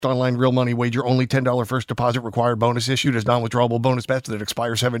Online real money wager, only $10 first deposit required. Bonus issued as non-withdrawable bonus bets that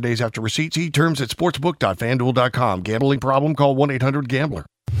expire 7 days after receipt. See terms at sportsbook.fanduel.com. Gambling problem? Call 1-800-GAMBLER.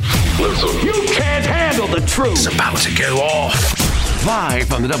 Listen. You can't handle the truth. It's about to go off. Live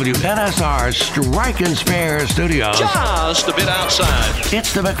from the WNSR Strike and Spare Studios. Just a bit outside.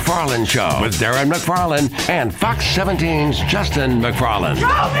 It's the McFarland Show with Darren McFarland and Fox 17's Justin McFarland.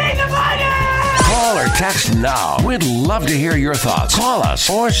 Show me the money! Call or text now. We'd love to hear your thoughts. Call us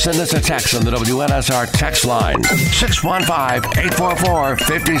or send us a text on the WNSR text line.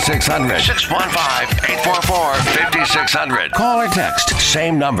 615-844-5600. 615-844-5600. Call or text.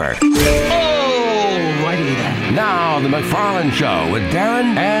 Same number. Oh, righty then. Now, the McFarland Show with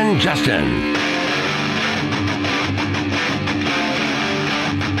Darren and Justin.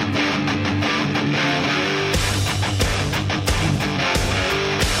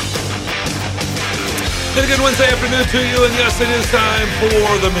 And a good Wednesday afternoon to you, and yes, it is time for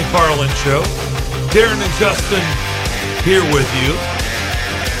the McFarland Show. Darren and Justin here with you.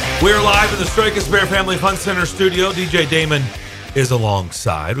 We're live in the Strike and Spare Family Fun Center studio. DJ Damon is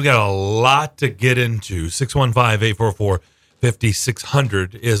alongside. We got a lot to get into.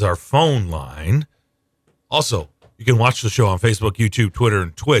 615-844-5600 is our phone line. Also, you can watch the show on Facebook, YouTube, Twitter,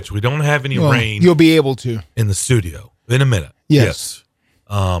 and Twitch. We don't have any rain. You'll be able to. In the studio in a minute. Yes.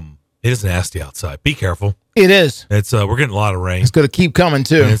 It is nasty outside. Be careful. It is. It's we're getting a lot of rain. It's going to keep coming,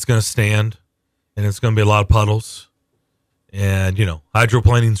 too. And it's going to stand, and it's going to be a lot of puddles. And, you know,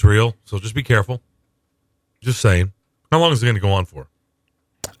 hydroplaning's real, so just be careful. Just saying. How long is it going to go on for?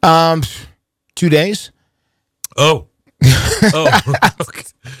 2 days. Oh. Okay.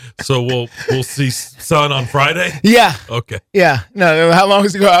 So we'll see sun on Friday? Yeah. Okay. Yeah. No, how long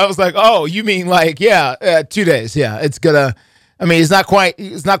is it ago? I was like, oh, you mean like, 2 days. Yeah. It's going to, I mean, it's not quite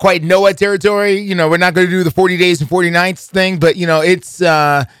NOAA territory. You know, we're not going to do the 40 days and 40 nights thing, but, you know, it's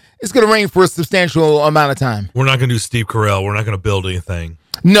going to rain for a substantial amount of time. We're not going to do Steve Carell. We're not going to build anything.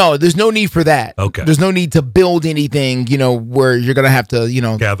 No, there's no need for that. Okay. There's no need to build anything, you know, where you're going to have to, you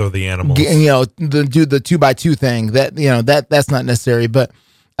know, gather the animals. Do the 2x2 thing. That, you know, that's not necessary. But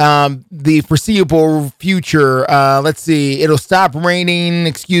the foreseeable future, let's see, it'll stop raining.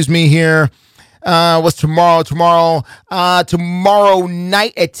 Excuse me here. What's tomorrow? Tomorrow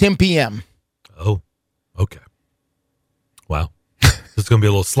night at 10 p.m. Oh, okay. Wow. It's going to be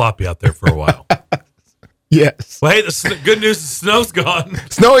a little sloppy out there for a while. Yes. Well, hey, the good news is snow's gone.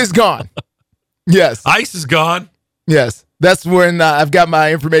 Snow is gone. Yes. Ice is gone. Yes. That's when I've got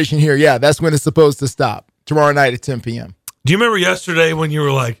my information here. Yeah, that's when it's supposed to stop. Tomorrow night at 10 p.m. Do you remember yesterday when you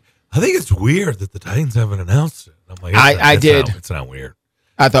were like, I think it's weird that the Titans haven't announced it? I'm like, I did. It's not weird.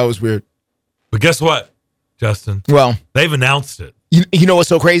 I thought it was weird. But guess what, Justin? Well, they've announced it. You know what's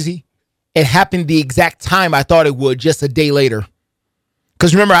so crazy? It happened the exact time I thought it would, just a day later.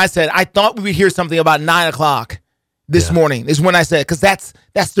 Because remember, I said I thought we would hear something about 9 o'clock this morning. Is when I said, because that's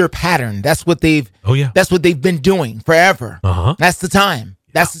their pattern. That's what they've. Oh yeah. That's what they've been doing forever. That's the time.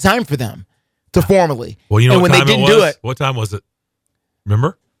 That's the time for them to formally. Well, you know, and when they didn't do it. What time was it?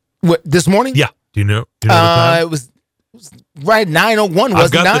 Remember? What, this morning? Yeah. Do you know the time? It was right 9:01. Was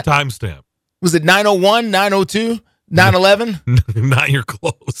I've got it not? the timestamp. Was it 9:01, 9:02, 9:11? Not your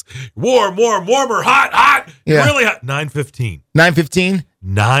clothes. Warmer, hot. Yeah. Really hot. 9:15. 9:15.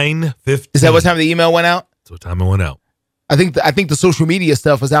 9:15. Is that what time the email went out? That's what time it went out. I think the social media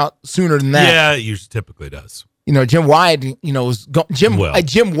stuff was out sooner than that. Yeah, it usually typically does. You know, Jim Wyatt, you know, Jim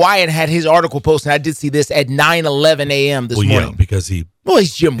Wyatt had his article posted. I did see this at 9:11 a.m. this morning. Yeah, because he's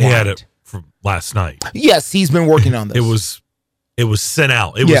Jim Wyatt. He had it from last night. Yes, he's been working on this. It was sent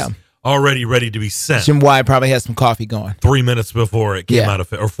out. It was already ready to be sent. Jim Wyatt probably had some coffee going. 3 minutes before it came out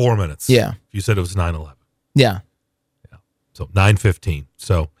of it, or 4 minutes. Yeah. You said it was 9:11. Yeah. So 9:15.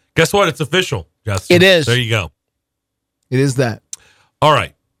 So guess what? It's official, Justin. It is. There you go. It is that. All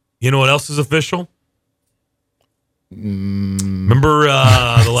right. You know what else is official? Remember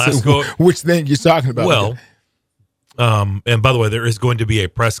the last go? Which thing you're talking about? Well, and by the way, there is going to be a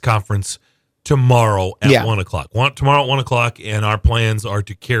press conference tomorrow at 1 o'clock. Tomorrow at 1 o'clock, and our plans are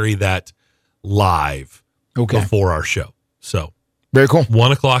to carry that live before our show. So very cool.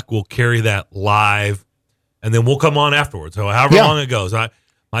 1 o'clock, we'll carry that live, and then we'll come on afterwards. So however long it goes,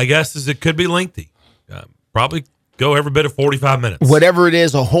 my guess is it could be lengthy. Probably go every bit of 45 minutes. Whatever it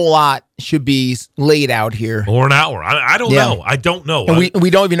is, a whole lot should be laid out here. Or an hour. I don't know. I don't know. And we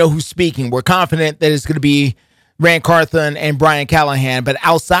don't even know who's speaking. We're confident that it's going to be Rand Carthen and Brian Gallahan, but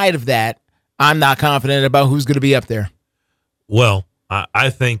outside of that, I'm not confident about who's going to be up there. Well, I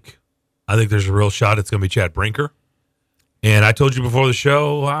think there's a real shot it's going to be Chad Brinker. And I told you before the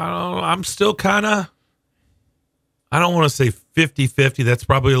show, I'm still kind of I don't want to say 50-50. That's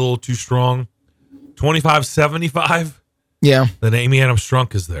probably a little too strong. 25-75. Yeah. Then Amy Adams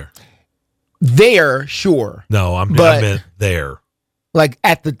Strunk is there. There, sure. No, I meant there. Like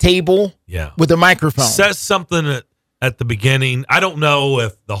at the table? Yeah. With a microphone. Says something at the beginning. I don't know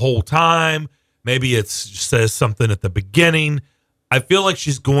if the whole time. Maybe it says something at the beginning. I feel like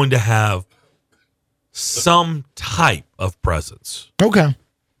she's going to have some type of presence. Okay.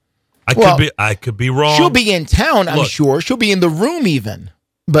 I could be wrong. She'll be in town, I'm sure. She'll be in the room even.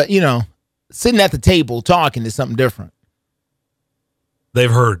 But, sitting at the table talking is something different.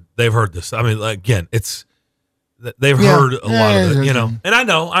 They've heard this. I mean, again, they've heard a lot of it, And I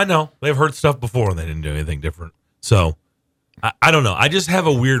know they've heard stuff before and they didn't do anything different. So I don't know. I just have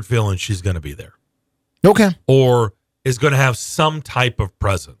a weird feeling she's going to be there. Okay. Or is going to have some type of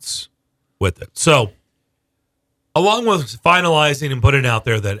presence with it. So along with finalizing and putting out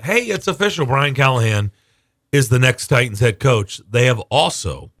there that, hey, it's official, Brian Gallahan is the next Titans head coach, they have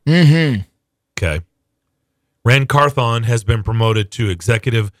also, okay, Rand Carthon has been promoted to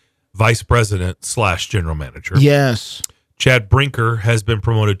executive vice president / general manager. Yes. Chad Brinker has been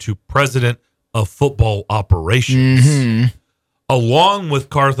promoted to president of football operations. Along with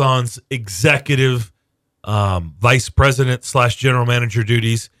Carthon's executive vice president / general manager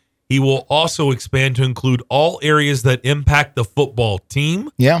duties, he will also expand to include all areas that impact the football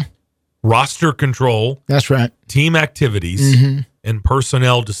team. Yeah. Roster control. That's right. Team activities and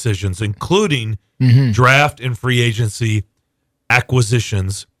personnel decisions, including draft and free agency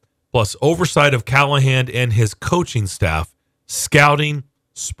acquisitions, plus oversight of Callahan and his coaching staff, scouting,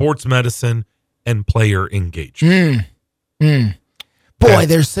 sports medicine, and player engagement. Boy,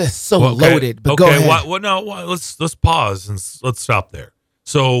 they're so loaded. But go ahead. Let's pause and let's stop there.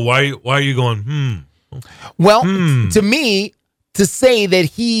 So why are you going? Well, to me, to say that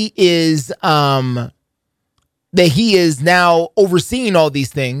he is now overseeing all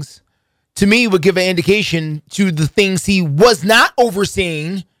these things, to me would give an indication to the things he was not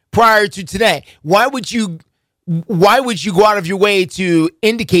overseeing prior to today. Why would you go out of your way to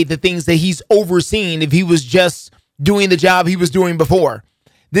indicate the things that he's overseeing if he was just doing the job he was doing before?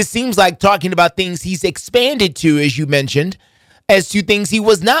 This seems like talking about things he's expanded to, as you mentioned, as to things he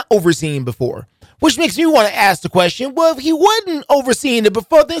was not overseeing before, which makes me want to ask the question, well, if he wasn't overseeing it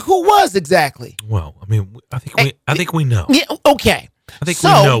before, then who was exactly? Well, I mean, I think we know. Yeah, okay. I think we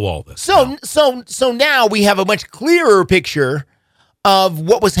know all this. So now we have a much clearer picture of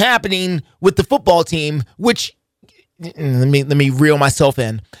what was happening with the football team, which let me reel myself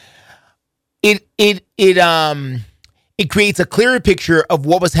in. It creates a clearer picture of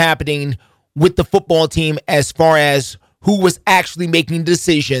what was happening with the football team as far as who was actually making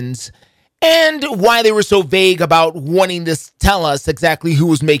decisions and why they were so vague about wanting to tell us exactly who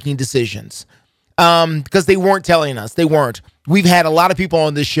was making decisions. Because they weren't telling us. They weren't. We've had a lot of people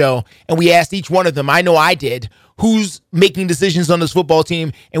on this show, and we asked each one of them, I know I did, who's making decisions on this football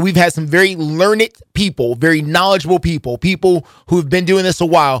team, and we've had some very learned people, very knowledgeable people who have been doing this a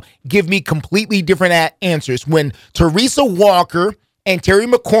while, give me completely different answers. When Teresa Walker and Terry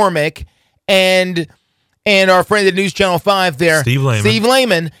McCormick and our friend at News Channel 5 there, Steve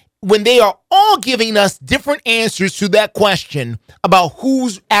Layman, when they are all giving us different answers to that question about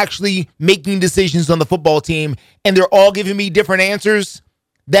who's actually making decisions on the football team, and they're all giving me different answers,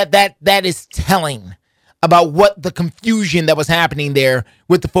 that is telling about what the confusion that was happening there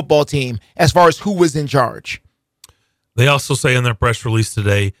with the football team as far as who was in charge. They also say in their press release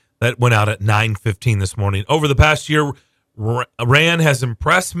today that went out at 9:15 this morning. Over the past year, Rand has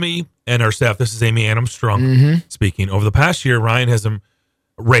impressed me and our staff. This is Amy Adams Strunk speaking. Over the past year, Rand has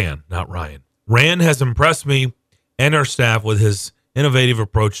impressed me and our staff with his innovative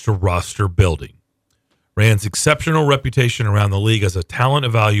approach to roster building. Rand's exceptional reputation around the league as a talent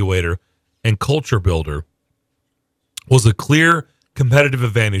evaluator and culture builder was a clear competitive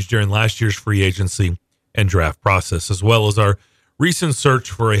advantage during last year's free agency and draft process, as well as our recent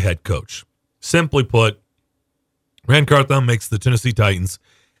search for a head coach. Simply put, Rand Carthon makes the Tennessee Titans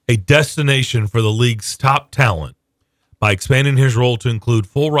a destination for the league's top talent by expanding his role to include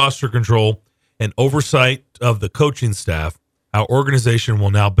full roster control and oversight of the coaching staff. Our organization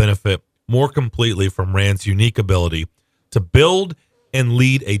will now benefit more completely from Rand's unique ability to build and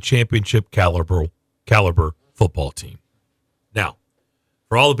lead a championship caliber football team. Now,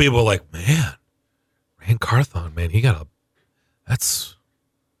 for all the people like, man, Rand Carthon, man, that's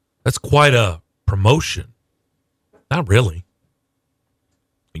quite a promotion. Not really.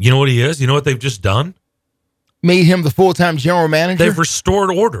 You know what he is? You know what they've just done? Made him the full-time general manager? They've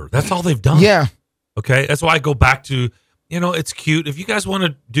restored order. That's all they've done. Yeah. Okay? That's why I go back to, it's cute. If you guys want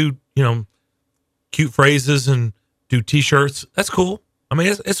to do, cute phrases and do T-shirts. That's cool. I mean,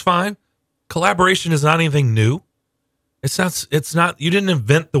 it's fine. Collaboration is not anything new. It's not. You didn't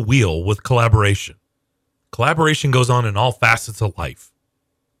invent the wheel with collaboration. Collaboration goes on in all facets of life.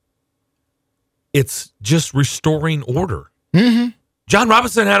 It's just restoring order. Mm-hmm. John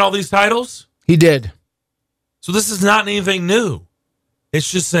Robinson had all these titles. He did. So this is not anything new. It's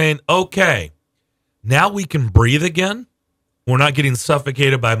just saying, okay, now we can breathe again. We're not getting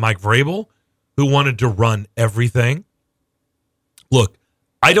suffocated by Mike Vrabel, who wanted to run everything. Look,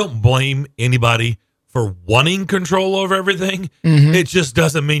 I don't blame anybody for wanting control over everything. Mm-hmm. It just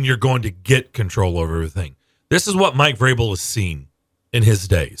doesn't mean you're going to get control over everything. This is what Mike Vrabel has seen in his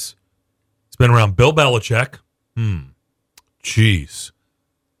days. He's been around Bill Belichick. Jeez.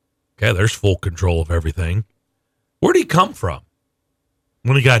 Okay, there's full control of everything. Where'd he come from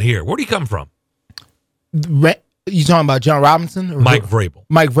when he got here? Where'd he come from? You talking about John Robinson? Or Mike Vrabel.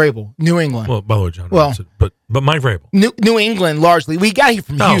 Mike Vrabel, New England. Well, by the way, John Robinson, but Mike Vrabel. New England, largely. We got here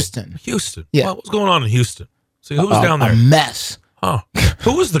from Houston. Houston. Yeah. Well, what's going on in Houston? See, who was down there? A mess. Huh.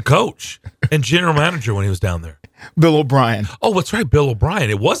 Who was the coach and general manager when he was down there? Bill O'Brien. Oh, that's right, Bill O'Brien.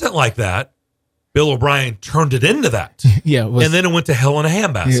 It wasn't like that. Bill O'Brien turned it into that. Yeah. And then it went to hell in a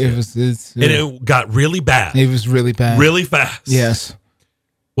handbasket. And it got really bad. It was really bad. Really fast. Yes.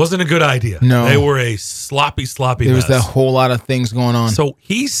 Wasn't a good idea. No. They were a sloppy mess. There was a whole lot of things going on. So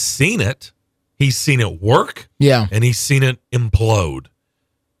he's seen it. He's seen it work. Yeah. And he's seen it implode.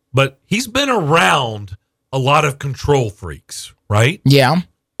 But he's been around a lot of control freaks, right? Yeah.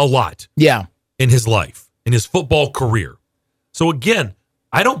 A lot. Yeah. In his life, in his football career. So again,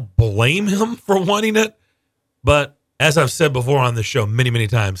 I don't blame him for wanting it. But as I've said before on this show many, many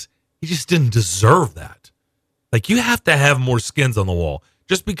times, he just didn't deserve that. Like, you have to have more skins on the wall.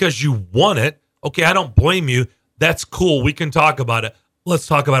 Just because you want it, okay, I don't blame you. That's cool. We can talk about it. Let's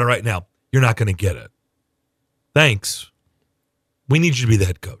talk about it right now. You're not going to get it. Thanks. We need you to be the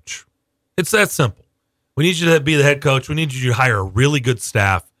head coach. It's that simple. We need you to be the head coach. We need you to hire a really good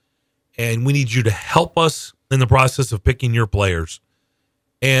staff. And we need you to help us in the process of picking your players.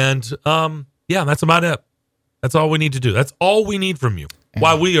 And, yeah, that's about it. That's all we need to do. That's all we need from you.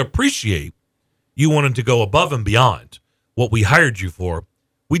 While we appreciate you wanting to go above and beyond what we hired you for,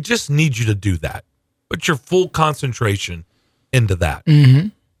 we just need you to do that. Put your full concentration into that. Mm-hmm.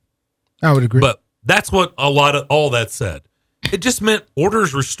 I would agree. But that's what all that said. It just meant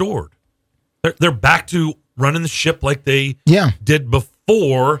orders restored. They're back to running the ship like they did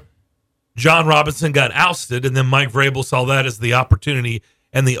before John Robinson got ousted, and then Mike Vrabel saw that as the opportunity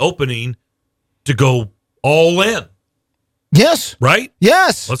and the opening to go all in. Yes. Right?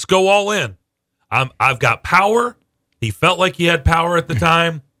 Yes. Let's go all in. I've got power. He felt like he had power at the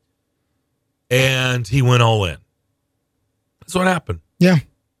time, and he went all in. That's what happened. Yeah.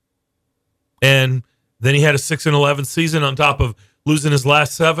 And then he had a 6-11 season on top of losing his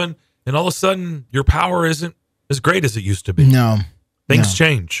last 7, and all of a sudden your power isn't as great as it used to be. No. Things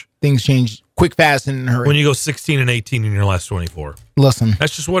change. Things change quick, fast, and in a hurry. When you go 16-18 in your last 24. Listen.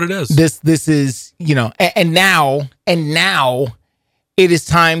 That's just what it is. This is, and now it is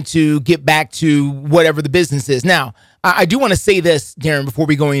time to get back to whatever the business is. Now, I do want to say this, Darren, before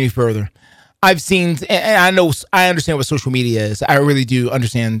we go any further. I've seen, and I understand what social media is. I really do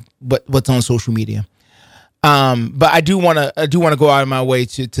understand what's on social media. But I do want to go out of my way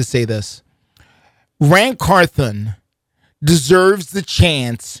to say this. Ran Carthon deserves the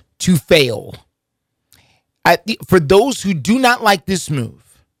chance to fail. For those who do not like this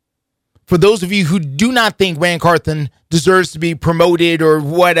move, for those of you who do not think Ran Carthon deserves to be promoted or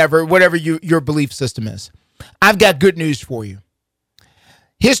whatever your belief system is, I've got good news for you.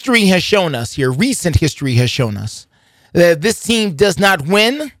 History has shown us here, recent history has shown us, that if this team does not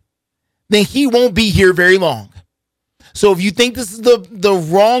win, then he won't be here very long. So if you think this is the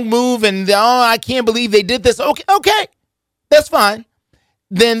wrong move and, I can't believe they did this, okay, that's fine.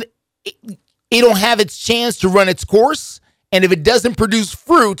 Then it'll have its chance to run its course, and if it doesn't produce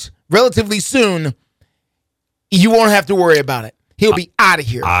fruit relatively soon, you won't have to worry about it. He'll be out of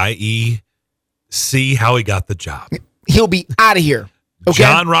here. I.e., see how he got the job. He'll be out of here. Okay?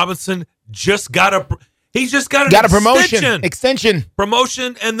 John Robinson just got a promotion. Extension.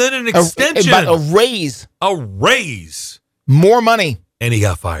 Promotion and then an extension. A raise. A raise. More money. And he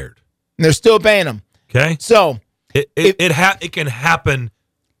got fired. And they're still paying him. Okay. So it can happen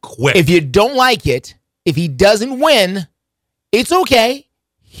quick. If you don't like it, if he doesn't win, it's okay.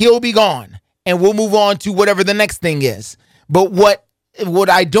 He'll be gone. And we'll move on to whatever the next thing is. But what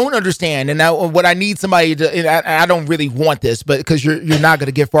I don't understand, and what I need somebody to, I don't really want this, but because you're not going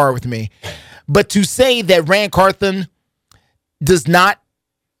to get far with me, but to say that Ran Carthon does not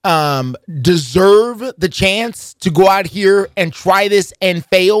deserve the chance to go out here and try this and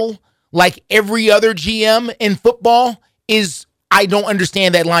fail like every other GM in football I don't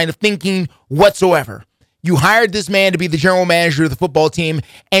understand that line of thinking whatsoever. You hired this man to be the general manager of the football team,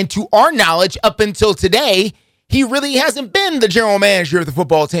 and to our knowledge, up until today, he really hasn't been the general manager of the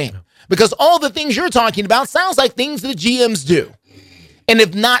football team. Because all the things you're talking about sounds like things that GMs do. And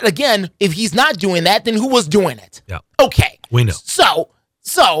if not, again, if he's not doing that, then who was doing it? Yeah. Okay. We know. So.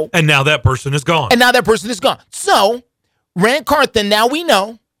 And now that person is gone. So, Rand Carthen, now we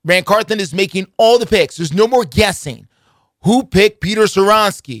know, Rand Carthen is making all the picks. There's no more guessing. Who picked Peter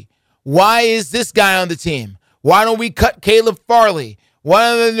Soronsky? Why is this guy on the team? Why don't we cut Caleb Farley?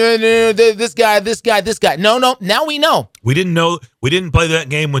 Why this guy? No. Now we know. We didn't know. We didn't play that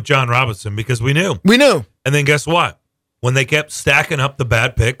game with John Robinson because we knew. And then guess what? When they kept stacking up the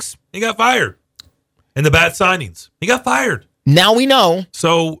bad picks, he got fired. And the bad signings, he got fired. Now we know.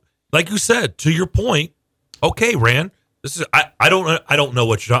 So, like you said, to your point, okay, Rand, this is I don't know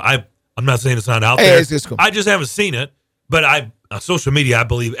what you're talking. I'm not saying it's not out there. It's cool. I just haven't seen it. But on social media, I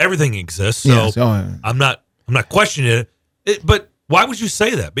believe everything exists. So I'm not questioning it. But why would you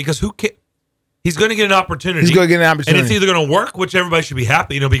say that? Because he's going to get an opportunity. And it's either going to work, which everybody should be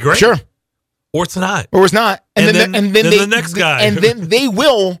happy, and it'll be great. Sure. Or it's not. And then the next guy. And then they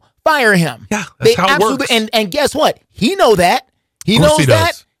will fire him. Yeah, that's how it works. And guess what? He knows that. He knows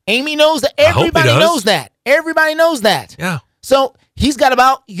that. Amy knows that. Everybody knows that. Everybody knows that. Yeah. So he's got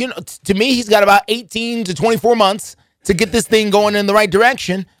about, to me, he's got about 18 to 24 months to get this thing going in the right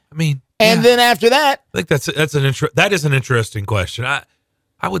direction. I mean, then after that, I think that is an interesting question. I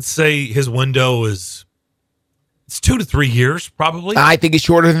would say his window it's 2 to 3 years, probably. I think it's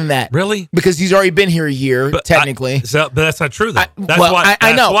shorter than that. Really? Because he's already been here a year, technically. But that's not true, though.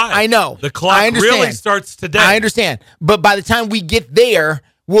 I know. The clock really starts today. I understand. But by the time we get there,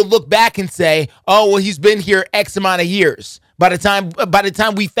 we'll look back and say, oh, well, he's been here X amount of years. By the time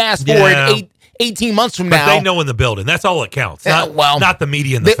we fast forward 18 months from now. But they know in the building. That's all that counts. Not the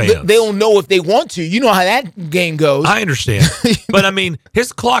media and the fans. They'll know if they want to. You know how that game goes. I understand. But, I mean,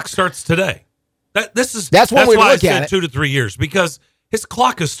 his clock starts today. That's one way to why look I at said it. 2 to 3 years, because his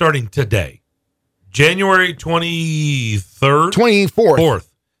clock is starting today. January 23rd? 24th.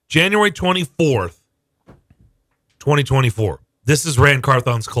 January 24th, 2024. This is Rand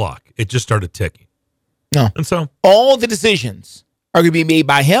Carthon's clock. It just started ticking. No. And so all the decisions are going to be made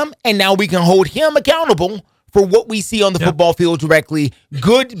by him, and now we can hold him accountable for what we see on the football field directly,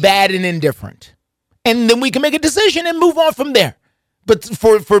 good, bad, and indifferent. And then we can make a decision and move on from there. But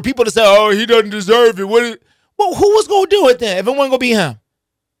for people to say, oh, he doesn't deserve it, well, who was going to do it then if it wasn't going to be him?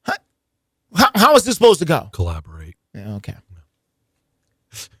 How is this supposed to go? Collaborate. Yeah, okay.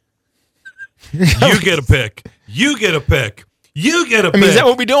 You get a pick. You get a pick. You get a pick. I mean, is that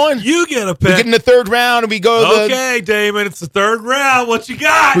what we're doing? You get a pick. We get in the third round and we go to Okay, Damon, it's the third round. What you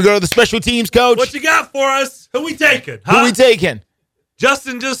got? We go to the special teams coach. What you got for us? Who we taking? Who we taking?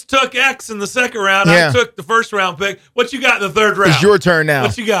 Justin just took X in the second round. Yeah. I took the first round pick. What you got in the third round? It's your turn now.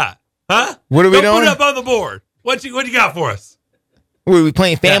 What you got? Huh? What are we doing? Put it up on the board. What you got for us? Are we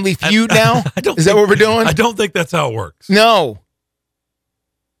playing Family Feud now? Is that what we're doing? I don't think that's how it works. No.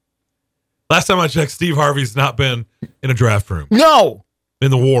 Last time I checked, Steve Harvey's not been in a draft room. No.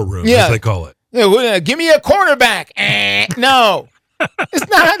 In the war room, as they call it. Yeah, give me a cornerback. No. It's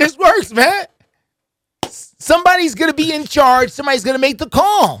not how this works, man. Somebody's going to be in charge. Somebody's going to make the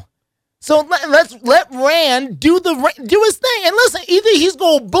call. So let's let Rand do his thing. And listen, either he's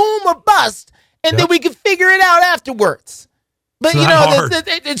going to boom or bust, and then we can figure it out afterwards. But,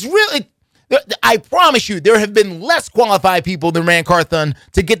 it's really, I promise you, there have been less qualified people than Rand Carthon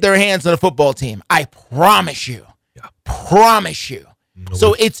to get their hands on a football team. I promise you. Yeah. Promise you.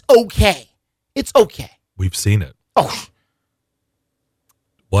 So it's okay. It's okay. We've seen it. Oh.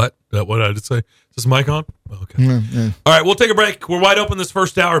 What? What did I just say? Is this mic on? Okay. Mm-hmm. All right, we'll take a break. We're wide open this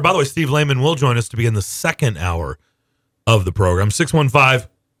first hour. By the way, Steve Layman will join us to begin the second hour of the program.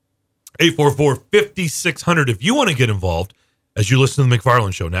 615-844-5600 if you want to get involved as you listen to the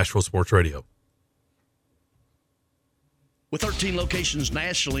McFarland Show, Nashville Sports Radio. With 13 locations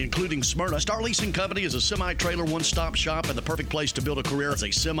nationally, including Smyrna, Star Leasing Company is a semi-trailer one-stop shop and the perfect place to build a career as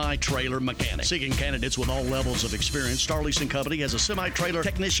a semi-trailer mechanic. Seeking candidates with all levels of experience, Star Leasing Company has a semi-trailer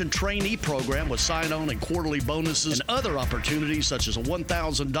technician trainee program with sign-on and quarterly bonuses and other opportunities such as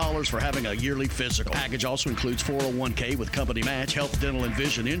 $1,000 for having a yearly physical. Package also includes 401k with company match, health, dental, and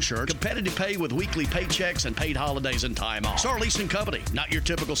vision insurance, competitive pay with weekly paychecks, and paid holidays and time off. Star Leasing Company, not your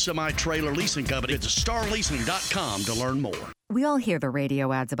typical semi-trailer leasing company. It's starleasing.com to learn more. We all hear the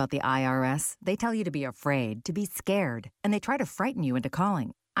radio ads about the IRS. They tell you to be afraid, to be scared, and they try to frighten you into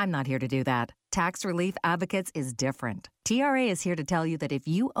calling. I'm not here to do that. Tax Relief Advocates is different. TRA is here to tell you that if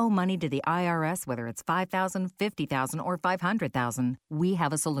you owe money to the IRS, whether it's $5,000, $50,000, or $500,000, we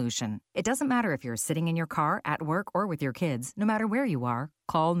have a solution. It doesn't matter if you're sitting in your car, at work, or with your kids. No matter where you are,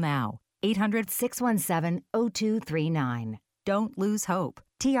 call now. 800-617-0239. Don't lose hope.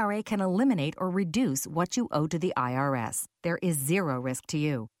 TRA can eliminate or reduce what you owe to the IRS. There is zero risk to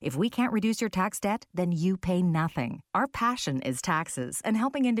you. If we can't reduce your tax debt, then you pay nothing. Our passion is taxes and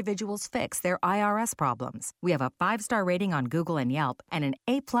helping individuals fix their IRS problems. We have a 5-star rating on Google and Yelp and an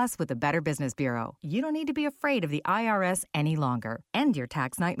A+ with the Better Business Bureau. You don't need to be afraid of the IRS any longer. End your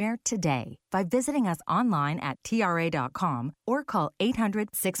tax nightmare today by visiting us online at TRA.com or call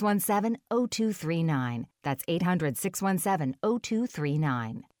 800-617-0239. That's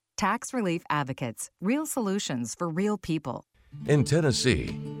 800-617-0239. Tax Relief Advocates. Real solutions for real people. In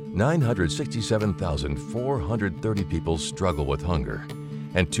Tennessee, 967,430 people struggle with hunger,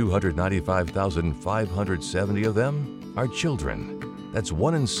 and 295,570 of them are children. That's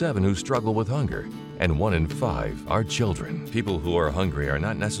 1 in 7 who struggle with hunger, and 1 in 5 are children. People who are hungry are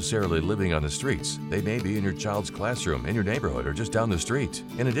not necessarily living on the streets. They may be in your child's classroom, in your neighborhood, or just down the street.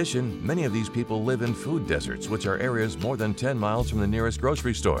 In addition, many of these people live in food deserts, which are areas more than 10 miles from the nearest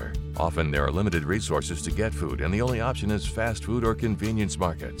grocery store. Often there are limited resources to get food, and the only option is fast food or convenience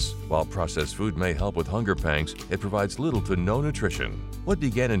markets. While processed food may help with hunger pangs, it provides little to no nutrition. What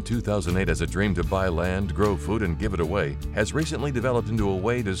began in 2008 as a dream to buy land, grow food, and give it away has recently developed into a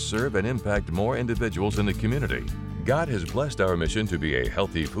way to serve and impact more individuals in the community. God has blessed our mission to be a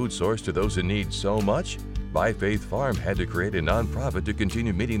healthy food source to those in need so much, By Faith Farm had to create a nonprofit to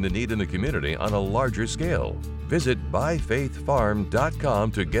continue meeting the need in the community on a larger scale. Visit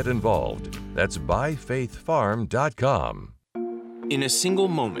byfaithfarm.com to get involved. That's byfaithfarm.com. In a single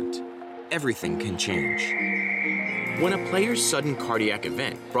moment, everything can change. When a player's sudden cardiac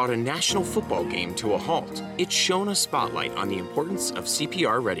event brought a national football game to a halt, it shone a spotlight on the importance of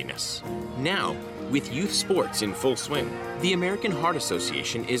CPR readiness. Now, with youth sports in full swing, the American Heart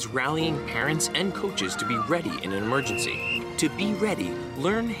Association is rallying parents and coaches to be ready in an emergency. To be ready,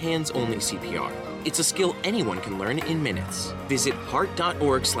 learn hands-only CPR. It's a skill anyone can learn in minutes. Visit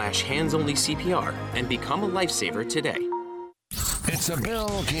heart.org/hands-only-CPR and become a lifesaver today. It's a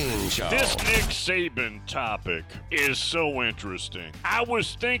Bill King Show. This Nick Saban topic is so interesting. I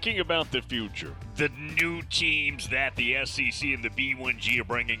was thinking about the future. The new teams that the SEC and the B1G are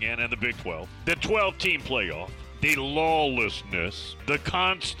bringing in and the Big 12. The 12-team playoff. The lawlessness. The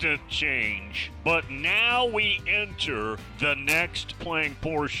constant change. But now we enter the next playing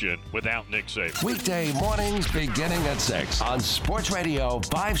portion without Nick Saban. Weekday mornings beginning at 6 on Sports Radio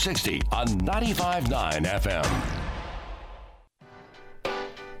 560 on 95.9 FM.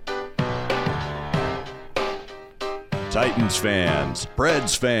 Titans fans,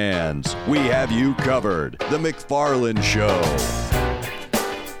 Preds fans, we have you covered. The McFarland Show.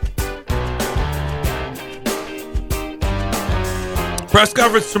 Press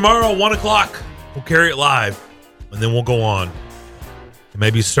conference tomorrow, 1 o'clock. We'll carry it live, and then we'll go on. And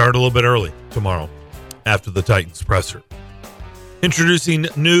maybe start a little bit early tomorrow after the Titans presser. Introducing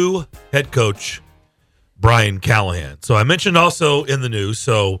new head coach, Brian Gallahan. So I mentioned also in the news,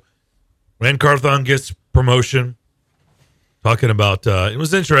 so Rand Carthon gets promotion. Talking about, it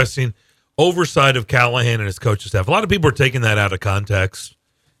was interesting, oversight of Callahan and his coaching staff. A lot of people are taking that out of context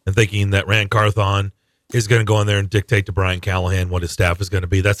and thinking that Rand Carthon is going to go in there and dictate to Brian Callahan what his staff is going to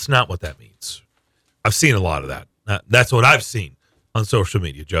be. That's not what that means. I've seen a lot of that. That's what I've seen on social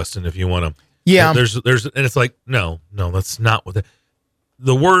media, Justin, if you want to. Yeah. There's, and it's like, no, that's not what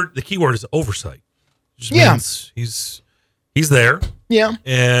the key word is oversight. It just means he's there. Yeah.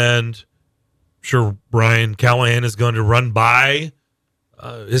 And sure Brian Callahan is going to run by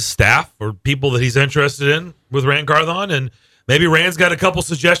his staff or people that he's interested in with Rand Carthon, and maybe Rand's got a couple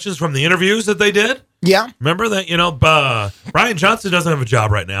suggestions from the interviews that they did. Yeah. Remember that, Brian Johnson doesn't have a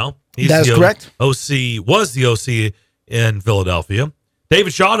job right now. That's correct. Was the OC in Philadelphia.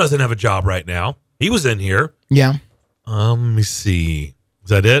 David Shaw doesn't have a job right now. He was in here. Yeah. Let me see.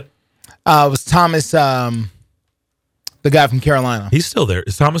 Is that it? It was Thomas, the guy from Carolina. He's still there.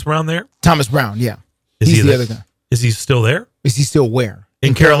 Is Thomas Brown there? Thomas Brown, yeah. He's the other guy. Is he still there? Is he still where?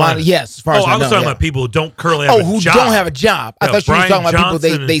 In Carolina? Yes, as far as I know. I was talking about people who don't currently have a job. Who don't have a job. I thought you were talking about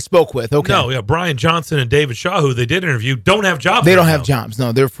people they spoke with. Okay. No, yeah, Brian Johnson and David Shaw, who they did interview, don't have jobs. They don't have jobs.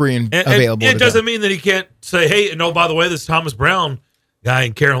 No, they're free and available. It doesn't mean that he can't say, hey, and by the way, this Thomas Brown guy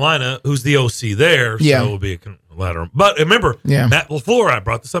in Carolina who's the OC there. Yeah. So it will be a lateral. But remember, Matt LaFleur, I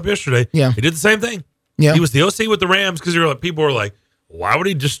brought this up yesterday. Yeah. He did the same thing. Yeah. He was the OC with the Rams because people were like, why would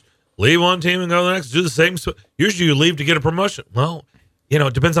he just leave one team and go to the next, do the same? Usually you leave to get a promotion. Well,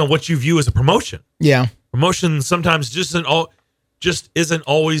 it depends on what you view as a promotion. Yeah. Promotion sometimes just isn't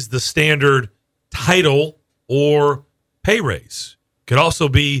always the standard title or pay raise. Could also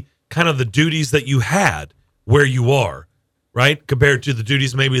be kind of the duties that you had where you are, right? Compared to the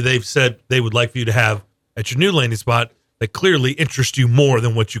duties maybe they've said they would like for you to have at your new landing spot that clearly interest you more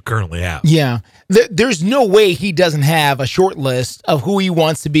than what you currently have. Yeah. There's no way he doesn't have a short list of who he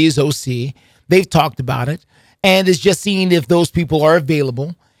wants to be his OC. They've talked about it, and is just seeing if those people are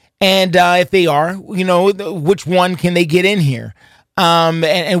available. And if they are, which one can they get in here?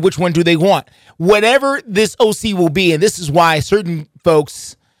 And which one do they want? Whatever this OC will be, and this is why certain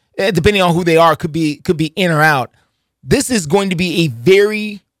folks, depending on who they are, could be in or out. This is going to be a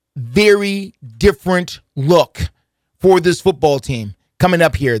very, very different look for this football team coming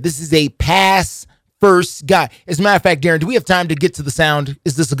up here. This is a pass-first guy. As a matter of fact, Darren, do we have time to get to the sound?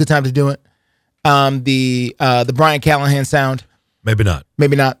 Is this a good time to do it? The Brian Gallahan sound? Maybe not.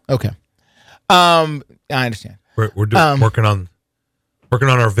 Maybe not. Okay. I understand. We're working on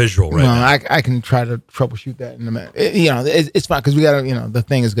our visual right now. I can try to troubleshoot that in a minute. It's fine because we got to. The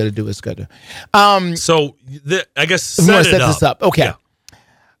thing is going to do what it's going to do. So I guess set this up. Okay. Yeah.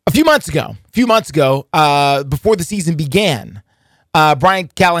 A few months ago, before the season began, Brian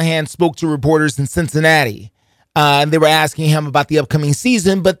Gallahan spoke to reporters in Cincinnati, and they were asking him about the upcoming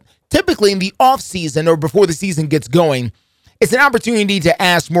season. But typically in the off season or before the season gets going, it's an opportunity to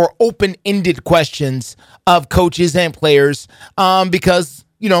ask more open-ended questions of coaches and players because,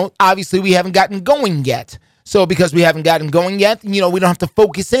 obviously we haven't gotten going yet. So because we haven't gotten going yet, we don't have to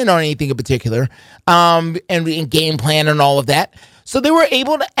focus in on anything in particular and game plan and all of that. So they were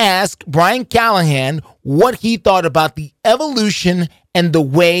able to ask Brian Gallahan what he thought about the evolution and the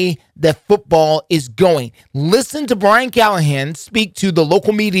way that football is going. Listen to Brian Gallahan speak to the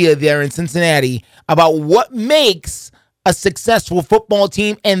local media there in Cincinnati about what makes a successful football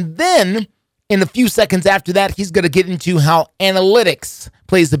team, and then in a few seconds after that, he's going to get into how analytics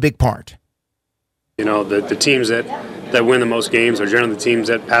plays a big part. The teams that win the most games are generally the teams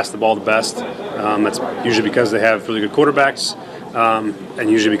that pass the ball the best. That's usually because they have really good quarterbacks, and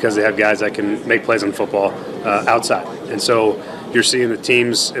usually because they have guys that can make plays on football outside. And so you're seeing the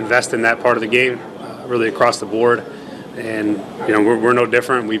teams invest in that part of the game really across the board. And we're no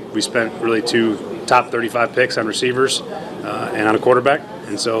different. We spent really 2 top 35 picks on receivers and on a quarterback,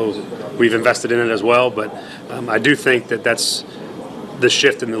 and so we've invested in it as well. But I do think that's the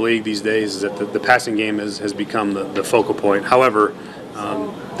shift in the league these days, is that the passing game has become the focal point. However,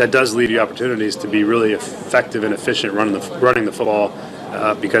 that does leave you opportunities to be really effective and efficient running the football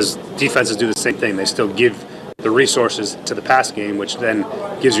because defenses do the same thing. They still give the resources to the pass game, which then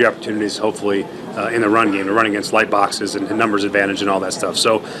gives you opportunities, hopefully, in the run game to run against light boxes and numbers advantage and all that stuff.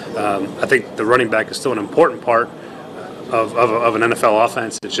 So I think the running back is still an important part of an NFL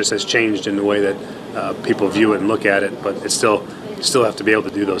offense. It just has changed in the way that people view it and look at it, but it's still have to be able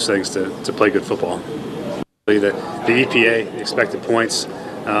to do those things to play good football. The EPA, the expected points,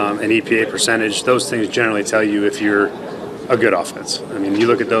 and EPA percentage, those things generally tell you if you're a good offense. I mean, you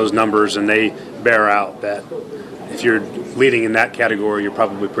look at those numbers and they bear out that if you're leading in that category, you're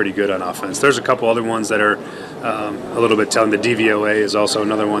probably pretty good on offense. There's a couple other ones that are a little bit telling. The DVOA is also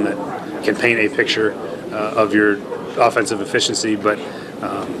another one that can paint a picture of your offensive efficiency, but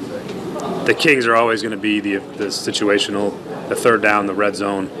the kings are always going to be the situational, the third down, the red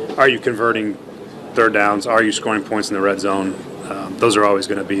zone. Are you converting third downs? Are you scoring points in the red zone? Those are always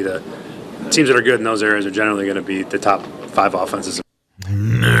going to be the teams that are good in those areas are generally going to be the top 5 offenses.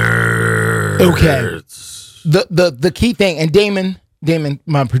 Nerds. Okay. The key thing, and Damon,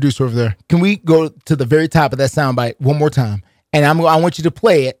 my producer over there, can we go to the very top of that soundbite one more time? And I want you to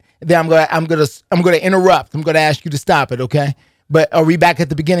play it. Then I'm gonna interrupt. I'm gonna ask you to stop it. Okay? But are we back at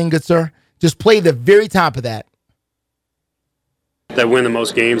the beginning, good sir? Just play the very top of that. That win the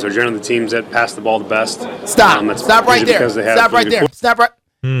most games are generally the teams that pass the ball the best. Stop. Stop right there. Stop right there. Stop right.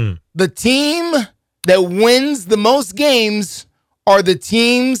 The team that wins the most games are the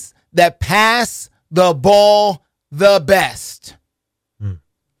teams that pass the ball the best.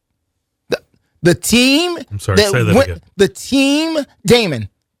 The team. I'm sorry. Say that again. The team, Damon.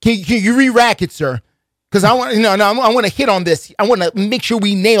 Can you re-rack it, sir? Because I want I want to hit on this. I want to make sure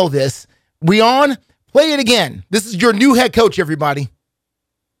we nail this. We on? Play it again. This is your new head coach, everybody.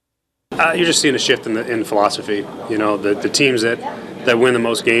 You're just seeing a shift in philosophy. The teams that win the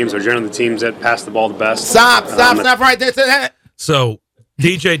most games are generally the teams that pass the ball the best. Stop right there. So,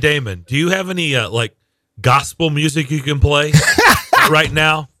 DJ Damon, do you have any gospel music you can play right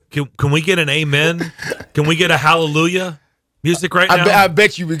now? Can we get an amen? Can we get a hallelujah? music right now? I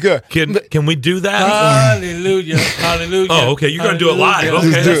bet you we could. Can we do that? Hallelujah. Hallelujah. Oh, okay. You're going to do it live. Okay,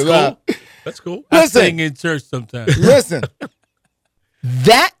 that's cool. That's cool. I sing in church sometimes. Listen.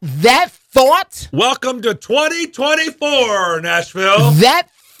 That thought. Welcome to 2024, Nashville. That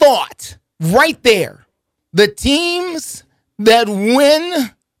thought right there. The teams that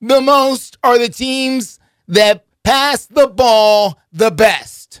win the most are the teams that pass the ball the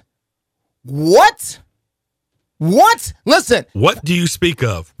best. What? Listen. What do you speak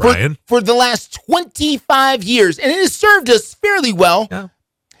of, Brian? For the last 25 years, and it has served us fairly well. Yeah.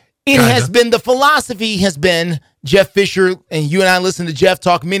 The philosophy has been, Jeff Fisher, and you and I listen to Jeff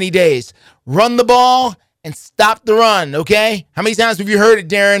talk many days, run the ball and stop the run, okay? How many times have you heard it,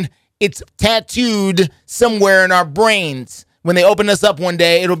 Darren? It's tattooed somewhere in our brains. When they open us up one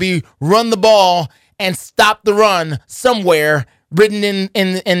day, it'll be run the ball and stop the run somewhere written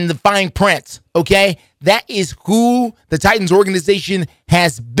in the fine print, okay? That is who the Titans organization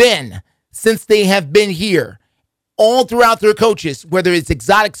has been since they have been here. All throughout their coaches, whether it's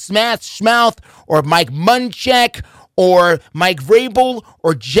Exotic Schmouth or Mike Munchak or Mike Vrabel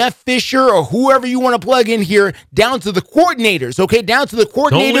or Jeff Fisher or whoever you want to plug in here, down to the coordinators, okay? Down to the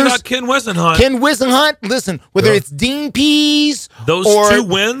coordinators. Don't not Ken Wisenhunt. Ken Wisenhunt, listen, whether it's Dean Pease those or 2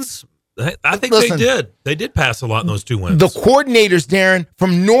 wins, I think they did. They did pass a lot in those 2 wins. The coordinators, Darren,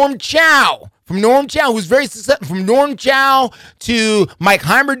 from Norm Chow, who's very successful, from Norm Chow to Mike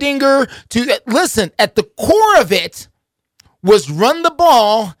Heimerdinger listen, at the core of it was run the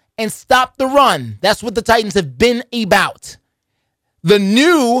ball and stop the run. That's what the Titans have been about. The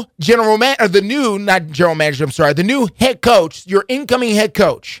new the new head coach, your incoming head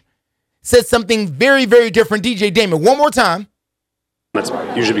coach, said something very, very different. DJ Damon, one more time. That's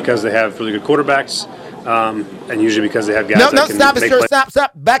usually because they have really good quarterbacks, and usually because they have guys that can stop it, make sir. plays.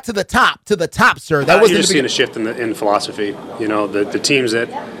 Stop. Back to the top, sir. That wasn't you're just seeing a shift in philosophy. You know, the teams that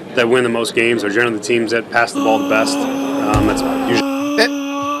win the most games are generally the teams that pass the ball the best. That's usually.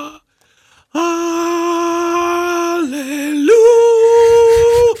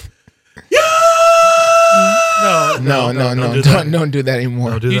 No, don't do that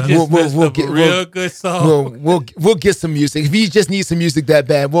anymore. Don't do that. Real good song. We'll get some music. If you just need some music that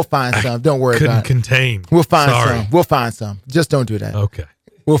bad, we'll find some. Don't worry about it. Couldn't contain. We'll find some. We'll find some. Just don't do that. Okay.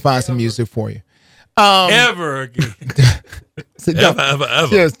 We'll find some music for you. Ever again. So ever.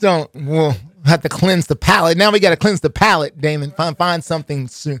 Just don't. We'll have to cleanse the palate. Now we got to cleanse the palate, Damon. Find something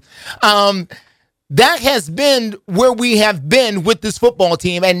soon. That has been where we have been with this football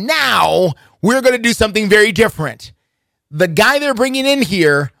team, and now we're going to do something very different. The guy they're bringing in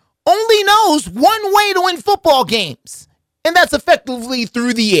here only knows one way to win football games, and that's effectively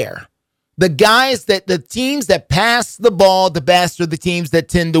through the air. The teams that pass the ball the best are the teams that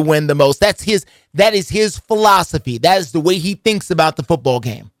tend to win the most. That is his philosophy. That is the way he thinks about the football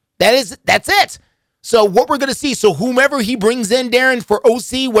game. That's it. So what we're going to see, so whomever he brings in, Darren, for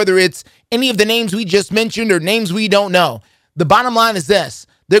OC, whether it's any of the names we just mentioned or names we don't know, the bottom line is this.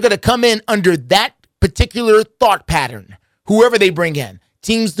 They're going to come in under that particular thought pattern, whoever they bring in.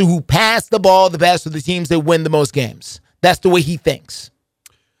 Teams who pass the ball the best are the teams that win the most games. That's the way he thinks.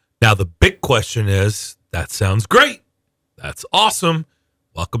 Now, the big question is, that sounds great. That's awesome.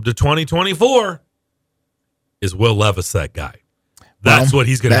 Welcome to 2024. Is Will Levis that guy? That's what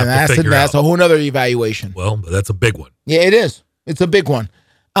he's going to have to figure out. That's a whole nother evaluation. Well, but that's a big one. Yeah, it is. It's a big one.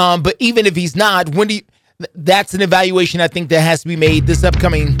 But even if he's not, that's an evaluation I think that has to be made this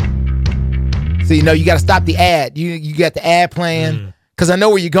upcoming. So, you got to stop the ad. You got the ad playing. Because I know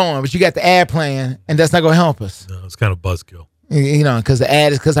where you're going, but you got the ad playing, and that's not going to help us. No, it's kind of buzzkill. Because the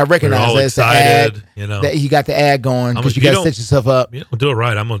ad is because I recognize that it's the ad. That you got the ad going because you got to set yourself up. You don't do it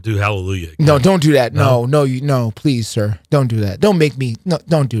right. I'm going to do Hallelujah. No, don't do that. No, please, sir, don't do that. Don't make me. No,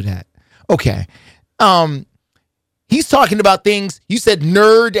 don't do that. Okay. He's talking about things. You said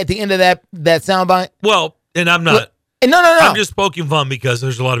nerd at the end of that soundbite. Well, and I'm not. No. I'm just poking fun because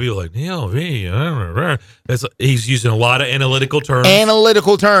there's a lot of people like, he's using a lot of analytical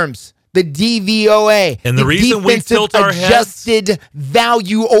terms. The DVOA. And the reason we tilt our heads, adjusted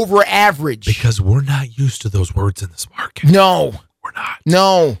value over average. Because we're not used to those words in this market. No. We're not.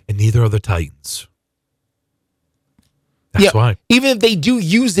 No. And neither are the Titans. That's why. Even if they do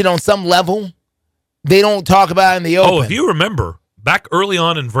use it on some level, they don't talk about it in the open. Oh, if you remember, back early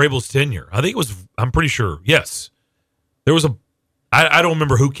on in Vrabel's tenure, I'm pretty sure, yes. There was I don't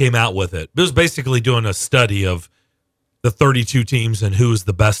remember who came out with it. It was basically doing a study of the 32 teams and who's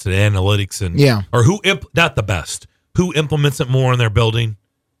the best at analytics or not the best, who implements it more in their building,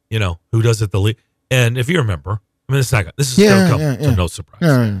 who does it the least. And if you remember, this is still coming, so no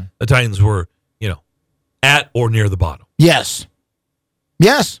surprise. The Titans were, at or near the bottom. Yes.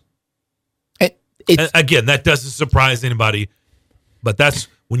 Again, that doesn't surprise anybody, but that's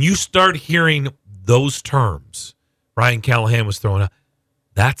when you start hearing those terms Brian Gallahan was throwing out,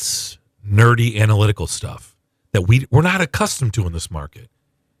 that's nerdy analytical stuff that we're not accustomed to in this market.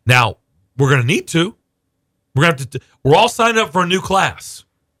 Now, we're going to need to. We're all signed up for a new class.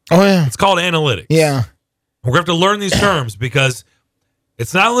 Oh, yeah. It's called analytics. Yeah. We're going to have to learn these terms because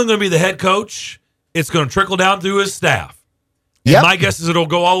it's not only going to be the head coach, it's going to trickle down through his staff. And my guess is it'll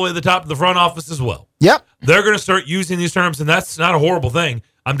go all the way to the top of the front office as well. Yep. They're going to start using these terms, and that's not a horrible thing.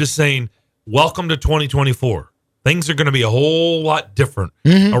 I'm just saying, welcome to 2024. Things are going to be a whole lot different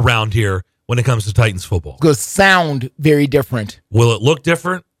around here when it comes to Titans football. It's going to sound very different. Will it look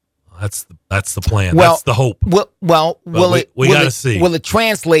different? That's the plan. That's the hope. We got to see. Will it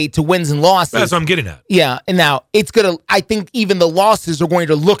translate to wins and losses? That's what I'm getting at. Yeah. And now it's going to, I think even the losses are going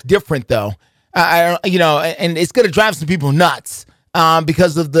to look different though. And it's going to drive some people nuts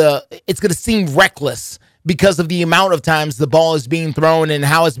because of it's going to seem reckless because of the amount of times the ball is being thrown and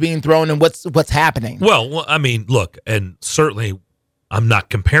how it's being thrown and what's happening. Well, I mean, look, and certainly I'm not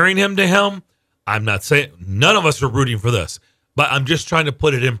comparing him to him. I'm not saying none of us are rooting for this, but I'm just trying to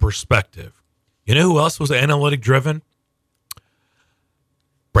put it in perspective. You know who else was analytic driven?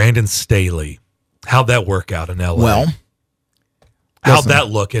 Brandon Staley. How'd that work out in LA? Well, how'd that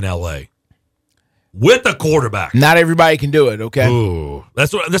look in LA? With a quarterback. Not everybody can do it, okay? Ooh.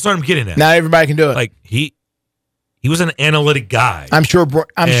 That's what I'm getting at. Not everybody can do it. Like he was an analytic guy. I'm sure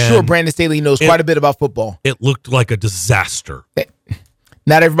Brandon Staley knows quite a bit about football. It looked like a disaster.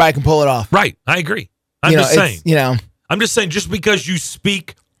 Not everybody can pull it off. Right. I agree. I'm just saying just because you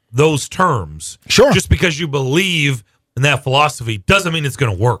speak those terms, sure. Just because you believe in that philosophy doesn't mean it's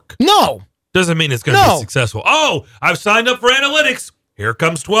going to work. No. Doesn't mean it's going to be successful. Oh, I've signed up for analytics. Here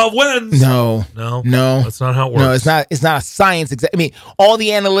comes 12 wins. No. That's not how it works. No, it's not a science. I mean, all the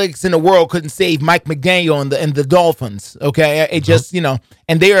analytics in the world couldn't save Mike McDaniel and the Dolphins. Okay, it just and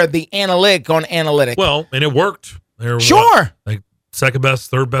they are the analytic on analytics. Well, and it worked. Sure. Like second best,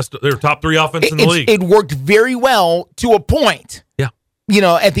 third best. They're top 3 offense in the league. It worked very well to a point. Yeah.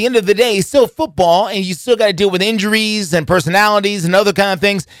 At the end of the day, it's still football, and you still got to deal with injuries and personalities and other kind of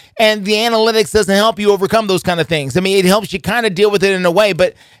things. And the analytics doesn't help you overcome those kind of things. I mean, it helps you kind of deal with it in a way,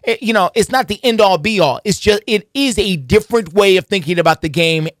 but it's not the end all be all. It's just it is a different way of thinking about the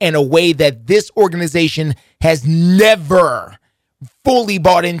game and a way that this organization has never fully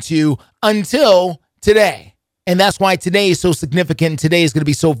bought into until today. And that's why today is so significant. Today is going to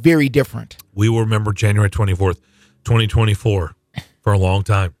be so very different. We will remember January 24th, 2024. For a long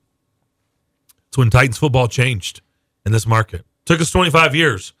time. It's when Titans football changed in this market. Took us 25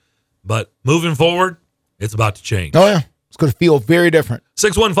 years, but moving forward, it's about to change. Oh, yeah. It's going to feel very different.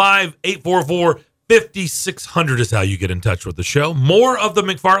 615-844-5600 is how you get in touch with the show. More of the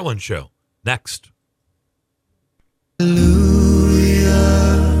McFarland Show next. Hallelujah.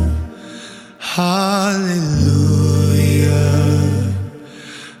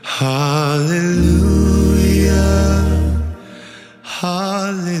 Hallelujah. Hallelujah.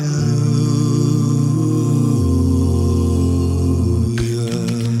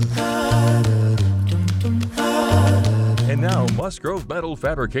 And now, Musgrove Metal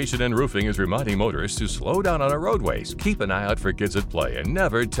Fabrication and Roofing is reminding motorists to slow down on our roadways, keep an eye out for kids at play, and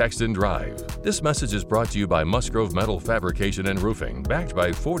never text and drive. This message is brought to you by Musgrove Metal Fabrication and Roofing, backed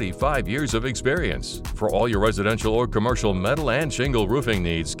by 45 years of experience. For all your residential or commercial metal and shingle roofing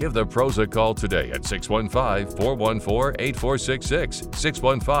needs, give the pros a call today at 615-414-8466.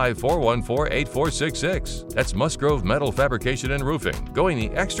 615-414-8466. That's Musgrove Metal Fabrication and Roofing, going the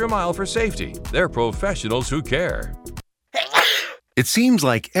extra mile for safety. They're professionals who care. It seems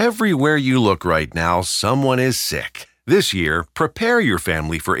like everywhere you look right now, someone is sick. This year, prepare your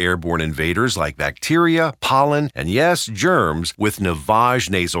family for airborne invaders like bacteria, pollen, and yes, germs with Navage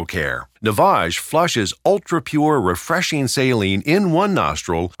Nasal Care. Navage flushes ultra-pure, refreshing saline in one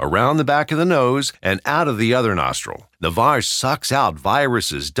nostril, around the back of the nose, and out of the other nostril. Navage sucks out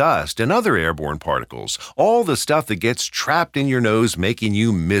viruses, dust, and other airborne particles, all the stuff that gets trapped in your nose making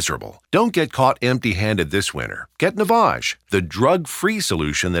you miserable. Don't get caught empty-handed this winter. Get Navage, the drug-free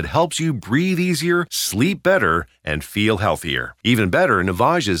solution that helps you breathe easier, sleep better, and feel healthier. Even better,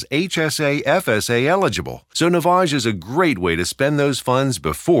 Navage is HSA, FSA eligible, so Navage is a great way to spend those funds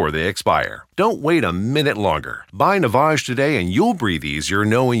before they expire. Don't wait a minute longer. Buy Navage today and you'll breathe easier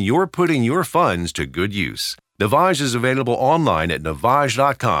knowing you're putting your funds to good use. Navage is available online at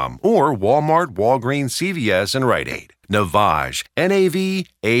Navage.com or Walmart, Walgreens, CVS, and Rite Aid. Navage,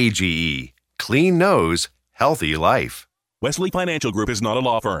 Navage. Clean nose, healthy life. Wesley Financial Group is not a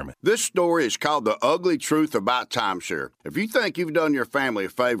law firm. This story is called The Ugly Truth About Timeshare. If you think you've done your family a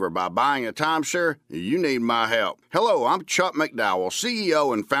favor by buying a timeshare, you need my help. Hello, I'm Chuck McDowell,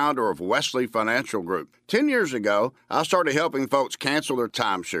 CEO and founder of Wesley Financial Group. 10 years ago, I started helping folks cancel their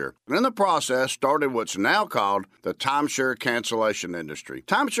timeshare. And in the process, started what's now called the timeshare cancellation industry.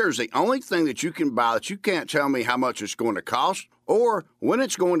 Timeshare is the only thing that you can buy that you can't tell me how much it's going to cost or when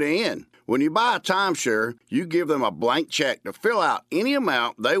it's going to end. When you buy a timeshare, you give them a blank check to fill out any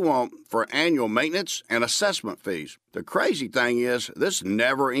amount they want for annual maintenance and assessment fees. The crazy thing is, this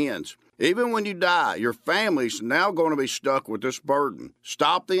never ends. Even when you die, your family's now going to be stuck with this burden.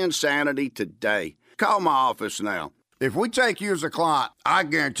 Stop the insanity today. Call my office now. If we take you as a client, I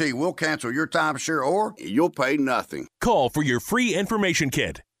guarantee we'll cancel your timeshare or you'll pay nothing. Call for your free information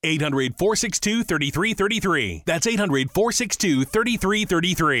kit. 800-462-3333. That's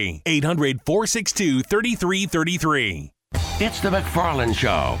 800-462-3333. 800-462-3333. It's the McFarland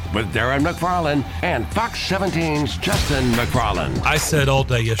Show with Darren McFarland and Fox 17's Justin McFarland. I said all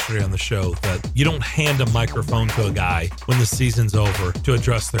day yesterday on the show that you don't hand a microphone to a guy when the season's over to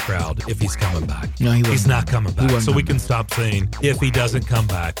address the crowd if he's coming back. No, he's not coming back. So we can stop saying if he doesn't come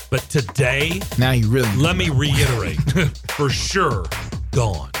back. But today, now you really let me reiterate, for sure,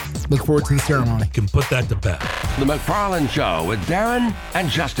 gone. Look forward to the ceremony. Can put that to bed. The McFarland Show with Darren and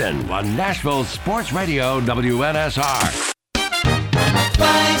Justin on Nashville Sports Radio WNSR.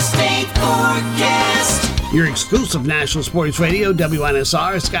 Five-state forecast. Your exclusive National Sports Radio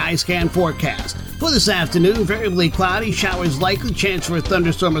WNSR Sky Scan forecast. For this afternoon, variably cloudy, showers likely, chance for a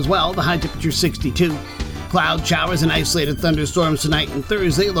thunderstorm as well. The high temperature 62. Cloud showers and isolated thunderstorms tonight and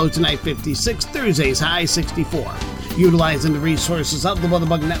Thursday. Low tonight 56. Thursday's high 64. Utilizing the resources of the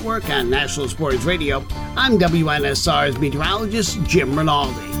Weatherbug Network on National Sports Radio, I'm WNSR's meteorologist Jim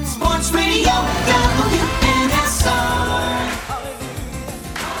Rinaldi. Sports Radio WNSR.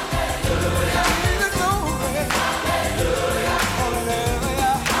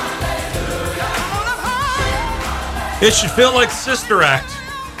 It should feel like Sister Act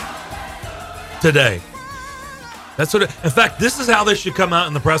today. That's what. In fact, this is how they should come out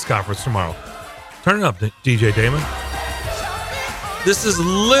in the press conference tomorrow. Turn it up, DJ Damon. This is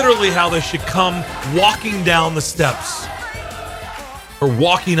literally how they should come walking down the steps. Or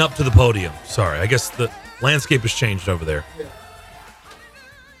walking up to the podium. Sorry, I guess the landscape has changed over there.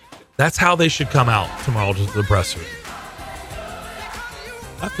 That's how they should come out tomorrow to the presser.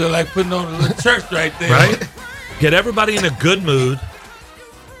 I feel like putting on a little church right there. Right? Get everybody in a good mood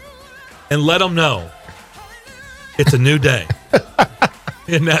and let them know it's a new day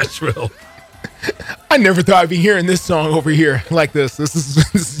in Nashville. I never thought I'd be hearing this song over here like this. This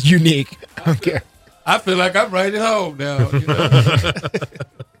is unique. Okay. I feel like I'm right at home now. You know?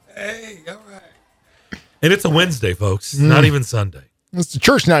 Hey, all right. And it's a Wednesday, folks. Not even Sunday. It's a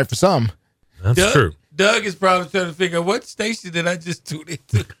church night for some. That's true. Doug is probably trying to figure out what station did I just tune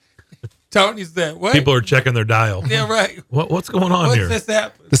into. Tony's that. What? People are checking their dial. Yeah, right. What's going on here? What's this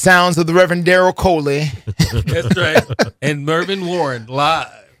happening? The sounds of the Reverend Daryl Coley. That's right. And Mervyn Warren live.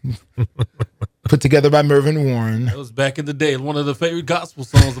 Put together by Mervyn Warren. That was back in the day. One of the favorite gospel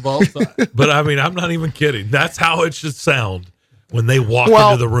songs of all time. But I mean, I'm not even kidding. That's how it should sound when they walk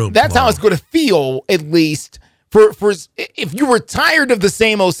into the room. That's how it's going to feel, at least for if you were tired of the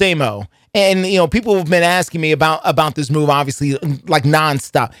same old. And, you know, people have been asking me about this move, obviously, like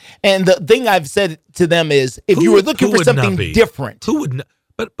nonstop. And the thing I've said to them is, if you were looking for something different. Who would not?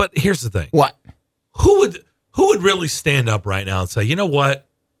 But here's the thing. What? Who would really stand up right now and say, you know what?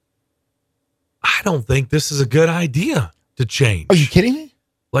 I don't think this is a good idea to change. Are you kidding me?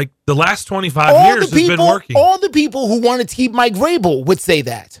 Like, the last 25 years has been working. All the people who wanted to keep Mike Vrabel would say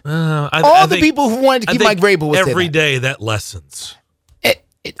that. I think people who wanted to keep Mike Vrabel would say that. Every day that lessens.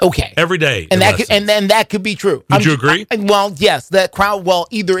 Okay. Every day. And that could be true. Would you agree? Well, yes, that crowd,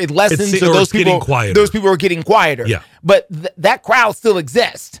 either it lessens or those people are getting quieter. Yeah. But that crowd still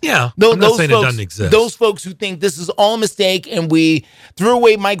exists. Yeah. I'm not saying it doesn't exist. Those folks who think this is all a mistake and we threw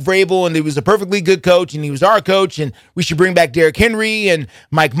away Mike Vrabel and he was a perfectly good coach and he was our coach and we should bring back Derrick Henry and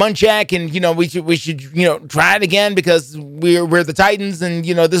Mike Munchak and, we should try it again because we're the Titans and,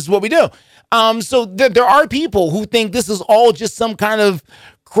 this is what we do. So there are people who think this is all just some kind of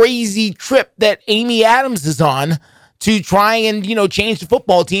crazy trip that Amy Adams is on to try and, change the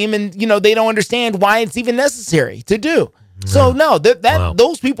football team. And, they don't understand why it's even necessary to do. So, no,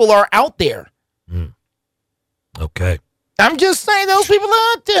 those people are out there. Okay. I'm just saying those people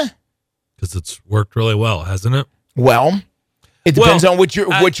are out there. Because it's worked really well, hasn't it? Well, it depends on what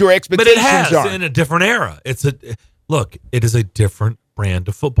your expectations but it has are. In a different era. It is a different brand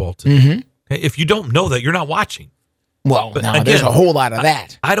of football team. Mm-hmm. Okay? If you don't know that, you're not watching. Well, But no, again, there's a whole lot of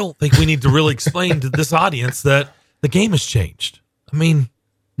that. I don't think we need to really explain to this audience that the game has changed. I mean,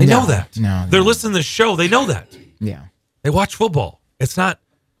 they know that. No, They're listening to this show. They know that. Yeah. They watch football. This is not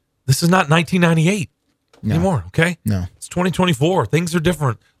 1998 anymore, okay? No. It's 2024. Things are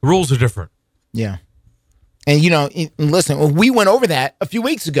different. The rules are different. Yeah. And, listen, we went over that a few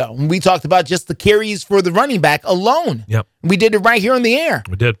weeks ago when we talked about just the carries for the running back alone. Yep. We did it right here on the air.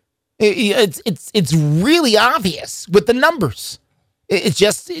 We did. It's really obvious with the numbers. It's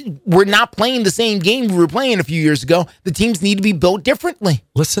just we're not playing the same game we were playing a few years ago. The teams need to be built differently.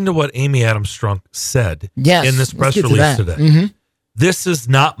 Listen to what Amy Adams-Strunk said in this press let's get to release that. today. Mm-hmm. This is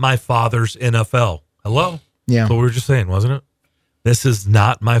not my father's NFL. Hello? Yeah. That's what we were just saying, wasn't it? This is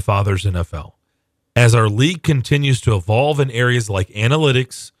not my father's NFL. As our league continues to evolve in areas like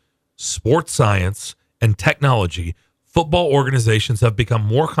analytics, sports science, and technology, football organizations have become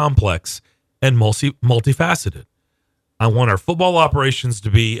more complex and multifaceted. I want our football operations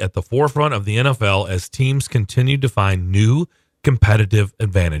to be at the forefront of the NFL as teams continue to find new competitive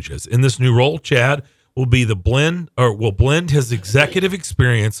advantages. In this new role, Chad will blend his executive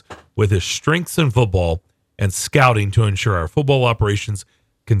experience with his strengths in football and scouting to ensure our football operations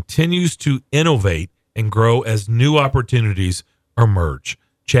continues to innovate and grow as new opportunities emerge.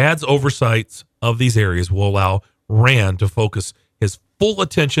 Chad's oversights of these areas will allow Rand to focus his full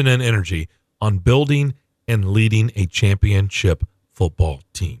attention and energy on building and leading a championship football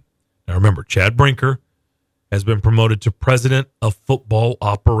team. Now remember, Chad Brinker has been promoted to president of football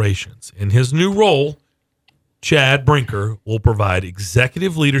operations. In his new role, Chad Brinker will provide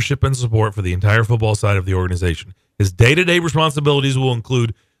executive leadership and support for the entire football side of the organization. His day-to-day responsibilities will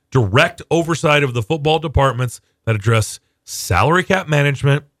include direct oversight of the football departments that address salary cap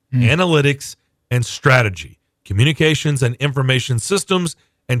management, analytics, and strategy, communications and information systems,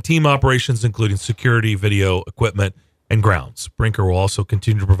 and team operations, including security, video, equipment, and grounds. Brinker will also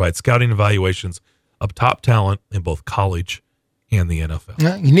continue to provide scouting evaluations of top talent in both college and the NFL.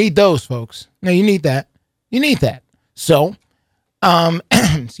 No, you need those, folks. No, you need that. You need that. So,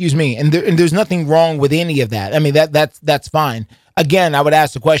 excuse me. And there's nothing wrong with any of that. I mean, that's fine. Again, I would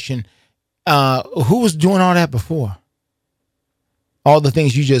ask the question, who was doing all that before? All the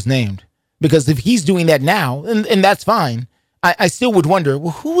things you just named. Because if he's doing that now, and that's fine, I still would wonder,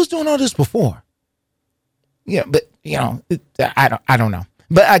 well, who was doing all this before? Yeah, but I don't know.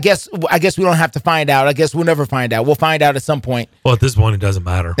 But I guess we don't have to find out. I guess we'll never find out. We'll find out at some point. Well, at this point, it doesn't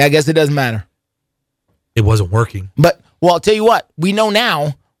matter. I guess it doesn't matter. It wasn't working. But, well, I'll tell you what. We know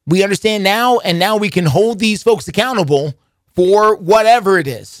now. We understand now, and now we can hold these folks accountable for whatever it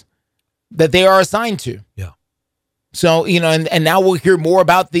is that they are assigned to. Yeah. So, and now we'll hear more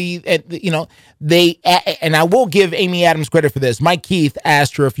about and I will give Amy Adams credit for this. Mike Keith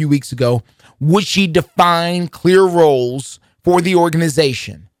asked her a few weeks ago, would she define clear roles for the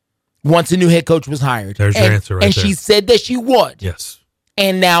organization once a new head coach was hired? There's your answer right and there. she said that she would. Yes.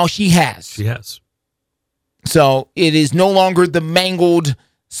 And now she has. She has. So it is no longer the mangled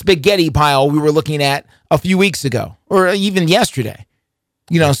spaghetti pile we were looking at a few weeks ago or even yesterday.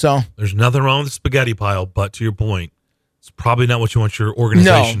 So there's nothing wrong with the spaghetti pile, but to your point, it's probably not what you want your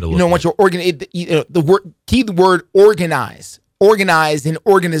organization to look like. The word organize and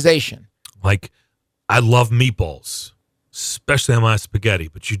organization. Like, I love meatballs, especially on my spaghetti,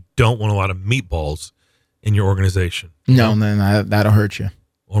 but you don't want a lot of meatballs in your organization. No, then that'll hurt you.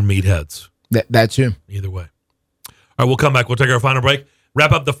 Or meatheads. That too. Either way. All right, we'll come back. We'll take our final break.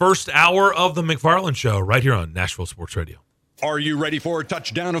 Wrap up the first hour of the McFarland Show right here on Nashville Sports Radio. Are you ready for a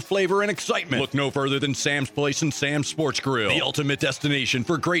touchdown of flavor and excitement? Look no further than Sam's Place and Sam's Sports Grill, the ultimate destination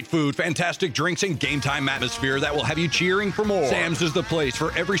for great food, fantastic drinks, and game time atmosphere that will have you cheering for more. Sam's is the place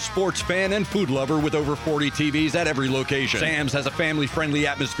for every sports fan and food lover with over 40 TVs at every location. Sam's has a family-friendly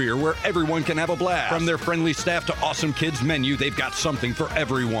atmosphere where everyone can have a blast. From their friendly staff to awesome kids menu, they've got something for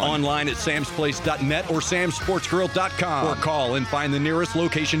everyone. Online at samsplace.net or samsportsgrill.com, or call and find the nearest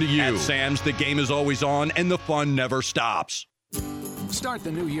location to you. At Sam's, the game is always on and the fun never stops. Start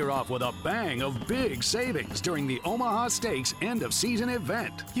the new year off with a bang of big savings during the Omaha Steaks end-of-season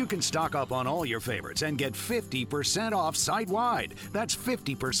event. You can stock up on all your favorites and get 50% off site-wide. That's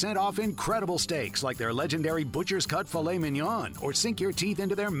 50% off incredible steaks like their legendary Butcher's Cut Filet Mignon, or sink your teeth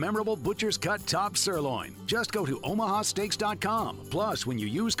into their memorable Butcher's Cut Top Sirloin. Just go to omahasteaks.com. Plus, when you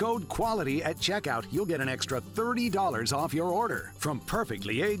use code QUALITY at checkout, you'll get an extra $30 off your order. From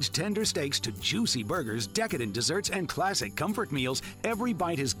perfectly aged tender steaks to juicy burgers, decadent desserts, and classic comfort meals, every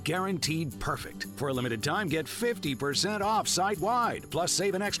bite is guaranteed perfect. For a limited time, get 50% off site-wide. Plus,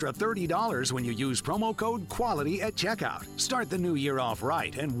 save an extra $30 when you use promo code QUALITY at checkout. Start the new year off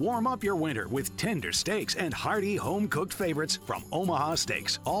right and warm up your winter with tender steaks and hearty home-cooked favorites from Omaha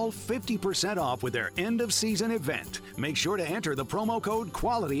Steaks. All 50% off with their end-of-season event. Make sure to enter the promo code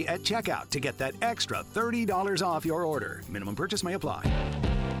QUALITY at checkout to get that extra $30 off your order. Minimum purchase may apply.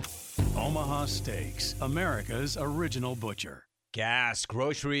 Omaha Steaks, America's original butcher. Gas,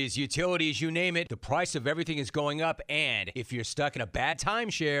 groceries, utilities, you name it, the price of everything is going up, and if you're stuck in a bad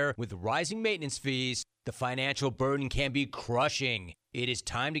timeshare with rising maintenance fees, the financial burden can be crushing. It is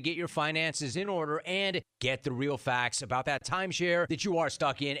time to get your finances in order and get the real facts about that timeshare that you are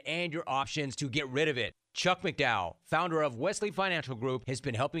stuck in and your options to get rid of it. Chuck McDowell, founder of Wesley Financial Group, has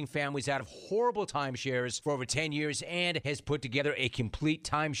been helping families out of horrible timeshares for over 10 years and has put together a complete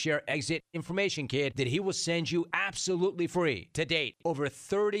timeshare exit information kit that he will send you absolutely free. To date, over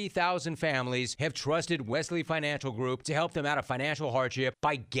 30,000 families have trusted Wesley Financial Group to help them out of financial hardship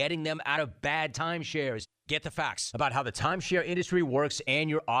by getting them out of bad timeshares. Get the facts about how the timeshare industry works and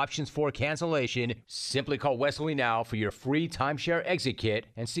your options for cancellation. Simply call Wesley now for your free timeshare exit kit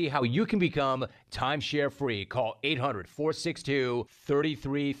and see how you can become timeshare free. Call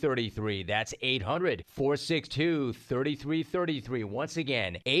 800-462-3333. That's 800-462-3333. Once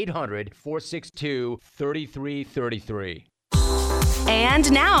again, 800-462-3333. And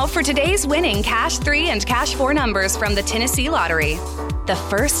now for today's winning Cash 3 and Cash 4 numbers from the Tennessee Lottery. The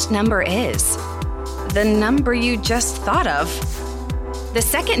first number is the number you just thought of. The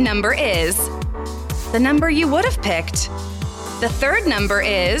second number is the number you would have picked. The third number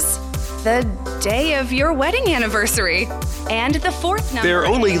is the day of your wedding anniversary. And the fourth number They're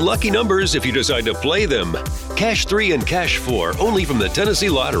only lucky numbers if you decide to play them. Cash 3 and Cash 4, only from the Tennessee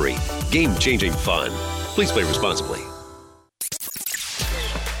Lottery. Game-changing fun. Please play responsibly.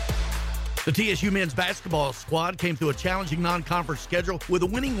 The TSU men's basketball squad came through a challenging non-conference schedule with a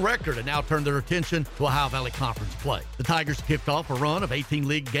winning record and now turned their attention to Ohio Valley Conference play. The Tigers kicked off a run of 18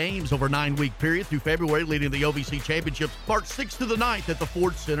 league games over a 9-week period through February, leading the OVC Championships March 6th to the 9th at the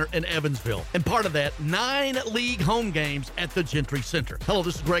Ford Center in Evansville. And part of that, 9 league home games at the Gentry Center. Hello,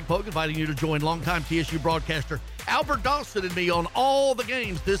 this is Greg Pogue inviting you to join longtime TSU broadcaster Albert Dawson and me on all the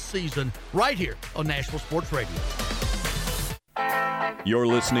games this season right here on Nashville Sports Radio. You're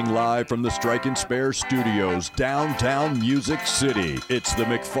listening live from the Strike and Spare Studios, downtown Music City. It's the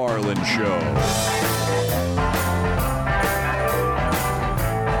McFarland Show.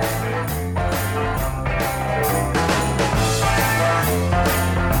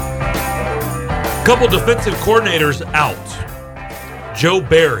 Couple defensive coordinators out. Joe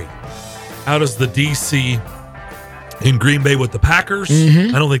Barry out as the DC in Green Bay with the Packers. I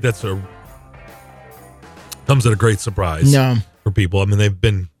don't think that's comes at a great surprise. No. For people. I mean, they've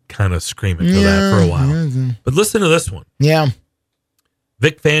been kind of screaming for that for a while. But listen to this one. Yeah.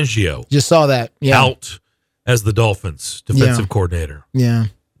 Vic Fangio. Just saw that. Yeah. Out as the Dolphins defensive coordinator. Yeah.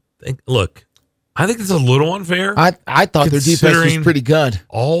 Look, I think it's a little unfair. I thought their defense was pretty good.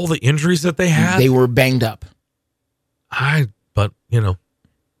 All the injuries that they had. They were banged up. But,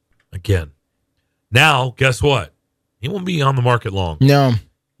 again, now, guess what? He won't be on the market long. No.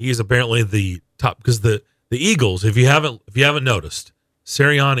 He is apparently the top, because the Eagles, if you haven't noticed,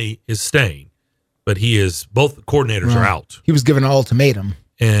 Sirianni is staying, but both coordinators are out. He was given an ultimatum.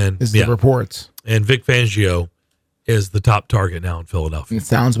 And the reports. And Vic Fangio is the top target now in Philadelphia. It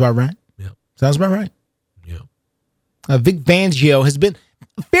sounds about right. Yeah. Sounds about right. Yeah. Vic Fangio has been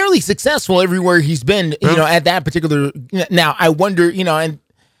fairly successful everywhere he's been, at that particular. Now, I wonder, and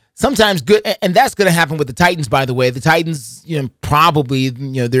sometimes good, and that's going to happen with the Titans, by the way. The Titans, probably,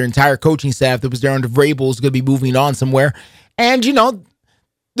 their entire coaching staff that was there under Vrabel is going to be moving on somewhere. And,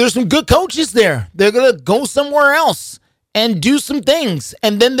 there's some good coaches there. They're going to go somewhere else and do some things.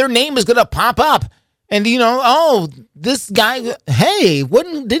 And then their name is going to pop up. And, this guy, hey,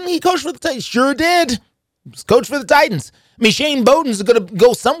 didn't he coach for the Titans? Sure did. He was coach for the Titans. I mean, Shane Bowden's going to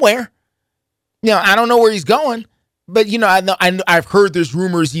go somewhere. I don't know where he's going. But, I've heard there's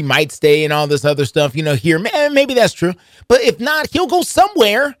rumors he might stay and all this other stuff, here. Maybe that's true. But if not, he'll go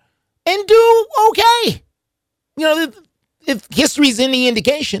somewhere and do okay. If history's any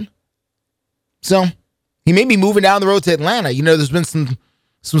indication. So, he may be moving down the road to Atlanta. There's been some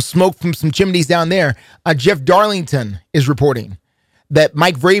smoke from some chimneys down there. Jeff Darlington is reporting that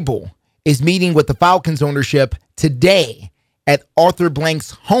Mike Vrabel is meeting with the Falcons ownership today at Arthur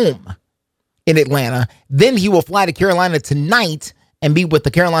Blank's home in Atlanta. Then he will fly to Carolina tonight and meet with the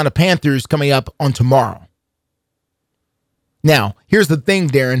Carolina Panthers coming up on tomorrow. Now, here's the thing,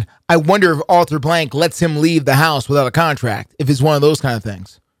 Darren. I wonder if Arthur Blank lets him leave the house without a contract, if it's one of those kind of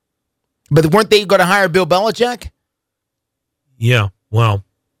things. But weren't they going to hire Bill Belichick? Yeah, well,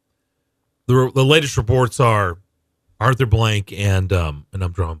 the latest reports are Arthur Blank and I'm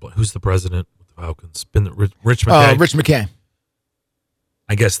drawing blank. Who's the president of the Falcons? Rich McKay. Rich McKay.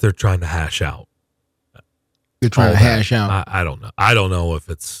 I guess they're trying to hash out. They're trying to hash out. I don't know. I don't know if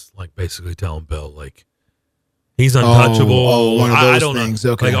it's like basically telling Bill like he's untouchable. One of those I don't things.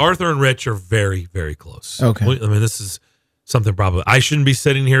 know. Okay. Like Arthur and Rich are very, very close. Okay. I mean, this is something probably I shouldn't be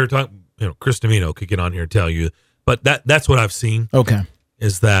sitting here talking. Chris Domino could get on here and tell you, but that's what I've seen. Okay.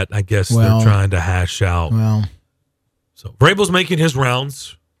 Is that I guess they're trying to hash out. Well, so Vrabel's making his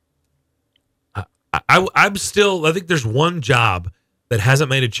rounds. I'm still. I think there's one job that hasn't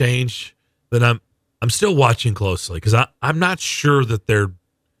made a change that I'm still watching closely because I'm not sure that they're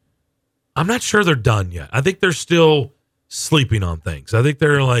done yet. I think they're still sleeping on things. I think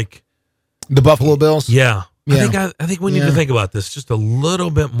they're like the Buffalo Bills. Yeah. Yeah. I think we need to think about this just a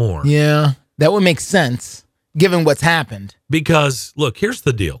little bit more. Yeah, that would make sense given what's happened. Because look, here's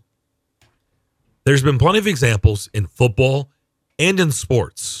the deal. There's been plenty of examples in football and in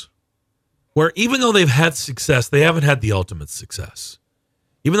sports where even though they've had success, they haven't had the ultimate success.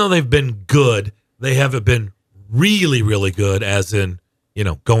 Even though they've been good, they haven't been really, really good, as in,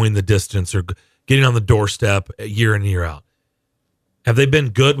 going the distance or getting on the doorstep year in and year out. Have they been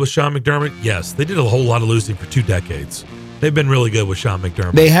good with Sean McDermott? Yes. They did a whole lot of losing for 2 decades. They've been really good with Sean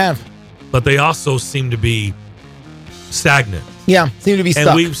McDermott. They have. But they also seem to be stagnant. Yeah, seem to be stuck.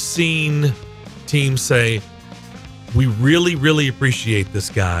 And we've seen teams say, we really, really appreciate this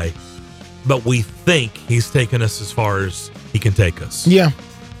guy, but we think he's taken us as far as he can take us. Yeah.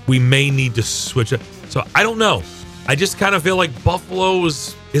 We may need to switch it. So I don't know. I just kind of feel like Buffalo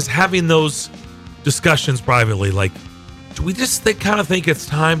is having those discussions privately. Like, do we just kind of think it's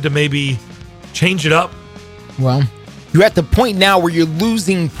time to maybe change it up? Well, you're at the point now where you're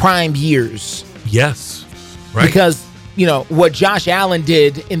losing prime years. Yes. Right. Because, what Josh Allen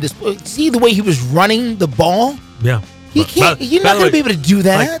did in this, see the way he was running the ball? Yeah. You're not going to be able to do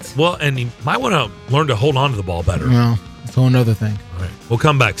that. And he might want to learn to hold on to the ball better. No, it's a whole other thing. All right. We'll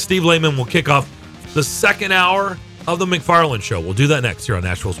come back. Steve Layman will kick off the second hour of the McFarland Show. We'll do that next here on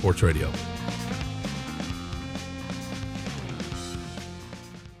Nashville Sports Radio.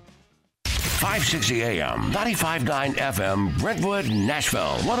 .560 AM, 95.9 FM, Brentwood,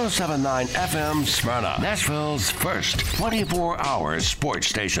 Nashville, 107.9 FM, Smyrna, Nashville's first 24-hour sports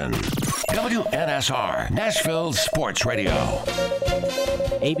station. WNSR, Nashville Sports Radio.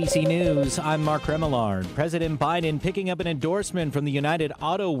 ABC News, I'm Mark Remillard. President Biden picking up an endorsement from the United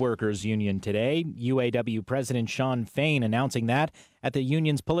Auto Workers Union today. UAW President Shawn Fain announcing that at the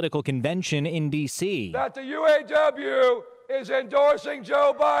union's political convention in D.C. That the UAW is endorsing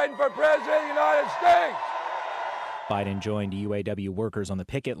Joe Biden for President of the United States. Biden joined UAW workers on the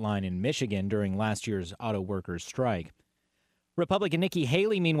picket line in Michigan during last year's auto workers' strike. Republican Nikki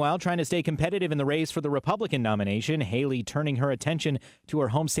Haley, meanwhile, trying to stay competitive in the race for the Republican nomination. Haley turning her attention to her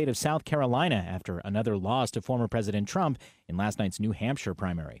home state of South Carolina after another loss to former President Trump in last night's New Hampshire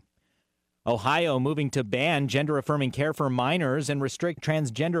primary. Ohio moving to ban gender-affirming care for minors and restrict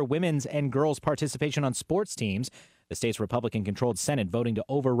transgender women's and girls' participation on sports teams. The state's Republican-controlled Senate voting to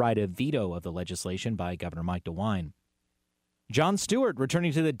override a veto of the legislation by Governor Mike DeWine. Jon Stewart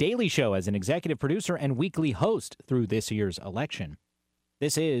returning to The Daily Show as an executive producer and weekly host through this year's election.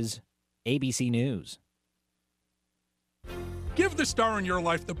 This is ABC News. Give the star in your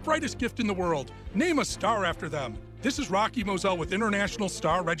life the brightest gift in the world. Name a star after them. This is Rocky Moselle with International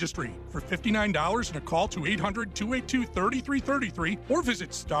Star Registry. For $59 and a call to 800-282-3333 or visit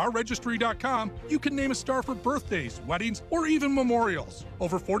starregistry.com, you can name a star for birthdays, weddings, or even memorials.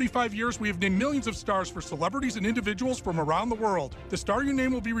 Over 45 years, we have named millions of stars for celebrities and individuals from around the world. The star you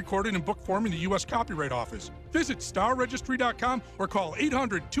name will be recorded in book form in the U.S. Copyright Office. Visit starregistry.com or call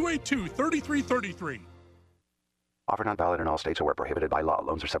 800-282-3333. Offer not valid in all states or where prohibited by law.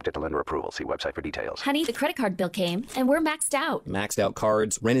 Loans are subject to lender approval. See website for details. Honey, the credit card bill came, and we're maxed out. Maxed out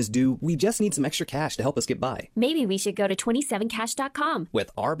cards, rent is due. We just need some extra cash to help us get by. Maybe we should go to 27cash.com.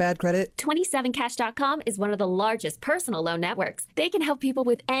 With our bad credit? 27cash.com is one of the largest personal loan networks. They can help people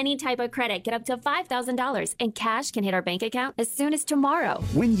with any type of credit get up to $5,000, and cash can hit our bank account as soon as tomorrow.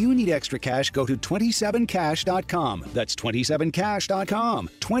 When you need extra cash, go to 27cash.com. That's 27cash.com.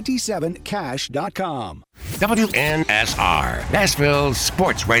 27cash.com. WNSR. WNSR, Nashville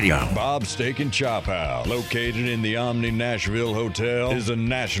Sports Radio. Bob's Steak and Chop House, located in the Omni Nashville Hotel, is a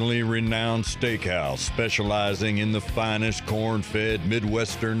nationally renowned steakhouse specializing in the finest corn-fed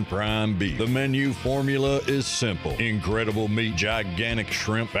Midwestern prime beef. The menu formula is simple: incredible meat, gigantic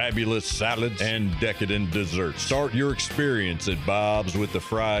shrimp, fabulous salads, and decadent desserts. Start your experience at Bob's with the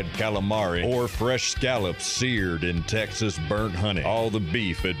fried calamari or fresh scallops seared in Texas burnt honey. All the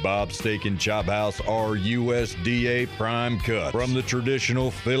beef at Bob's Steak and Chop House are USDA prime cut. From the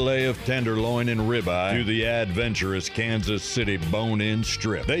traditional filet of tenderloin and ribeye to the adventurous Kansas City bone-in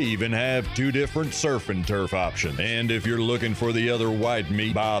strip. They even have 2 different surf and turf options. And if you're looking for the other white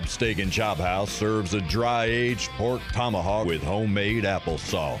meat, Bob's Steak and Chop House serves a dry-aged pork tomahawk with homemade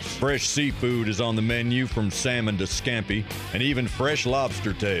applesauce. Fresh seafood is on the menu, from salmon to scampi, and even fresh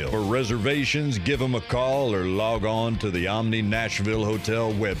lobster tail. For reservations, give them a call or log on to the Omni Nashville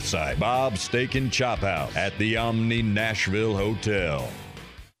Hotel website. Bob's Steak and Chop House at the Omni Nashville Hotel.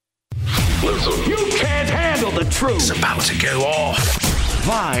 Listen, you can't handle the truth. It's about to go off.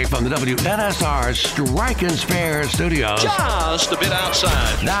 Live from the WNSR Strike and Spare studios. Just a bit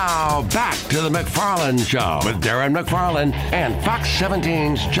outside. Now back to the McFarland Show with Darren McFarland and Fox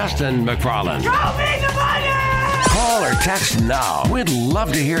 17's Justin McFarland. Show me the money! Call or text now. We'd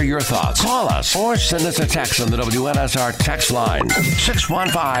love to hear your thoughts. Call us or send us a text on the WNSR text line.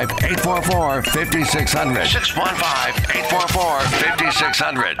 615-844-5600.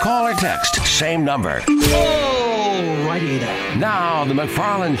 615-844-5600. Call or text, same number. Oh, righty there. Now, the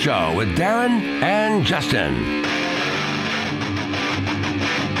McFarland Show with Darren and Justin.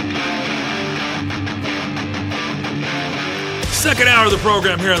 Second hour of the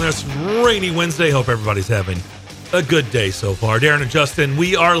program here on this rainy Wednesday. Hope everybody's having a good day so far. Darren and Justin,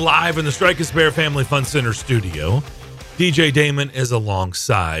 we are live in the Strike and Spare Family Fun Center studio. DJ Damon is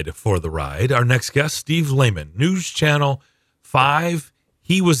alongside for the ride. Our next guest, Steve Layman, News Channel 5.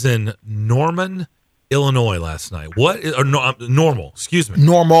 He was in Norman, Illinois last night. Normal, excuse me.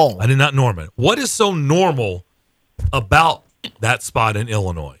 Normal. I did not Norman. What is so normal about that spot in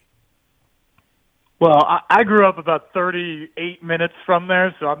Illinois? Well, I grew up about 38 minutes from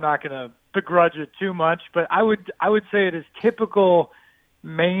there, so I'm not going to begrudge it too much. But I would say it is typical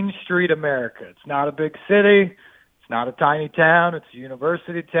Main Street America. It's not a big city. It's not a tiny town. It's a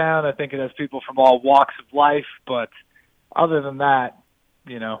university town. I think it has people from all walks of life. But other than that,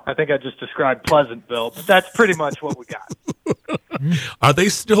 I think I just described Pleasantville. But that's pretty much what we got. Are they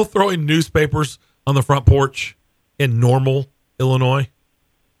still throwing newspapers on the front porch in Normal, Illinois?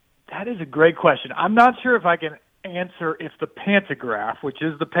 That is a great question. I'm not sure if I can answer if the Pantograph, which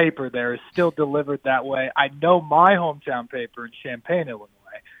is the paper there, is still delivered that way. I know my hometown paper in Champaign, Illinois,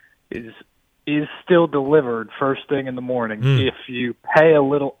 is still delivered first thing in the morning if you pay a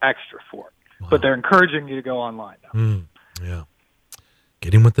little extra for it. Wow. But they're encouraging you to go online now. Yeah.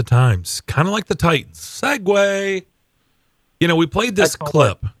 Getting with the times. Kind of like the Titans. Segue. We played this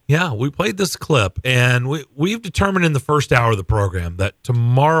clip. Yeah, we played this clip, and we've determined in the first hour of the program that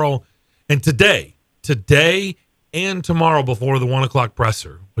tomorrow and today and tomorrow before the 1 o'clock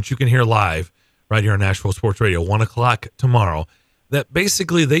presser, which you can hear live right here on Nashville Sports Radio, 1 o'clock tomorrow, that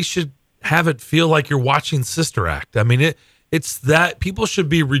basically they should have it feel like you're watching Sister Act. I mean, it's that people should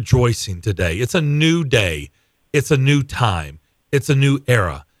be rejoicing today. It's a new day. It's a new time. It's a new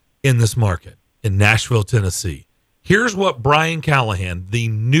era in this market in Nashville, Tennessee. Here's what Brian Gallahan, the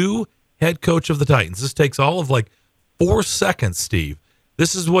new head coach of the Titans, this takes all of 4 seconds, Steve.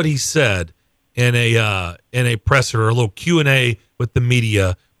 This is what he said in a presser, a little Q&A with the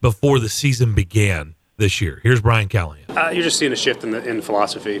media before the season began this year. Here's Brian Gallahan. You're just seeing a shift in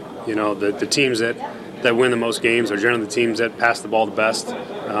philosophy. The teams that win the most games are generally the teams that pass the ball the best.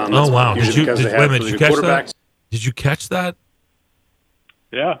 Oh, wow. Did you catch that? Did you catch that?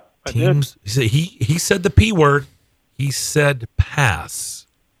 Yeah, I did. He said the P word. He said pass.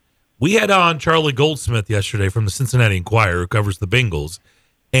 We had on Charlie Goldsmith yesterday from the Cincinnati Enquirer, who covers the Bengals,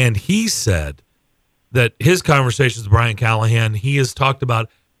 and he said that his conversations with Brian Gallahan, he has talked about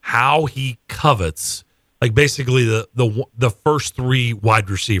how he covets, basically the first 3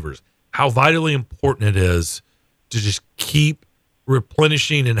 wide receivers, how vitally important it is to just keep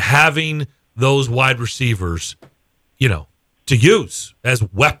replenishing and having those wide receivers, to use as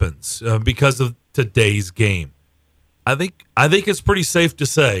weapons because of today's game. I think it's pretty safe to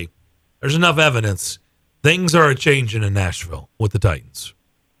say there's enough evidence things are changing in Nashville with the Titans.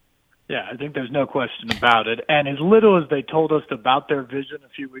 Yeah, I think there's no question about it. And as little as they told us about their vision a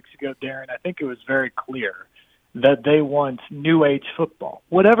few weeks ago, Darren, I think it was very clear that they want new age football,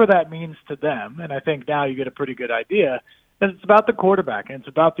 whatever that means to them. And I think now you get a pretty good idea And it's about the quarterback, and it's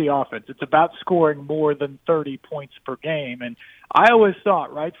about the offense. It's about scoring more than 30 points per game. And I always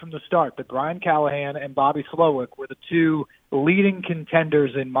thought right from the start that Brian Callahan and Bobby Slowick were the two leading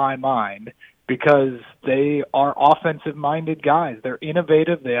contenders in my mind because they are offensive-minded guys. They're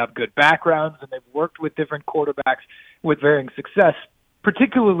innovative, they have good backgrounds, and they've worked with different quarterbacks with varying success,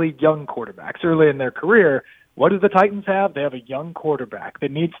 particularly young quarterbacks early in their career. What do the Titans have? They have a young quarterback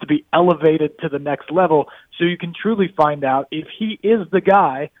that needs to be elevated to the next level so you can truly find out if he is the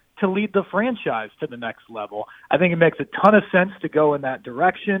guy to lead the franchise to the next level. I think it makes a ton of sense to go in that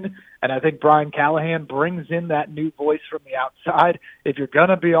direction, and I think Brian Callahan brings in that new voice from the outside. If you're going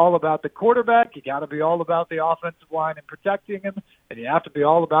to be all about the quarterback, you got to be all about the offensive line and protecting him, and you have to be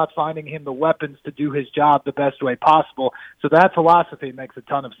all about finding him the weapons to do his job the best way possible. So that philosophy makes a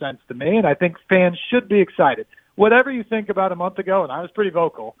ton of sense to me, and I think fans should be excited. Whatever you think about a month ago, and I was pretty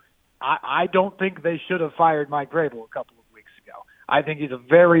vocal, I don't think they should have fired Mike Vrabel a couple of weeks ago. I think he's a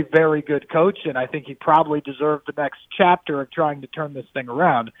very, very good coach, and I think he probably deserved the next chapter of trying to turn this thing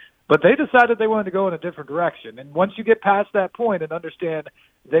around. But they decided they wanted to go in a different direction. And once you get past that point and understand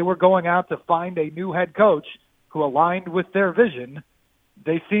they were going out to find a new head coach who aligned with their vision,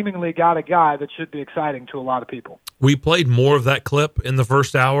 they seemingly got a guy that should be exciting to a lot of people. We played more of that clip in the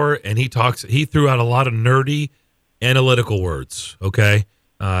first hour, and he threw out a lot of nerdy analytical words, okay?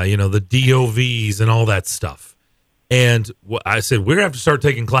 The DOVs and all that stuff. And I said, we're going to have to start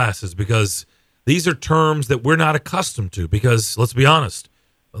taking classes because these are terms that we're not accustomed to because, let's be honest,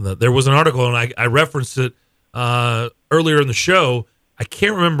 there was an article, and I referenced it earlier in the show. I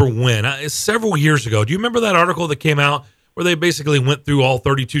can't remember when. It's several years ago. Do you remember that article that came out where they basically went through all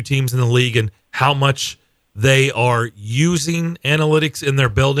 32 teams in the league and how much they are using analytics in their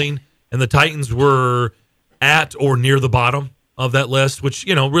building? And the Titans were at or near the bottom of that list, which,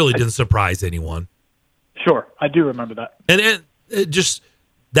 really didn't surprise anyone. Sure, I do remember that. And it just,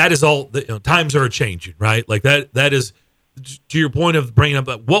 that is all, times are changing, right? Like that is, to your point of bringing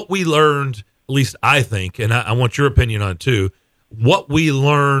up what we learned, at least I think, and I want your opinion on it too, what we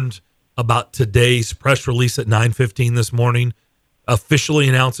learned about today's press release at 9:15 this morning, officially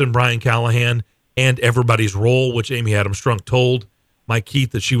announcing Brian Callahan and everybody's role, which Amy Adams-Strunk told Mike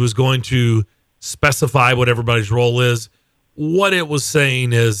Keith that she was going to specify what everybody's role is. What it was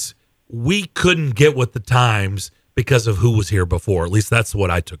saying is we couldn't get with the times because of who was here before. At least that's what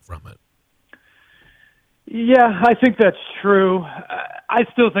I took from it. Yeah, I think that's true. I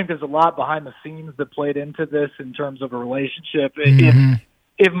still think there's a lot behind the scenes that played into this in terms of a relationship. Mm-hmm.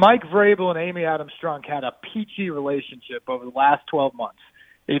 If Mike Vrabel and Amy Adams-Strunk had a peachy relationship over the last 12 months,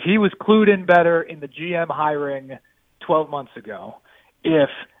 if he was clued in better in the GM hiring 12 months ago, if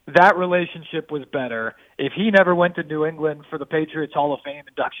that relationship was better, if he never went to New England for the Patriots Hall of Fame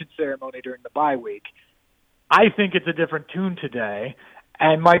induction ceremony during the bye week, I think it's a different tune today,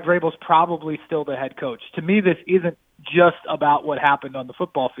 and Mike Vrabel's probably still the head coach. To me, this isn't just about what happened on the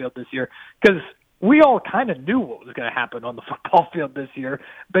football field this year, because we all kind of knew what was going to happen on the football field this year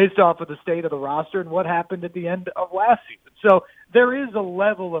based off of the state of the roster and what happened at the end of last season. So there is a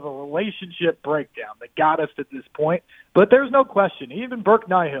level of a relationship breakdown that got us to this point, but there's no question. Even Burke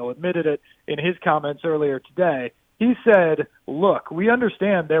Nihill admitted it in his comments earlier today. He said, look, we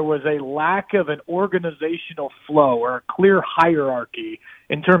understand there was a lack of an organizational flow or a clear hierarchy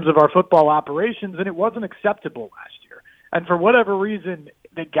in terms of our football operations, and it wasn't acceptable last year. And for whatever reason,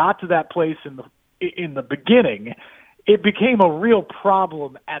 they got to that place in the beginning, it became a real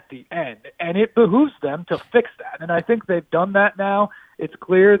problem at the end, and it behooves them to fix that. And I think they've done that now. It's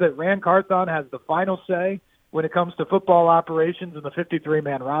clear that Rand Carthon has the final say when it comes to football operations in the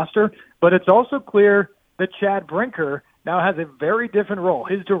 53-man roster, but it's also clear that Chad Brinker now has a very different role.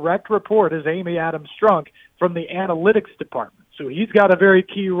 His direct report is Amy Adams-Strunk from the analytics department. So he's got a very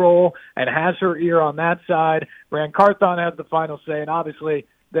key role and has her ear on that side. Rand Carthon has the final say, and obviously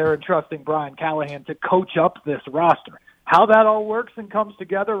they're entrusting Brian Callahan to coach up this roster. How that all works and comes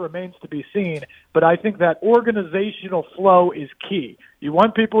together remains to be seen, but I think that organizational flow is key. You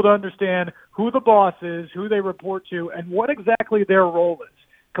want people to understand who the boss is, who they report to, and what exactly their role is.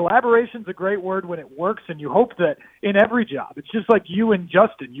 Collaboration's a great word when it works, and you hope that in every job. It's just like you and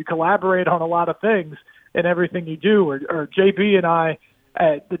Justin. You collaborate on a lot of things in everything you do, or JB and I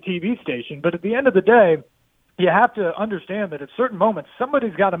at the TV station. But at the end of the day, you have to understand that at certain moments,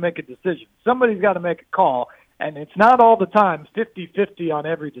 somebody's got to make a decision. Somebody's got to make a call, and it's not all the time 50-50 on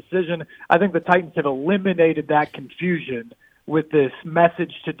every decision. I think the Titans have eliminated that confusion with this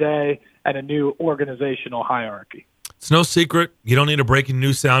message today and a new organizational hierarchy. It's no secret. You don't need a breaking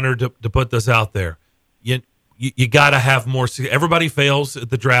news sounder to put this out there. You got to have more. Everybody fails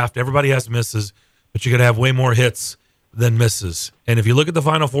at the draft. Everybody has misses, but you got to have way more hits than misses. And if you look at the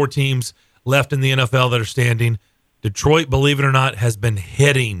Final Four teams left in the NFL that are standing, Detroit, believe it or not, has been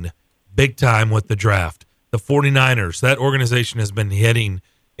hitting big time with the draft. The 49ers, that organization has been hitting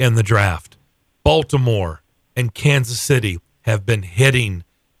in the draft. Baltimore and Kansas City have been hitting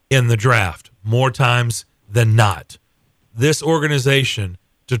in the draft more times than not. This organization,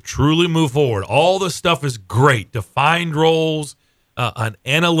 to truly move forward, all this stuff is great. Defined roles, an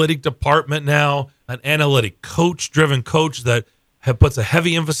analytic department now, an analytic coach-driven coach that puts a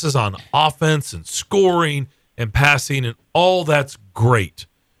heavy emphasis on offense and scoring and passing, and all that's great.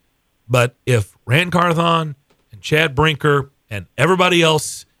 But if Rand Carthon and Chad Brinker and everybody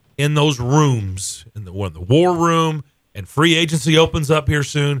else in those rooms, in the war room, and free agency opens up here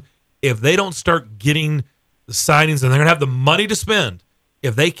soon, if they don't start getting the signings, and they're going to have the money to spend,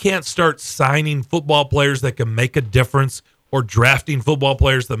 if they can't start signing football players that can make a difference or drafting football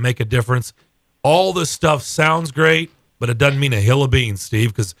players that make a difference, all this stuff sounds great, but it doesn't mean a hill of beans, Steve,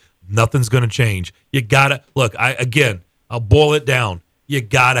 because nothing's going to change. You got to – look, I'll boil it down. You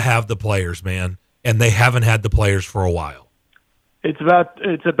got to have the players, man, and they haven't had the players for a while. It's about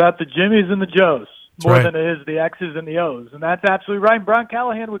the Jimmies and the Joes more than it is the X's and the O's, and that's absolutely right. Brian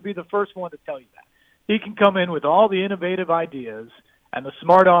Callahan would be the first one to tell you that. He can come in with all the innovative ideas and the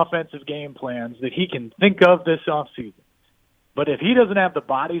smart offensive game plans that he can think of this offseason. But if he doesn't have the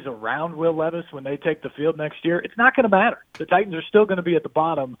bodies around Will Levis when they take the field next year, it's not going to matter. The Titans are still going to be at the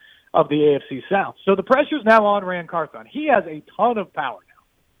bottom of the AFC South. So the pressure's now on Rand Carthon. He has a ton of power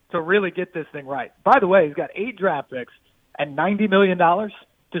now to really get this thing right. By the way, he's got 8 draft picks and $90 million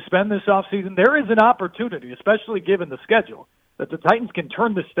to spend this offseason. There is an opportunity, especially given the schedule, that the Titans can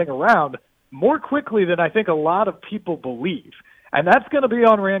turn this thing around more quickly than I think a lot of people believe. And that's going to be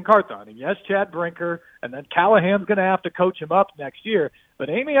on Rand Carthon. And yes, Chad Brinker, and then Callahan's going to have to coach him up next year. But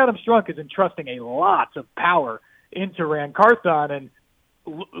Amy Adams-Strunk is entrusting a lot of power into Rand Carthon. And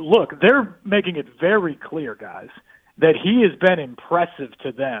look, they're making it very clear, guys, that he has been impressive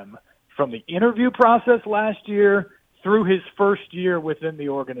to them from the interview process last year through his first year within the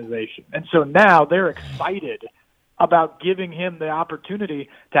organization. And so now they're excited about giving him the opportunity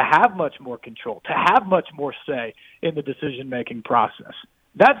to have much more control, to have much more say in the decision-making process.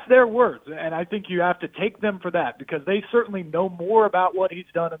 That's their words, and I think you have to take them for that because they certainly know more about what he's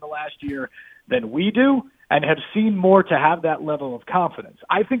done in the last year than we do and have seen more to have that level of confidence.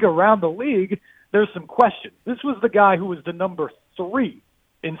 I think around the league, there's some questions. This was the guy who was the number 3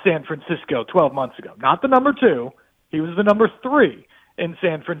 in San Francisco 12 months ago, not the number 2. He was the number 3 in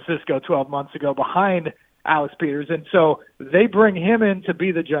San Francisco 12 months ago behind Alex Peters. And so they bring him in to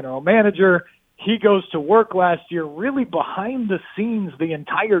be the general manager. He goes to work last year really behind the scenes the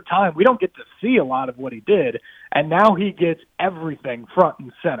entire time. We don't get to see a lot of what he did, and now he gets everything front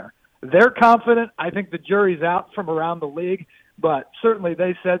and center. They're confident. I think the jury's out from around the league, but certainly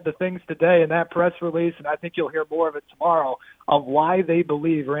they said the things today in that press release, and I think you'll hear more of it tomorrow, of why they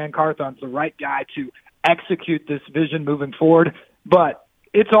believe Rand Carthon's the right guy to execute this vision moving forward. But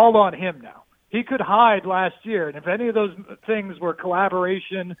it's all on him now. He could hide last year, and if any of those things were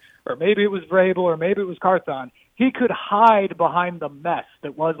collaboration, or maybe it was Vrabel, or maybe it was Carthon, he could hide behind the mess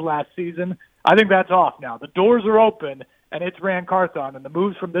that was last season. I think that's off now. The doors are open, and it's Rand Carthon, and the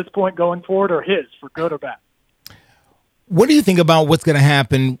moves from this point going forward are his, for good or bad. What do you think about what's going to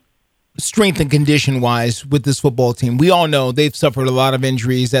happen strength and condition-wise with this football team? We all know they've suffered a lot of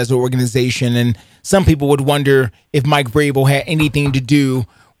injuries as an organization, and some people would wonder if Mike Vrabel had anything to do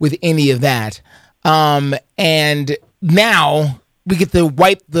with any of that. And now we get to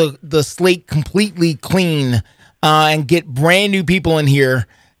wipe the slate completely clean and get brand new people in here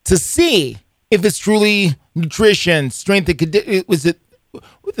to see if it's truly nutrition, strength, and condition. Was it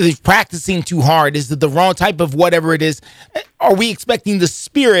practicing too hard? Is it the wrong type of whatever it is? Are we expecting the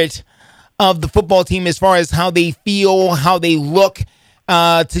spirit of the football team as far as how they feel, how they look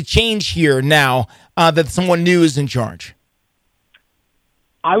to change here now that someone new is in charge?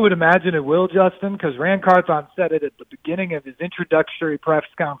 I would imagine it will, Justin, because Rand Carthon said it at the beginning of his introductory press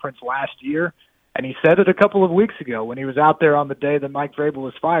conference last year, and he said it a couple of weeks ago when he was out there on the day that Mike Vrabel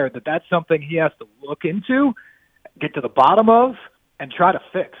was fired, that that's something he has to look into, get to the bottom of, and try to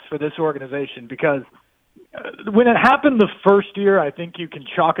fix for this organization. Because when it happened the first year, I think you can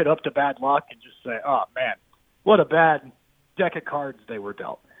chalk it up to bad luck and just say, oh, man, what a bad deck of cards they were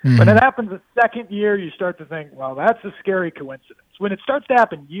dealt. Mm-hmm. When it happens the second year, you start to think, well, that's a scary coincidence. When it starts to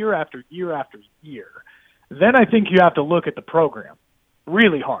happen year after year after year, then I think you have to look at the program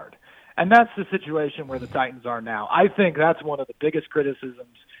really hard. And that's the situation where the Titans are now. I think that's one of the biggest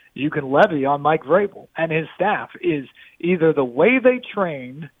criticisms you can levy on Mike Vrabel and his staff is either the way they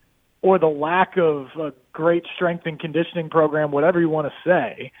trained or the lack of a great strength and conditioning program, whatever you want to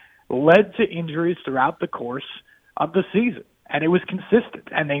say, led to injuries throughout the course of the season. And it was consistent,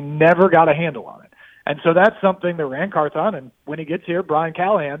 and they never got a handle on it. And so that's something that Rand Carthon, and when he gets here, Brian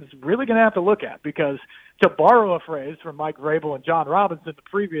Callahan, is really going to have to look at, because to borrow a phrase from Mike Vrabel and John Robinson, the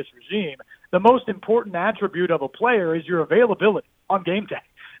previous regime, the most important attribute of a player is your availability on game day,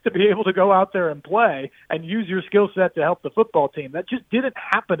 to be able to go out there and play and use your skill set to help the football team. That just didn't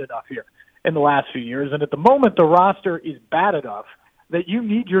happen enough here in the last few years. And at the moment, the roster is bad enough that you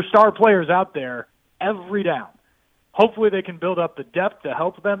need your star players out there every down. Hopefully they can build up the depth to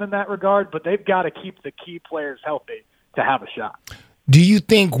help them in that regard, but they've got to keep the key players healthy to have a shot. Do you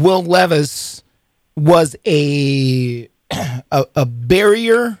think Will Levis was a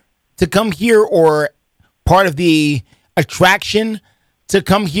barrier to come here, or part of the attraction to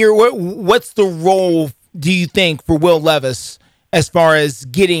come here? What's the role, do you think, for Will Levis as far as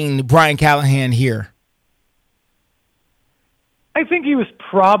getting Brian Callahan here? I think he was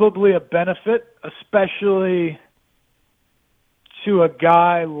probably a benefit, especially to a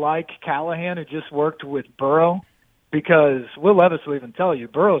guy like Callahan who just worked with Burrow, because Will Levis will even tell you,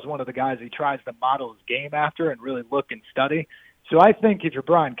 Burrow is one of the guys he tries to model his game after and really look and study. So I think if you're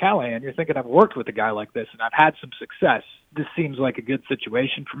Brian Callahan, you're thinking, I've worked with a guy like this and I've had some success. This seems like a good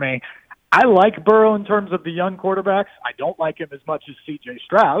situation for me. I like Burrow in terms of the young quarterbacks. I don't like him as much as C.J.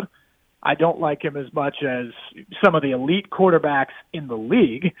 Stroud. I don't like him as much as some of the elite quarterbacks in the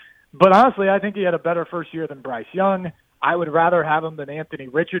league. But honestly, I think he had a better first year than Bryce Young. I would rather have him than Anthony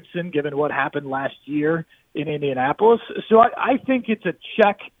Richardson, given what happened last year in Indianapolis. So I think it's a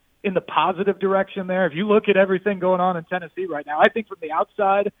check in the positive direction there. If you look at everything going on in Tennessee right now, I think from the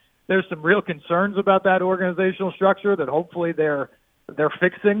outside, there's some real concerns about that organizational structure that hopefully they're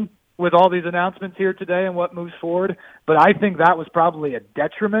fixing with all these announcements here today and what moves forward. But I think that was probably a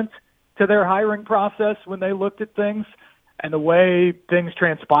detriment to their hiring process when they looked at things. And the way things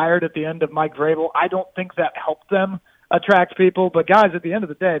transpired at the end of Mike Vrabel, I don't think that helped them attract people. But guys, at the end of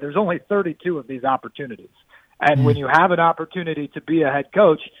the day, there's only 32 of these opportunities. And when you have an opportunity to be a head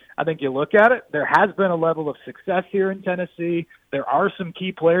coach, I think you look at it. There has been a level of success here in Tennessee. There are some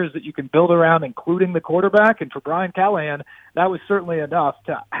key players that you can build around, including the quarterback. And for Brian Callahan, that was certainly enough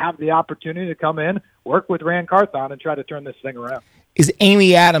to have the opportunity to come in, work with Rand Carthon, and try to turn this thing around. Is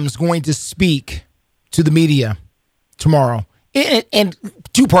Amy Adams going to speak to the media tomorrow? And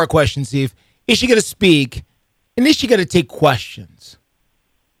two-part question, Steve. Is she going to speak, and is she going to take questions?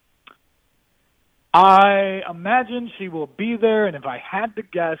 I imagine she will be there, and if I had to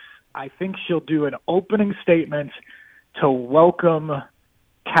guess, I think she'll do an opening statement to welcome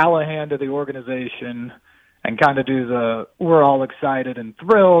Callahan to the organization and kind of do the we're all excited and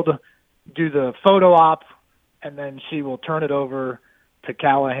thrilled, do the photo op, and then she will turn it over to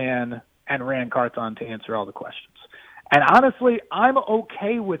Callahan and Rand Carthon to answer all the questions. And honestly, I'm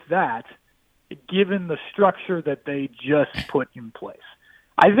okay with that given the structure that they just put in place.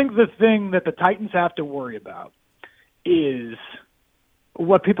 I think the thing that the Titans have to worry about is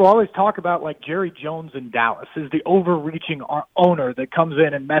what people always talk about, like Jerry Jones in Dallas, is the overreaching owner that comes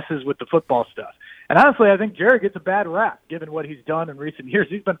in and messes with the football stuff. And honestly, I think Jerry gets a bad rap given what he's done in recent years.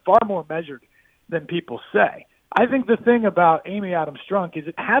 He's been far more measured than people say. I think the thing about Amy Adams Strunk is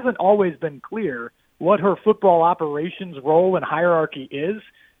it hasn't always been clear what her football operations role and hierarchy is,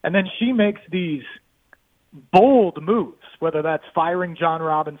 and then she makes these bold moves, whether that's firing John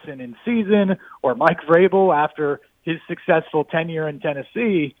Robinson in season or Mike Vrabel after his successful tenure in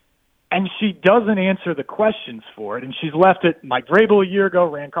Tennessee, and she doesn't answer the questions for it. And she's left it, Mike Vrabel a year ago,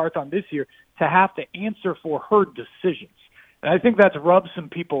 Rand Carthon this year, to have to answer for her decisions. And I think that's rubbed some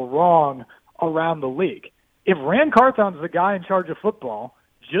people wrong around the league. If Rand Carthon's the guy in charge of football,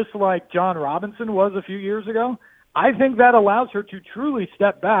 just like John Robinson was a few years ago, I think that allows her to truly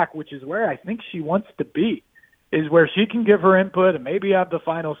step back, which is where I think she wants to be, is where she can give her input and maybe have the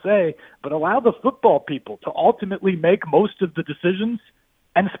final say, but allow the football people to ultimately make most of the decisions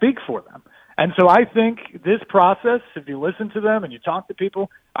and speak for them. And so I think this process, if you listen to them and you talk to people,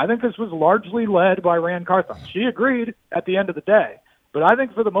 I think this was largely led by Rand Carthon. She agreed at the end of the day. But I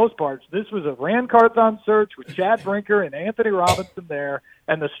think for the most part, this was a Rand Carthon search with Chad Brinker and Anthony Robinson there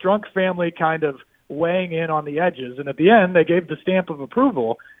and the Strunk family kind of weighing in on the edges. And at the end, they gave the stamp of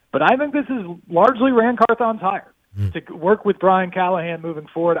approval. But I think this is largely Rand Carthon's hire to work with Brian Callahan moving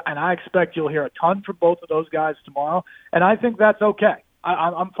forward. And I expect you'll hear a ton from both of those guys tomorrow. And I think that's okay.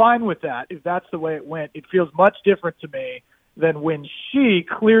 I'm fine with that if that's the way it went. It feels much different to me than when she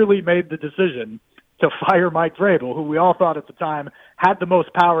clearly made the decision to fire Mike Vrabel, who we all thought at the time had the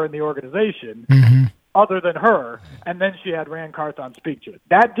most power in the organization. other than her, and then she had Rand Carthon speak to it.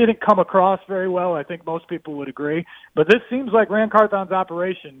 That didn't come across very well. I think most people would agree. But this seems like Rand Carthon's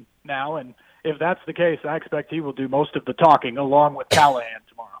operation now, and if that's the case, I expect he will do most of the talking along with Gallahan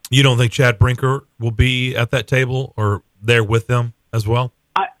tomorrow. You don't think Chad Brinker will be at that table or there with them as well?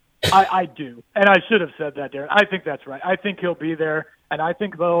 I do, and I should have said that, Darren. I think that's right. I think he'll be there, and I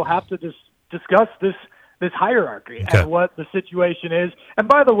think they'll have to discuss this hierarchy and what the situation is. And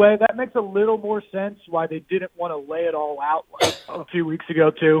by the way, that makes a little more sense why they didn't want to lay it all out a few weeks ago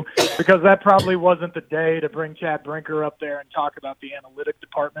too, because that probably wasn't the day to bring Chad Brinker up there and talk about the analytic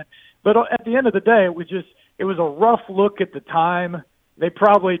department. But at the end of the day, it was a rough look at the time. They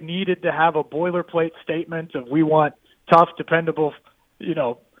probably needed to have a boilerplate statement of we want tough, dependable,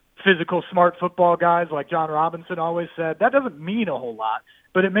 physical, smart football guys like John Robinson always said. That doesn't mean a whole lot,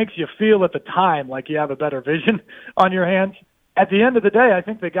 but it makes you feel at the time like you have a better vision on your hands. At the end of the day, I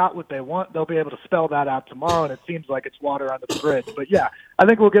think they got what they want. They'll be able to spell that out tomorrow, and it seems like it's water under the bridge. But, yeah, I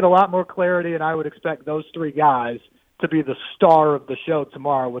think we'll get a lot more clarity, and I would expect those three guys to be the star of the show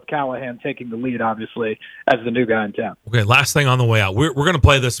tomorrow, with Gallahan taking the lead, obviously, as the new guy in town. Okay, last thing on the way out. We're going to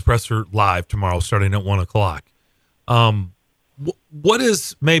play this presser live tomorrow starting at 1 o'clock. What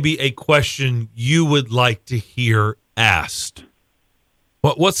is maybe a question you would like to hear asked?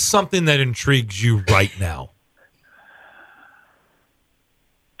 What's something that intrigues you right now?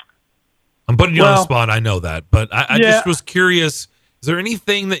 I'm putting you on the spot. I know that, but I just was curious. Is there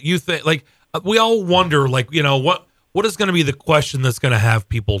anything that you think, like, we all wonder, like, what is going to be the question that's going to have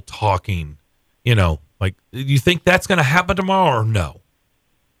people talking? Like, do you think that's going to happen tomorrow or no?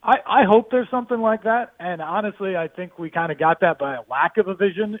 I hope there's something like that, and honestly, I think we kind of got that by a lack of a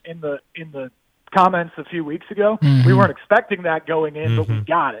vision in the comments a few weeks ago. Mm-hmm. We weren't expecting that going in, but we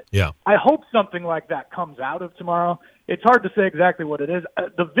got it. Yeah. I hope something like that comes out of tomorrow. It's hard to say exactly what it is.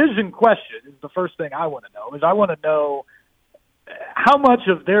 The vision question is the first thing I want to know. I want to know how much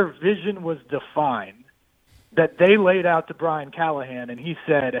of their vision was defined that they laid out to Brian Callahan, and he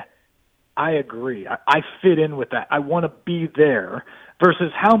said, I agree. I fit in with that. I want to be there.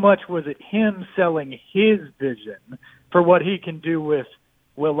 Versus how much was it him selling his vision for what he can do with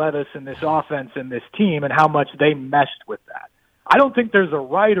Will Levis and this offense and this team, and how much they meshed with that. I don't think there's a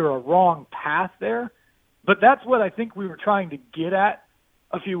right or a wrong path there, but that's what I think we were trying to get at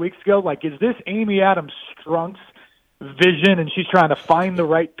a few weeks ago. Like, is this Amy Adams Strunk's vision and she's trying to find the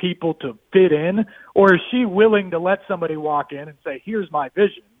right people to fit in, or is she willing to let somebody walk in and say, here's my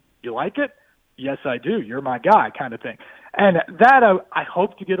vision. You like it? Yes, I do. You're my guy, kind of thing. And that I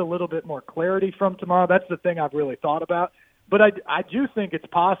hope to get a little bit more clarity from tomorrow. That's the thing I've really thought about. But I do think it's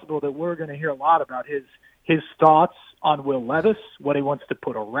possible that we're going to hear a lot about his thoughts on Will Levis, what he wants to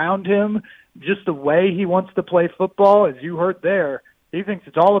put around him, just the way he wants to play football. As you heard there, he thinks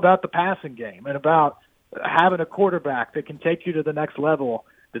it's all about the passing game and about having a quarterback that can take you to the next level.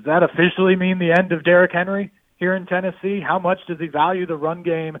 Does that officially mean the end of Derrick Henry here in Tennessee? How much does he value the run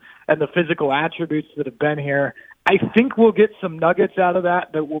game and the physical attributes that have been here? I think we'll get some nuggets out of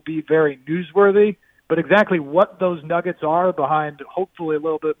that will be very newsworthy, but exactly what those nuggets are behind hopefully a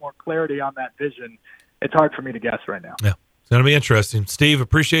little bit more clarity on that vision, it's hard for me to guess right now. Yeah, it's going to be interesting. Steve,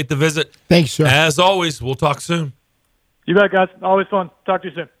 appreciate the visit. Thanks, sir. As always, we'll talk soon. You bet, guys. Always fun. Talk to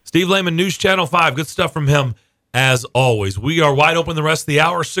you soon. Steve Layman, News Channel 5. Good stuff from him, as always. We are wide open the rest of the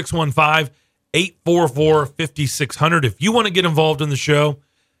hour, 615-844-5600. If you want to get involved in the show,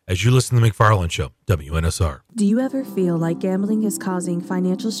 as you listen to the McFarland Show, WNSR. Do you ever feel like gambling is causing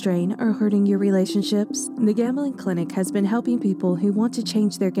financial strain or hurting your relationships? The Gambling Clinic has been helping people who want to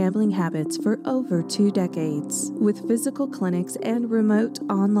change their gambling habits for over 2 decades. With physical clinics and remote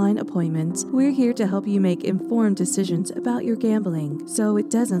online appointments, we're here to help you make informed decisions about your gambling so it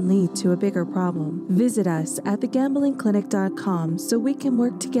doesn't lead to a bigger problem. Visit us at thegamblingclinic.com so we can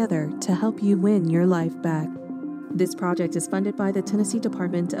work together to help you win your life back. This project is funded by the Tennessee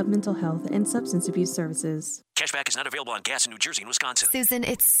Department of Mental Health and Substance Abuse Services. Cashback is not available on gas in New Jersey and Wisconsin. Susan,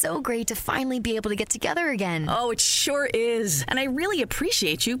 it's so great to finally be able to get together again. Oh, it sure is. And I really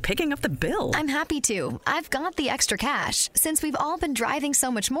appreciate you picking up the bill. I'm happy to. I've got the extra cash. Since we've all been driving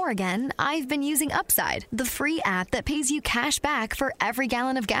so much more again, I've been using Upside, the free app that pays you cash back for every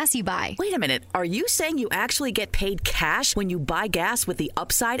gallon of gas you buy. Wait a minute. Are you saying you actually get paid cash when you buy gas with the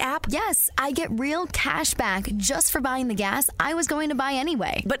Upside app? Yes, I get real cash back just for buying the gas I was going to buy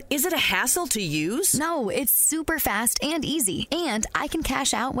anyway. But is it a hassle to use? No, it's super fast and easy, and I can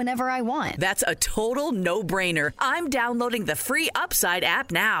cash out whenever I want. That's a total no-brainer. I'm downloading the free Upside app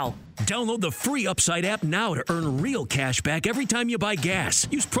now. Download the free Upside app now to earn real cash back every time you buy gas.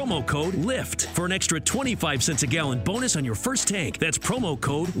 Use promo code LIFT for an extra 25 cents a gallon bonus on your first tank. That's promo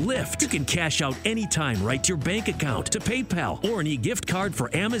code LIFT. You can cash out anytime right to your bank account, to PayPal, or an e-gift card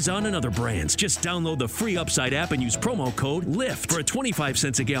for Amazon and other brands. Just download the free Upside app and use promo code LIFT for a 25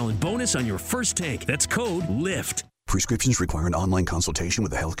 cents a gallon bonus on your first tank. That's code LIFT. Prescriptions require an online consultation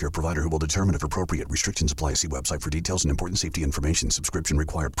with a healthcare provider who will determine if appropriate. Restrictions apply. See website for details and important safety information. Subscription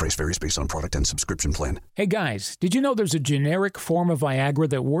required. Price varies based on product and subscription plan. Hey guys, did you know there's a generic form of Viagra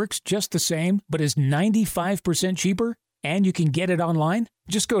that works just the same, but is 95% cheaper? And you can get it online?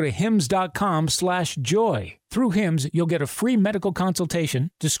 Just go to hims.com/joy. Through Hims, you'll get a free medical consultation,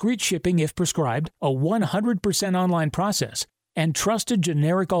 discreet shipping if prescribed, a 100% online process, and trusted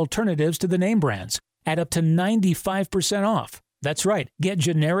generic alternatives to the name brands at up to 95% off. That's right. Get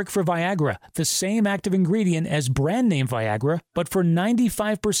generic for Viagra, the same active ingredient as brand name Viagra, but for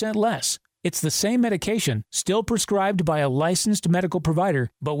 95% less. It's the same medication, still prescribed by a licensed medical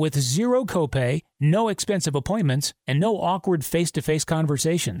provider, but with zero copay, no expensive appointments, and no awkward face-to-face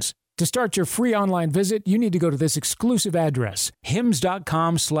conversations. To start your free online visit, you need to go to this exclusive address,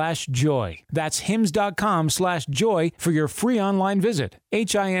 hims.com/joy. That's hims.com/joy for your free online visit.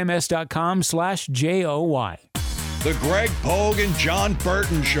 HIMS.com/JOY. The Greg Pogue and John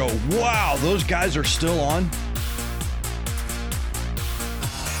Burton Show. Wow, those guys are still on.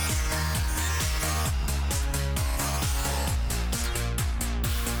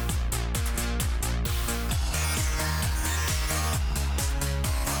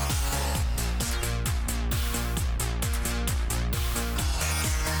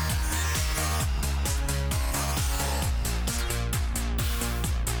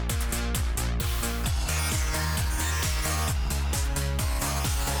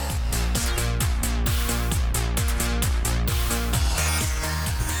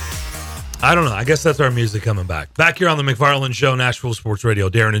 I don't know. I guess that's our music coming back. Back here on the McFarland Show, Nashville Sports Radio.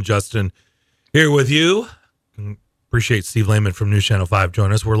 Darren and Justin here with you. Appreciate Steve Layman from News Channel 5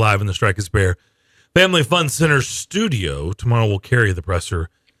 joining us. We're live in the Strike and Spare Family Fun Center studio. Tomorrow we'll carry the presser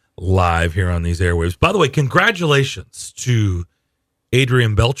live here on these airwaves. By the way, congratulations to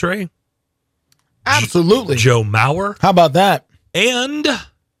Adrian Beltre. Absolutely. Joe Mauer. How about that? And,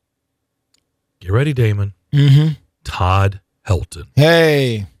 get ready, Damon. Todd Helton.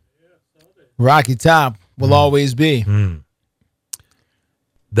 Hey. Rocky Top will always be.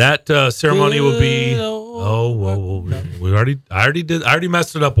 That ceremony will be. I already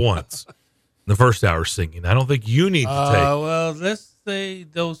messed it up once. The first hour singing. I don't think you need to take. Well, let's say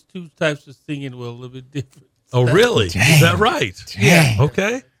those two types of singing were a little bit different. Oh, really? Dang. Is that right? Dang. Yeah.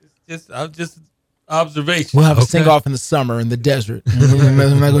 Okay. Just observation. We'll have a sing off in the summer in the desert. I'm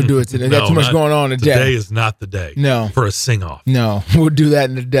not going to do it today. Got too much going on today. Today is not the day. No. For a sing off. No, we'll do that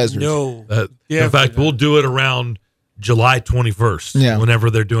in the desert. No. In fact, we'll do it around July 21st. Yeah. Whenever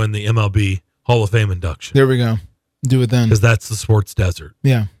they're doing the MLB Hall of Fame induction. There we go. Do it then. Because that's the sports desert.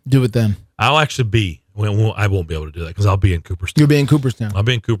 Yeah. Do it then. I'll actually be. Well, I won't be able to do that because I'll be in Cooperstown. You'll be in Cooperstown. I'll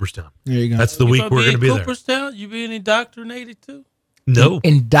be in Cooperstown. There you go. That's the week we're going to be there. Cooperstown? You being indoctrinated too? No.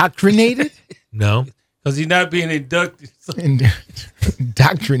 Indoctrinated? No. Because he's not being inducted. So.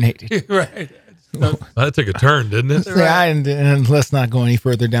 Indoctrinated. Right. Well, that took a turn, didn't it? And let's not go any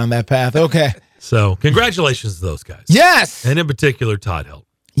further down that path. Okay. So, congratulations to those guys. Yes. And in particular, Todd Helton.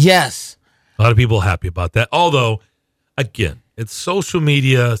 Yes. A lot of people are happy about that. Although, again, it's social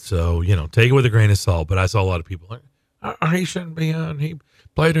media, so, take it with a grain of salt. But I saw a lot of people like, he shouldn't be on. He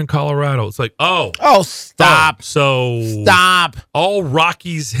played in Colorado. It's like, Oh, stop. Stop. All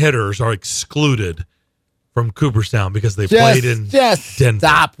Rockies hitters are excluded from Cooperstown because they played in Denver.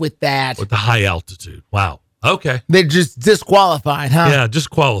 Stop with that. With the high altitude. Wow. Okay. They're just disqualified, huh? Yeah,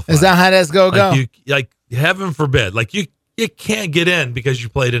 disqualified. Is that how that's going to go? Heaven forbid. You can't get in because you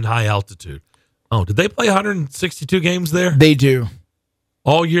played in high altitude. Oh, did they play 162 games there? They do.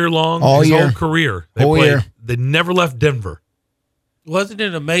 All year long? All year. Whole career. Year. They never left Denver. Wasn't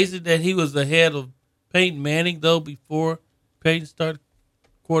it amazing that he was ahead of Peyton Manning, though, before Peyton started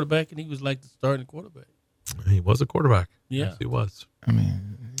quarterback, and he was like the starting quarterback? He was a quarterback. Yeah. Yes, he was. I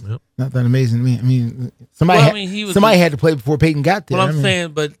mean, not that amazing to me. I mean, somebody had to play before Peyton got there. Well, I'm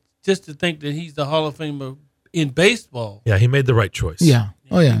saying, but just to think that he's the Hall of Famer in baseball. Yeah, he made the right choice. Yeah.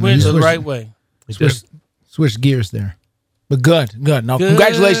 Oh, yeah. He went the right way. Switched gears there. But good. Now,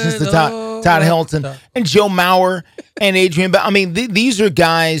 congratulations to Todd Helton and Joe Mauer and Adrian. But I mean, these are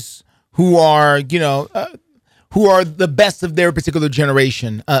guys who are, who are the best of their particular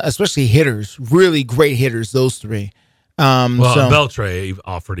generation, especially hitters, really great hitters, those three. Beltre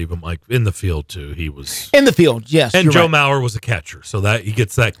offered even Mike in the field too. He was in the field, yes. And Joe right. Mauer was a catcher, so that he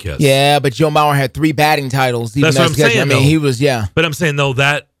gets that kiss. Yeah, but Joe Mauer had 3 batting titles. That's what I'm saying. He was, yeah. But I'm saying though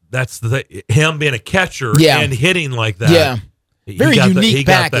that's him being a catcher and hitting like that. Yeah, very unique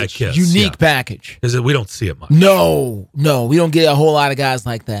package. Unique package. Because we don't see it much. No, we don't get a whole lot of guys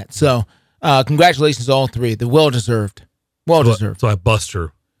like that. So, congratulations to all 3. They're well deserved. Well deserved. So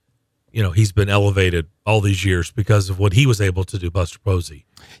Buster, he's been elevated all these years because of what he was able to do, Buster Posey.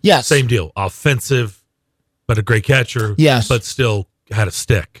 Yes. Same deal. Offensive, but a great catcher. Yes. But still had a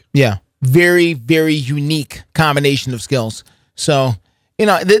stick. Yeah. Very, very unique combination of skills. So,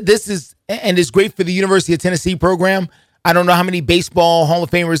 this is, and it's great for the University of Tennessee program. I don't know how many baseball Hall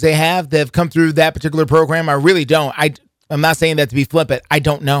of Famers they have that have come through that particular program. I really don't. I'm not saying that to be flippant. I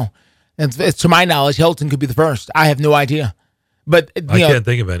don't know. And to my knowledge, Hilton could be the first. I have no idea. But I can't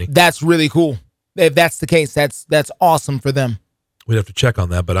think of any. That's really cool. If that's the case, that's awesome for them. We'd have to check on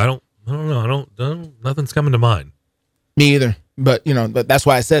that, but I don't know. Nothing's coming to mind. Me either. But but that's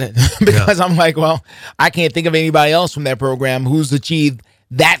why I said it because I'm like, well, I can't think of anybody else from that program who's achieved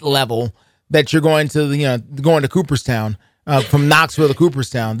that level that you're going to going to Cooperstown from Knoxville to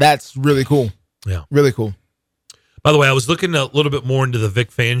Cooperstown. That's really cool. Yeah, really cool. By the way, I was looking a little bit more into the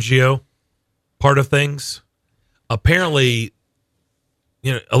Vic Fangio part of things. Apparently,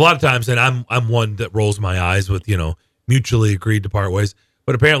 a lot of times, and I'm one that rolls my eyes with, mutually agreed to part ways,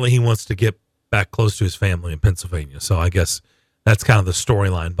 but apparently he wants to get back close to his family in Pennsylvania. So I guess that's kind of the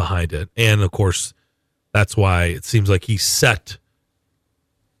storyline behind it. And of course, that's why it seems like he's set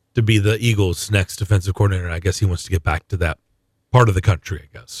to be the Eagles' next defensive coordinator. I guess he wants to get back to that part of the country,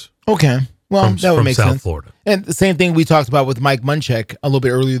 I guess. Okay. Well, that would make South sense. Florida. And the same thing we talked about with Mike Munchak a little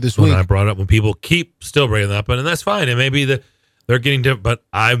bit earlier this week. I brought up when people keep still bringing that up, and that's fine. And maybe they're getting different, but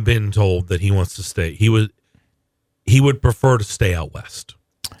I've been told that he wants to stay. He would prefer to stay out west.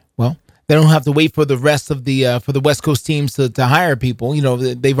 Well, they don't have to wait for the rest of the for the West Coast teams to hire people.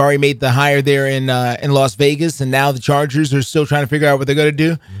 They've already made the hire there in Las Vegas, and now the Chargers are still trying to figure out what they're going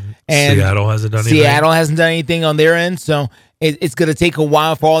to do. And Seattle hasn't done anything. Seattle hasn't done anything on their end, so it's going to take a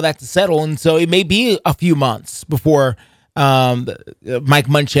while for all that to settle, and so it may be a few months before Mike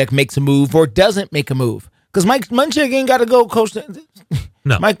Munchak makes a move or doesn't make a move. Because Mike Munchak ain't got to go coach.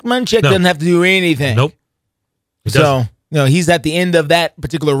 No. Mike Munchak doesn't have to do anything. Nope. So, he's at the end of that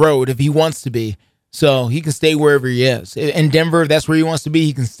particular road if he wants to be. So he can stay wherever he is. In Denver, if that's where he wants to be,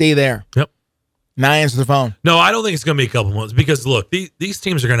 he can stay there. Yep. Now answer the phone. No, I don't think it's going to be a couple months because, look, these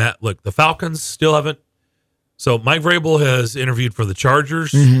teams are going to look, the Falcons still haven't. So Mike Vrabel has interviewed for the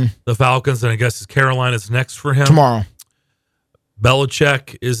Chargers, the Falcons, and I guess Carolina's next for him. Tomorrow.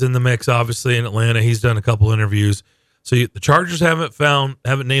 Belichick is in the mix, obviously, in Atlanta. He's done a couple interviews. So the Chargers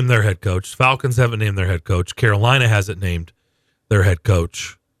haven't named their head coach. Falcons haven't named their head coach. Carolina hasn't named their head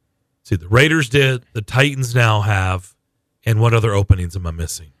coach. See, the Raiders did. The Titans now have. And what other openings am I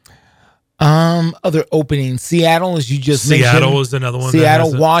missing? Other openings. Seattle, as you just mentioned. Seattle is another one.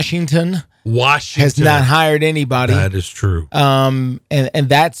 Washington. Washington has not hired anybody. That is true. And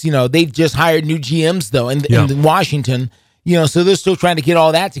that's, they've just hired new GMs though in Washington. So they're still trying to get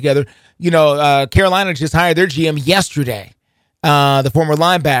all that together. Carolina just hired their GM yesterday. The former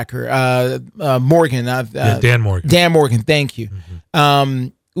linebacker, Morgan. Dan Morgan. Dan Morgan, thank you.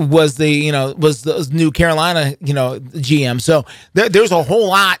 Was the new Carolina, GM. So there's a whole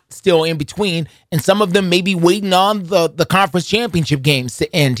lot still in between, and some of them may be waiting on the conference championship games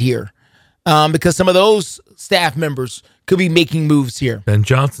to end here. Because some of those staff members could be making moves here. Ben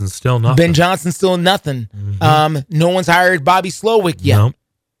Johnson's still nothing. No one's hired Bobby Slowick yet. Nope.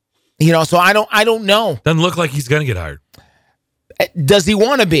 So I don't know. Doesn't look like he's going to get hired. Does he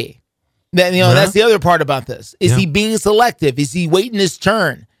want to be? That's the other part about this. Is he being selective? Is he waiting his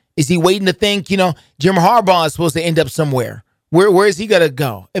turn? Is he waiting to think, Jim Harbaugh is supposed to end up somewhere? Where is he going to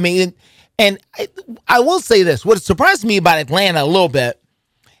go? I mean, and I will say this. What surprised me about Atlanta a little bit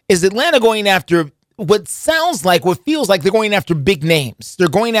is Atlanta going after what feels like they're going after big names. They're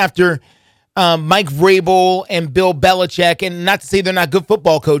going after Mike Vrabel and Bill Belichick, and not to say they're not good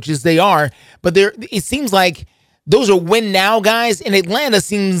football coaches, they are, but it seems like those are win now guys, and Atlanta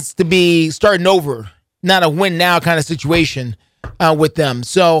seems to be starting over, not a win now kind of situation with them.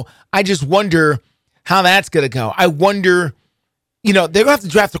 So I just wonder how that's going to go. I wonder, they're going to have to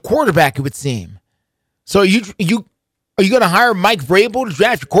draft a quarterback, it would seem. So are you going to hire Mike Vrabel to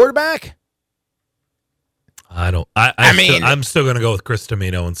draft your quarterback? I don't. I'm still going to go with Chris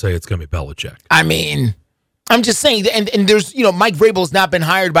Tomino and say it's going to be Belichick. I mean, I'm just saying, and there's, Mike Vrabel's not been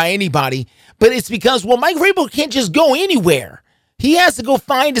hired by anybody, but it's because, Mike Vrabel can't just go anywhere. He has to go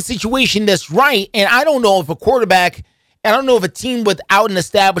find a situation that's right, and I don't know if a quarterback I don't know if a team without an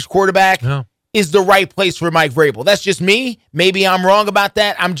established quarterback is the right place for Mike Vrabel. That's just me. Maybe I'm wrong about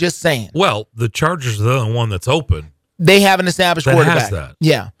that. I'm just saying. Well, the Chargers are the only one that's open. They have an established quarterback. Has that.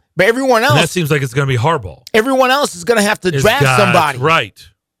 Yeah. But everyone else. And that seems like it's going to be Harbaugh. Everyone else is going to have to draft somebody. Right.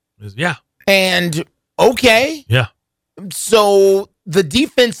 Yeah. And, okay. Yeah. So the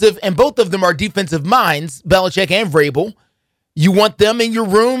defensive, and both of them are defensive minds, Belichick and Vrabel. You want them in your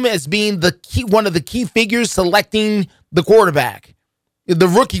room as being one of the key figures selecting the quarterback, the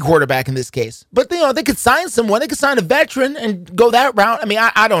rookie quarterback in this case. But they could sign someone. They could sign a veteran and go that route. I mean,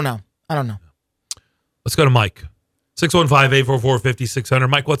 I don't know. I don't know. Let's go to Mike. 615-844-5600.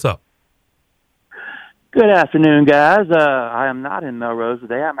 Mike, what's up? Good afternoon, guys. I am not in Melrose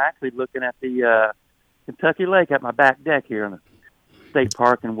today. I'm actually looking at the Kentucky Lake at my back deck here in the state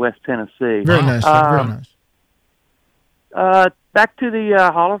park in West Tennessee. Very nice. Very nice. Back to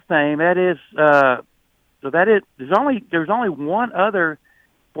the Hall of Fame. That is, there's only one other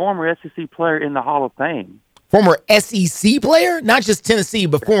former SEC player in the Hall of Fame. Former SEC player, not just Tennessee,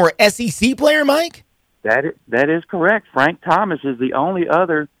 but former SEC player, Mike. That is correct. Frank Thomas is the only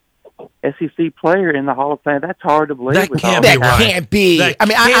other SEC player in the Hall of Fame. That's hard to believe. That can't be. I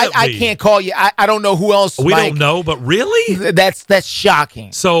mean, I can't call you. I don't know who else. We Mike. don't know, but really, that's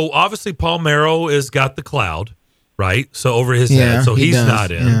shocking. So obviously, Paul Merrow has got the cloud, right? So over his head, so he's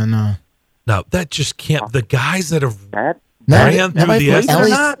not in. Yeah, no. No, that just can't. The guys that have ran through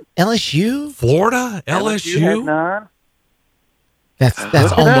the LSU, Florida, LSU.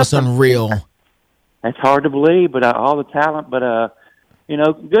 That's almost unreal. That's hard to believe, but all the talent. But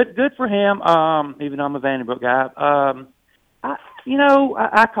good for him. Even though I'm a Vanderbilt guy. I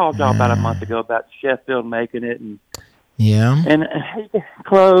called y'all about a month ago about Sheffield making it, and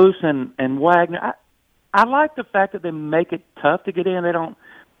Close and Wagner. I like the fact that they make it tough to get in. They don't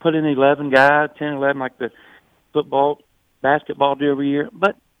put in 11 guys, 10, 11 like the basketball do every year.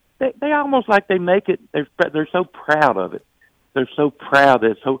 But they almost like they make it. They're so proud of it. They're so proud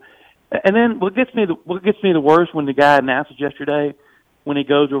that so. And then what gets me the worst when the guy announces yesterday, when he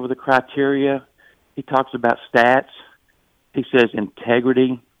goes over the criteria, he talks about stats. He says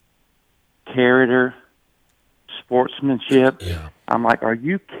integrity, character, sportsmanship. Yeah. I'm like, are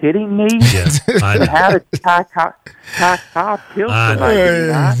you kidding me? Yes, I know. How did Kyle kill somebody?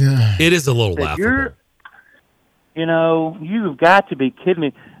 It is a little laughable. You've got to be kidding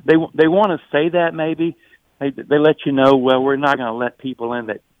me. They want to say that maybe. They let you know, well, we're not going to let people in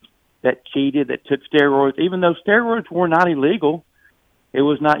that cheated, that took steroids, even though steroids were not illegal. It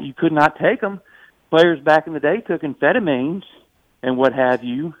was not, you could not take them. Players back in the day took amphetamines and what have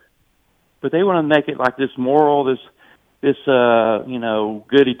you, but they want to make it like this moral, this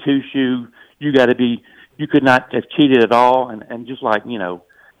goody two-shoe, you could not have cheated at all. And just like,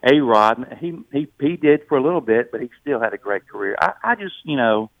 A-Rod, he did for a little bit, but he still had a great career. I just,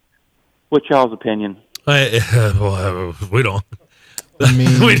 what's y'all's opinion? We don't.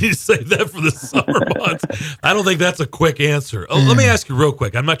 We need to save that for the summer months. I don't think that's a quick answer. Let me ask you real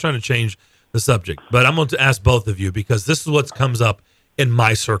quick. I'm not trying to change the subject, but I'm going to ask both of you because this is what comes up in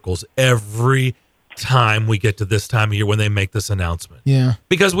my circles every time we get to this time of year when they make this announcement. Yeah.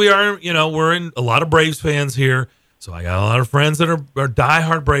 Because we're in a lot of Braves fans here, so I got a lot of friends that are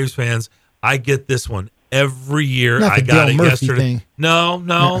diehard Braves fans. I get this one every year. Not the I got Dale it Murphy yesterday. thing. No.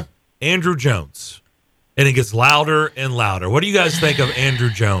 Yeah. Andrew Jones. And it gets louder and louder. What do you guys think of Andrew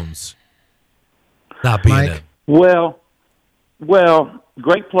Jones not being in? Well,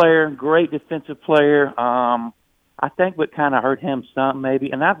 great player, great defensive player. I think what kind of hurt him some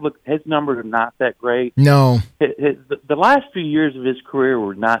maybe, and I've looked, his numbers are not that great. No. The last few years of his career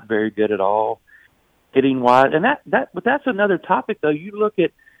were not very good at all, hitting wide. And but that's another topic though. You look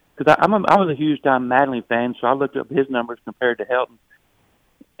at, because I was a huge Don Mattingly fan, so I looked up his numbers compared to Helton.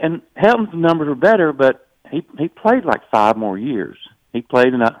 And Helton's numbers were better, but he played like 5 more years. He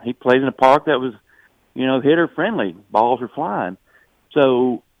played in a park that was, hitter friendly. Balls were flying.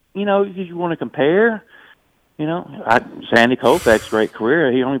 So, if you want to compare, Sandy Koufax's great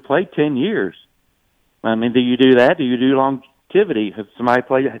career, he only played 10 years. I mean, do you do that? Do you do longevity? If somebody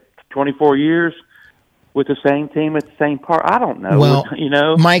played 24 years with the same team at the same park, I don't know. Well,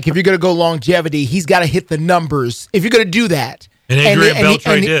 Mike, if you're going to go longevity, he's got to hit the numbers. If you're going to do that. And Adrian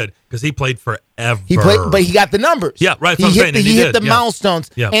Beltre did, because he played forever. He played, but he got the numbers. Yeah, right. He hit the milestones.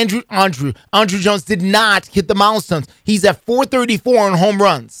 Yeah. Andrew Jones did not hit the milestones. He's at 434 on home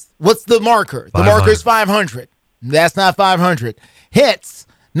runs. What's the marker? The marker is 500. That's not 500. Hits,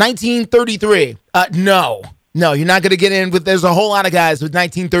 1933. No, you're not going to get in with. There's a whole lot of guys with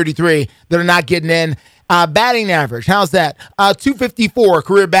 1933 that are not getting in. Batting average, how's that? 254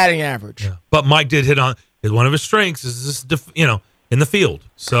 career batting average. Yeah. But Mike did hit on. One of his strengths is this, in the field.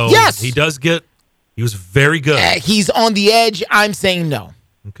 So yes, he was very good. He's on the edge. I'm saying no.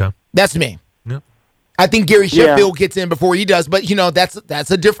 Okay. That's me. Yep. I think Gary Sheffield gets in before he does, but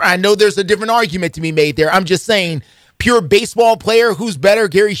that's a different. I know there's a different argument to be made there. I'm just saying, pure baseball player, who's better,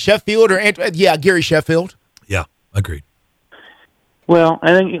 Gary Sheffield or Gary Sheffield? Yeah, agreed. Well,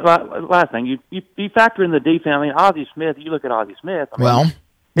 and then last thing, you factor in the defense. I mean, Ozzie Smith. You look at Ozzie Smith.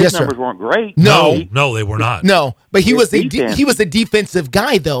 His numbers weren't great. No, they were not. No, but he was a defensive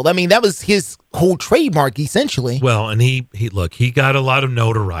guy, though. I mean, that was his whole trademark, essentially. Well, and he got a lot of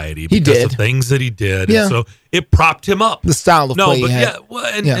notoriety because of things that he did. Yeah. And so it propped him up. The style of play he had.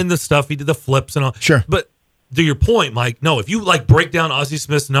 And the stuff he did, the flips and all. Sure. But to your point, Mike, no, if you break down Ozzie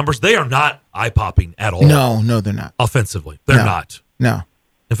Smith's numbers, they are not eye-popping at all. No, they're not. Offensively, they're not. No.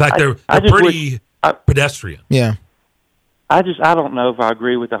 In fact, they're pretty pedestrian. Yeah. I don't know if I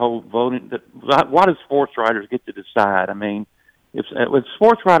agree with the whole voting. Why do sports writers get to decide? I mean, if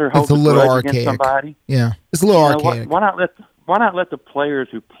sports writer holds a grudge against somebody, it's a little archaic. Why not let the players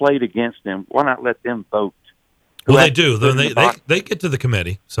who played against them? Why not let them vote? Well, they do. They get to the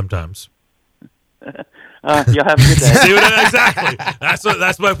committee sometimes. Y'all have a good day. Exactly.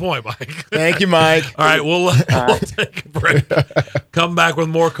 That's my point, Mike. Thank you, Mike. All right, we'll take a break. Come back with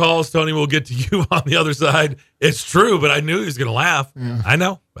more calls. Tony, we'll get to you on the other side. It's true, but I knew he was going to laugh. Yeah. I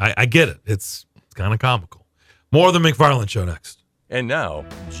know. I get it. It's kind of comical. More of the McFarland Show next. And now,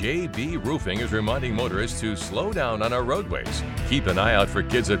 JB Roofing is reminding motorists to slow down on our roadways, keep an eye out for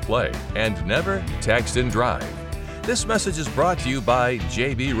kids at play, and never text and drive. This message is brought to you by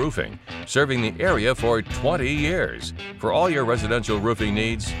JB Roofing, serving the area for 20 years. For all your residential roofing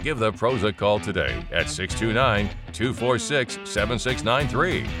needs, give the pros a call today at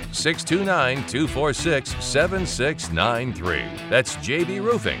 629-246-7693. 629-246-7693. That's JB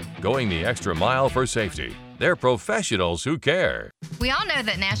Roofing, going the extra mile for safety. They're professionals who care. We all know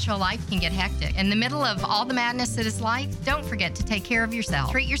that Nashville life can get hectic. In the middle of all the madness that is life, don't forget to take care of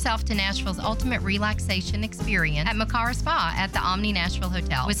yourself. Treat yourself to Nashville's ultimate relaxation experience at Mocara Spa at the Omni Nashville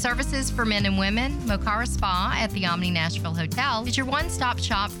Hotel. With services for men and women, Mocara Spa at the Omni Nashville Hotel is your one-stop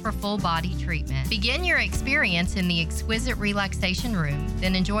shop for full-body treatment. Begin your experience in the exquisite relaxation room,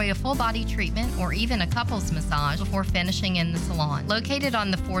 then enjoy a full-body treatment or even a couples massage before finishing in the salon. Located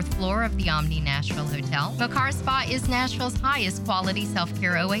on the 4th floor of the Omni Nashville Hotel, Mocara Spa is Nashville's highest quality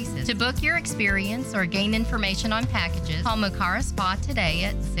self-care oasis. To book your experience or gain information on packages, call Mocara Spa today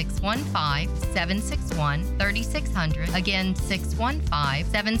at 615-761-3600. Again,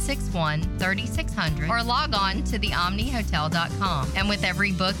 615-761-3600. Or log on to theomnihotel.com. And with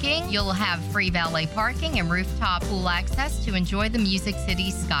every booking, you'll have free valet parking and rooftop pool access to enjoy the Music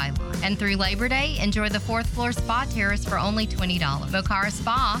City skyline. And through Labor Day, enjoy the 4th floor spa terrace for only $20. Mocara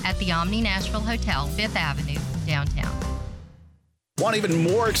Spa at the Omni Nashville Hotel, 5th Avenue, downtown. Want even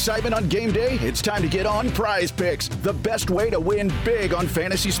more excitement on game day? It's time to get on Prize Picks, the best way to win big on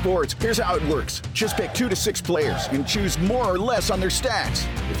fantasy sports. Here's how it works. Just pick 2 to 6 players and choose more or less on their stats.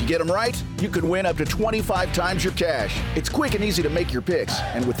 If you get them right, you could win up to 25 times your cash. It's quick and easy to make your picks,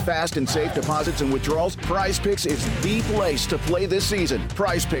 and with fast and safe deposits and withdrawals, Prize Picks is the place to play this season.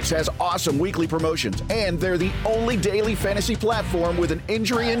 Prize Picks has awesome weekly promotions, and they're the only daily fantasy platform with an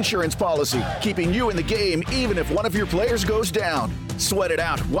injury insurance policy, keeping you in the game even if one of your players goes down. Sweat it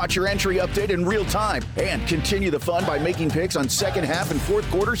out, watch your entry update in real time, and continue the fun by making picks on second half and fourth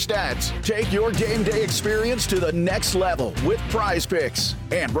quarter stats. Take your game day experience to the next level with Prize Picks.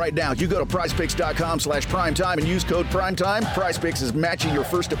 And right now, you go to prizepicks.com/primetime and use code primetime. Prize Picks is matching your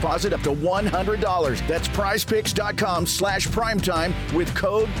first deposit up to $100. That's prizepicks.com/primetime with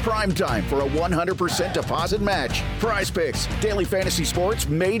code primetime for a 100% deposit match. Prize Picks, daily fantasy sports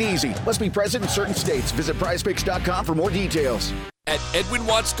made easy. Must be present in certain states. Visit prizepicks.com for more details. At Edwin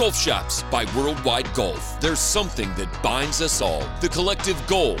Watts Golf Shops by Worldwide Golf, there's something that binds us all. The collective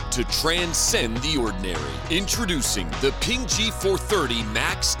goal to transcend the ordinary. Introducing the Ping G430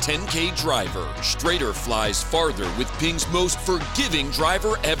 Max 10K driver. Straighter flies farther with Ping's most forgiving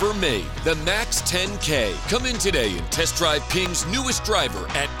driver ever made. The Max 10K. Come in today and test drive Ping's newest driver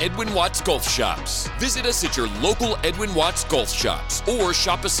at Edwin Watts Golf Shops. Visit us at your local Edwin Watts Golf Shops or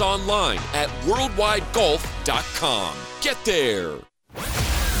shop us online at worldwidegolf.com. Get there.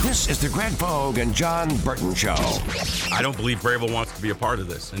 This is the Greg Pogue and John Burton Show. I don't believe Vrabel wants to be a part of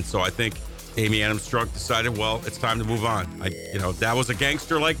this, and so I think Amy Adams Strunk decided, well, it's time to move on. That was a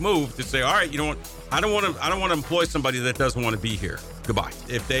gangster-like move to say, all right, you know what? I don't want to employ somebody that doesn't want to be here. Goodbye.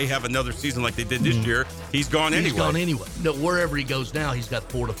 If they have another season like they did this year, he's gone anyway. He's gone anyway. No, wherever he goes now, he's got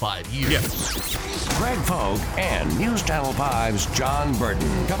 4 to 5 years. Yes. Greg Pogue and News Channel 5's John Burton,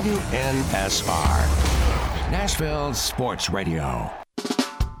 WNSR. Nashville Sports Radio.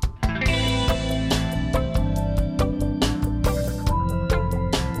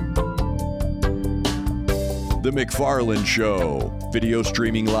 The McFarland Show. Video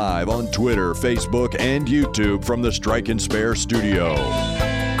streaming live on Twitter, Facebook, and YouTube from the Strike and Spare studio.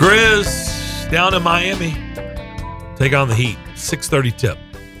 Grizz down in Miami. Take on the Heat. 6:30 tip.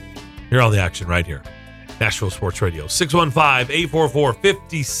 Hear all the action right here. Nashville Sports Radio.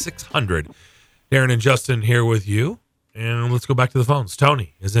 615-844-5600. Darren and Justin here with you. And let's go back to the phones.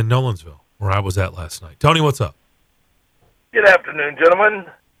 Tony is in Nolansville, where I was at last night. Tony, what's up? Good afternoon, gentlemen.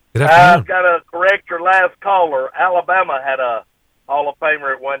 Good afternoon. I've got to correct your last caller. Alabama had a Hall of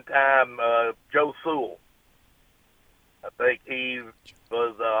Famer at one time, Joe Sewell. I think he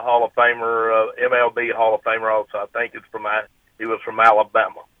was a Hall of Famer, MLB Hall of Famer also. I think he was from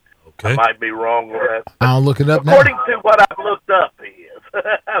Alabama. Okay. I might be wrong with that. I'll look it up now. According to what I've looked up, he is.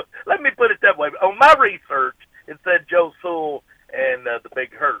 Let me put it that way. On my research, it said Joe Sewell and the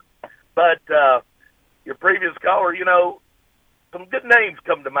Big Hurt. But your previous caller, some good names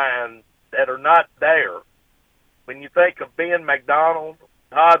come to mind that are not there. When you think of Ben McDonald,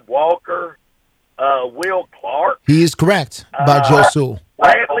 Todd Walker, Will Clark. He is correct about Joe Sewell.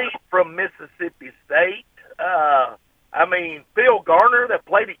 Bradley from Mississippi State. Phil Garner that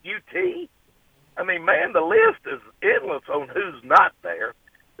played at UT. Man, the list is endless on who's not there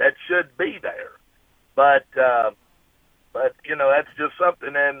that should be there. But that's just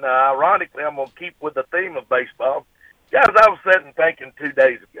something. And ironically, I'm going to keep with the theme of baseball. Guys, I was sitting thinking 2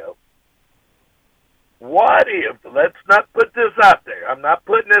 days ago, what if, let's not put this out there. I'm not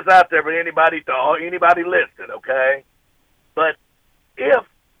putting this out there for anybody listening, okay? But if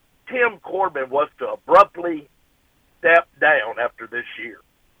Tim Corbin was to abruptly step down after this year,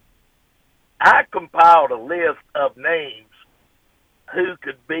 I compiled a list of names who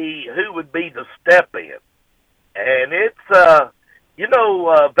would be the step in. And it's,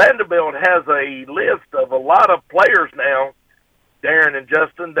 Vanderbilt has a list of a lot of players now, Darren and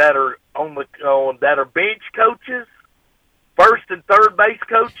Justin, that are that are bench coaches, first and third base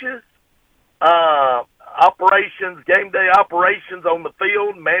coaches, game day operations on the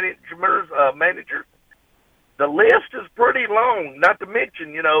field, managers. The list is pretty long. Not to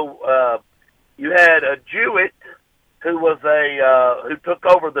mention, you had a Jewett who was who took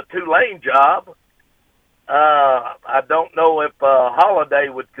over the Tulane job. I don't know if Holiday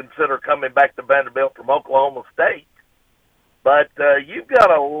would consider coming back to Vanderbilt from Oklahoma State. But you've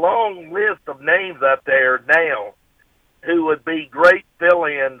got a long list of names out there now who would be great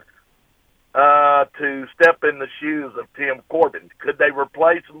fill-ins to step in the shoes of Tim Corbin. Could they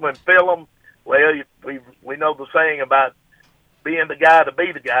replace him and fill him? Well, we know the saying about being the guy to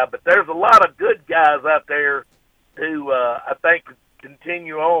be the guy, but there's a lot of good guys out there who I think could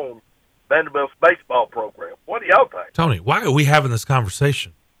continue on Vanderbilt's baseball program. What do y'all think? Tony, why are we having this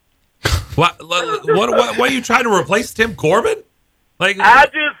conversation? What are you trying to replace Tim Corbin? I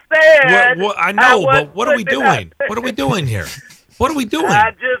just said. I know, but what are we doing? What are we doing here? What are we doing?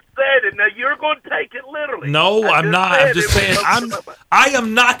 I just said it. Now you're going to take it literally. No, I'm not. I'm just saying. I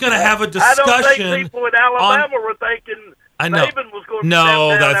am not going to have a discussion. I don't think people in Alabama were thinking Saban was going to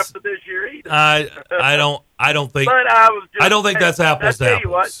step down after this year either. I don't think. But I don't think that's apples to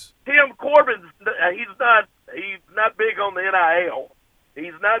apples. What, Tim Corbin's he's not big on the NIL.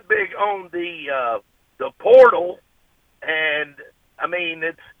 He's not big on the portal, and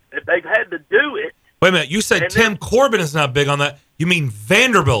they've had to do it. Wait a minute, you said Tim Corbin is not big on that. You mean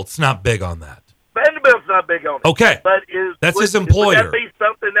Vanderbilt's not big on that? Vanderbilt's not big on it. Okay, but that's his employer. Would that be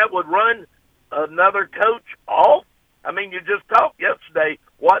something that would run another coach off? You just talked yesterday.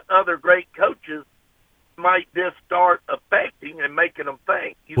 What other great coaches might this start affecting and making them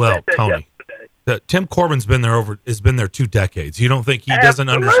think? You said that Tony, yesterday. Tim Corbin's has been there 2 decades. You don't think he doesn't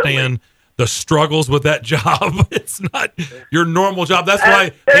understand the struggles with that job? It's not your normal job. That's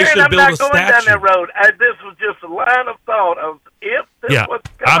why they should build a statue. I'm not going down that road. This was just a line of thought of if this was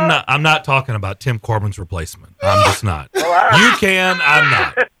I'm not talking about Tim Corbin's replacement. I'm just not. You can. I'm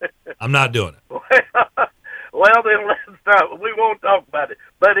not. I'm not doing it. Well, then let's not. We won't talk about it.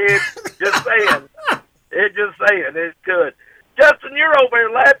 But it's just saying. It could. Justin, you're over here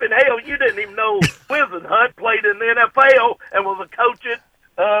laughing. Hell, you didn't even know Wisenhunt played in the NFL and was a coach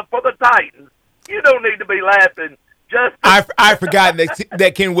for the Titans. You don't need to be laughing. Justin. I forgot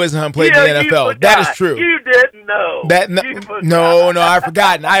that Ken Wisenhunt played in the NFL. That is true. You didn't know. No, I've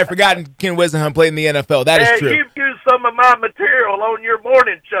forgotten Ken Wisenhunt played in the NFL. That is true. You've used some of my material on your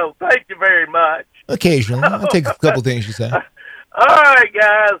morning show. Thank you very much. Occasionally. I'll take a couple things you said. All right,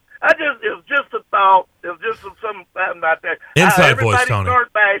 guys. It was just a thought. It was just something out there. Inside voice, everybody Tony.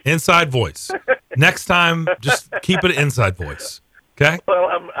 start bashing. Inside voice. Next time, just keep it inside voice. Okay? Well,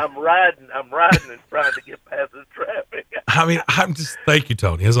 I'm riding and trying to get past the traffic. I mean, thank you,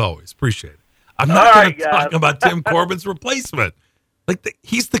 Tony, as always. Appreciate it. I'm not going to talk about Tim Corbin's replacement.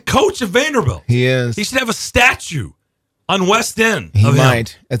 He's the coach of Vanderbilt. He is. He should have a statue on West End. He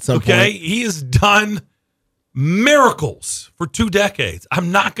might at some point. Okay? He has done miracles for 2 decades.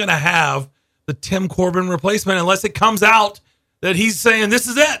 I'm not going to have the Tim Corbin replacement unless it comes out that he's saying this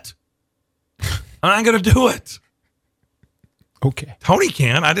is it. I'm not going to do it. Okay. Tony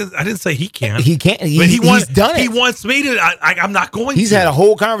can. I didn't say he can't. He can't. But He's done it. He wants me to. I'm not going to. He's had a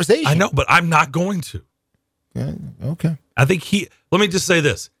whole conversation. I know, but I'm not going to. Okay. I think let me just say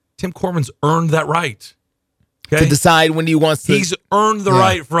this. Tim Corbin's earned that right. Okay? To decide when he wants to. He's earned the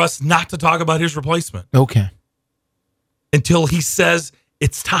right for us not to talk about his replacement. Okay. Until he says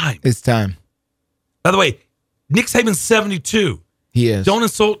it's time. It's time. By the way, Nick Saban's 72. He is. Don't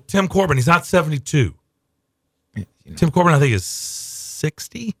insult Tim Corbin. He's not 72. Tim Corbin, I think, is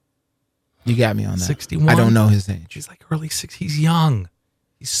 60. You got me on that. 61. I don't know his age. He's like early 60s. He's young.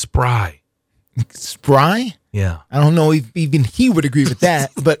 He's spry. Spry? Yeah. I don't know if even he would agree with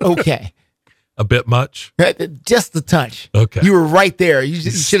that, but okay. A bit much? Just the touch. Okay. You were right there. You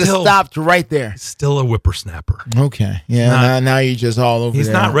should have stopped right there. Still a whippersnapper. Okay. Yeah. Now you're just all over He's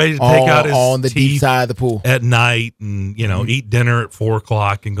there. not ready to take out his all in the deep teeth side of the pool at night and eat dinner at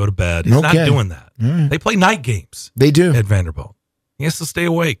 4:00 and go to bed. He's not doing that. Right. They play night games. They do at Vanderbilt. He has to stay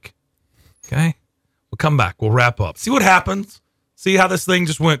awake. Okay. We'll come back. We'll wrap up. See what happens. See how this thing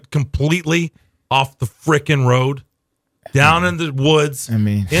just went completely off the frickin' road, down in the woods, in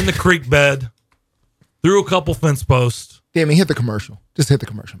the creek bed, through a couple fence posts. Damn, hit the commercial. Just hit the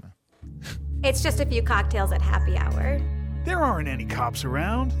commercial, man. It's just a few cocktails at happy hour. There aren't any cops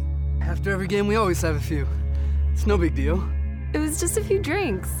around. After every game, we always have a few. It's no big deal. It was just a few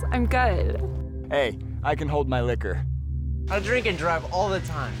drinks. I'm good. Hey, I can hold my liquor. I drink and drive all the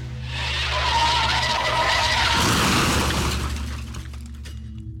time.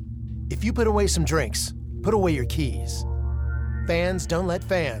 If you put away some drinks, put away your keys. Fans don't let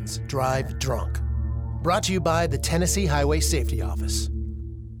fans drive drunk. Brought to you by the Tennessee Highway Safety Office.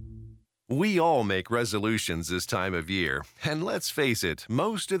 We all make resolutions this time of year, and let's face it,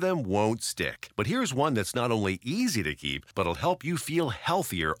 most of them won't stick. But here's one that's not only easy to keep, but will help you feel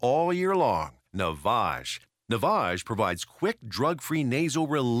healthier all year long. Navage. Navage provides quick, drug-free nasal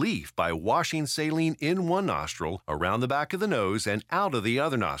relief by washing saline in one nostril, around the back of the nose, and out of the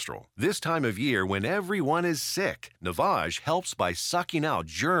other nostril. This time of year, when everyone is sick, Navage helps by sucking out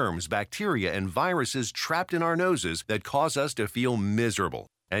germs, bacteria, and viruses trapped in our noses that cause us to feel miserable.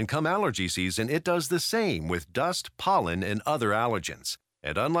 And come allergy season, it does the same with dust, pollen, and other allergens.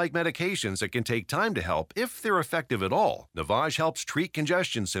 And unlike medications that can take time to help, if they're effective at all, Navage helps treat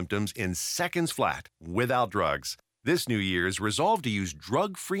congestion symptoms in seconds flat, without drugs. This New Year's, resolve to use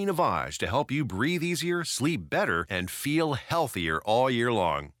drug-free Navage to help you breathe easier, sleep better, and feel healthier all year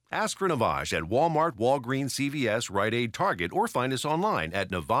long. Ask for Navage at Walmart, Walgreens, CVS, Rite Aid, Target, or find us online at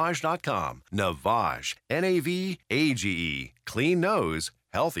Navage.com. Navage. N-A-V-A-G-E. Clean nose,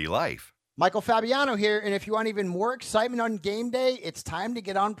 healthy life. Michael Fabiano here, and if you want even more excitement on game day, it's time to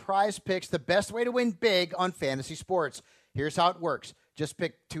get on Prize Picks, the best way to win big on fantasy sports. Here's how it works. Just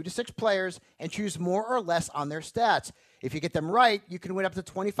pick 2 to 6 players and choose more or less on their stats. If you get them right, you can win up to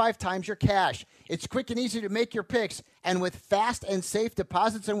 25 times your cash. It's quick and easy to make your picks, and with fast and safe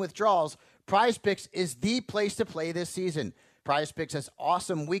deposits and withdrawals, Prize Picks is the place to play this season. Prize Picks has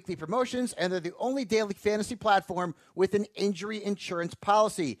awesome weekly promotions, and they're the only daily fantasy platform with an injury insurance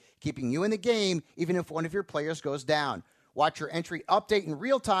policy, keeping you in the game even if one of your players goes down. Watch your entry update in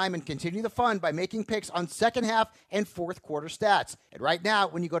real time and continue the fun by making picks on second half and fourth quarter stats. And right now,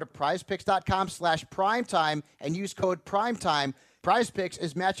 when you go to prizepicks.com/primetime and use code PRIMETIME, Prize Picks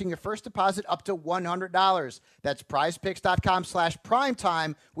is matching your first deposit up to $100. That's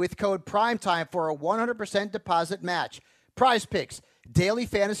prizepicks.com/primetime with code PRIMETIME for a 100% deposit match. Prize Picks, daily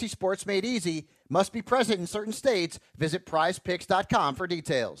fantasy sports made easy. Must be present in certain states. Visit prizepicks.com for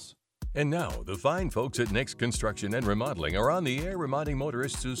details. And now, the fine folks at Nick's Construction and Remodeling are on the air reminding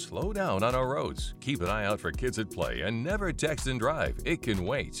motorists to slow down on our roads. Keep an eye out for kids at play and never text and drive. It can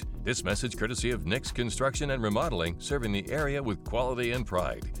wait. This message courtesy of Nick's Construction and Remodeling, serving the area with quality and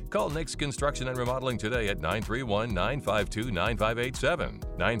pride. Call Nick's Construction and Remodeling today at 931-952-9587.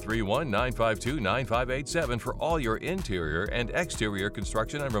 931-952-9587 for all your interior and exterior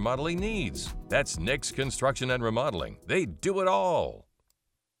construction and remodeling needs. That's Nick's Construction and Remodeling. They do it all.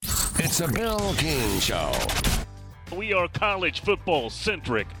 It's a Bill King Show. We are college football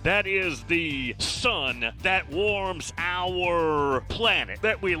centric. That is the sun that warms our planet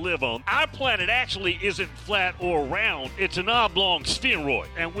that we live on. Our planet actually isn't flat or round. It's an oblong spheroid.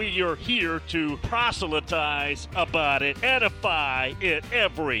 And we are here to proselytize about it, edify it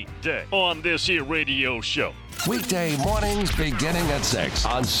every day on this here radio show. Weekday mornings beginning at 6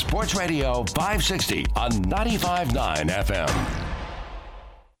 on Sports Radio 560 on 95.9 FM.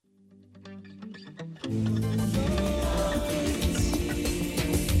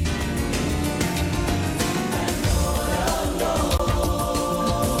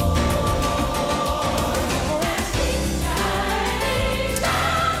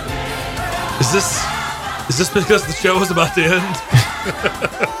 Is this because the show is about to end?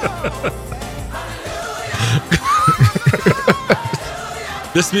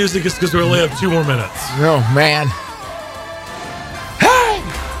 This music is because we only have 2 more minutes. Oh, man.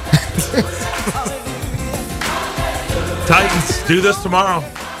 Titans, do this tomorrow.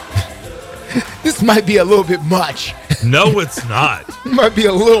 This might be a little bit much. No, it's not. Might be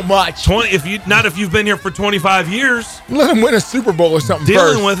a little much. If you've been here for 25 years. Let them win a Super Bowl or something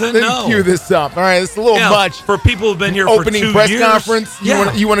Dealing first. with it, then no. Cue this up. All right, it's a little much. For people who've been here for 2 years. Opening press conference.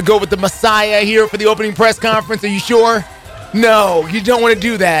 You want to go with the Messiah here for the opening press conference? Are you sure? No, you don't want to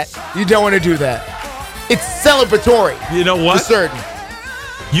do that. You don't want to do that. It's celebratory. You know what? For certain.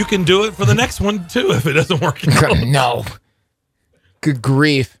 You can do it for the next one, too, if it doesn't work out. No. Good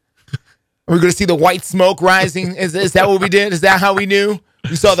grief. Are we going to see the white smoke rising? Is that what we did? Is that how we knew?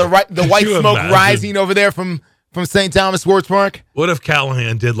 We saw the white smoke rising over there from St. Thomas Sports Park? What if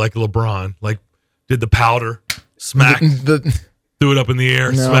Gallahan did like LeBron, did the powder, threw it up in the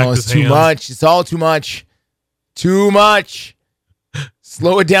air, smacked his it's too hands? Much. It's all too much. Too much.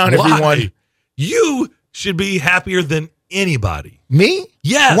 Slow it down, everyone. You should be happier than anybody. Me?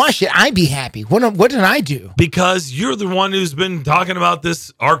 Yes. Why should I be happy? What did I do? Because you're the one who's been talking about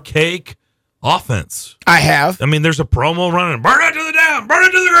this archaic offense. I have. I mean, there's a promo running. Burn it to the down. Burn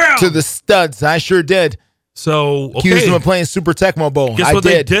it to the ground. To the studs. I sure did. So, accused them of playing Super Tecmo Bowl. Guess what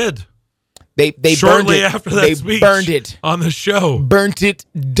they did? They shortly burned it. after that speech, burned it on the show. Burnt it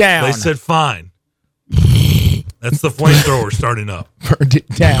down. They said, "Fine." That's the flamethrower starting up. Burned it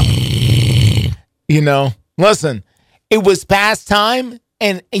down. Listen, it was past time,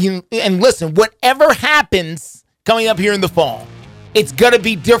 and listen, whatever happens coming up here in the fall, it's gonna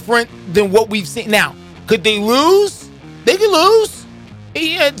be different than what we've seen. Now, could they lose? They could lose.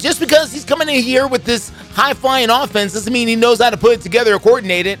 Just because he's coming in here with this high-flying offense doesn't mean he knows how to put it together or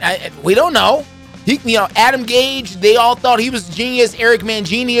coordinate it. We don't know. Adam Gage, they all thought he was a genius. Eric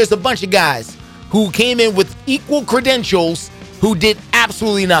Mangini, there's a bunch of guys who came in with equal credentials who did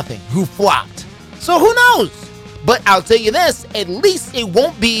absolutely nothing, who flopped. So who knows? But I'll tell you this, at least it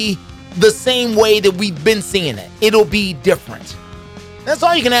won't be the same way that we've been seeing it. It'll be different. That's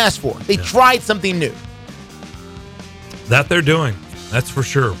all you can ask for. They tried something new. That they're doing. That's for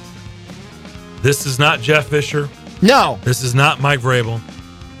sure. This is not Jeff Fisher. No. This is not Mike Vrabel.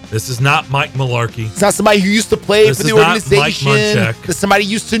 This is not Mike Malarkey. It's not somebody who used to play for the organization. This is not Mike Munchak. It's somebody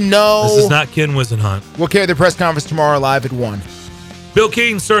used to know. This is not Ken Wisenhunt. We'll carry the press conference tomorrow live at 1. Bill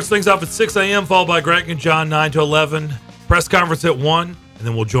Keaton starts things off at 6 a.m., followed by Greg and John 9 to 11. Press conference at 1, and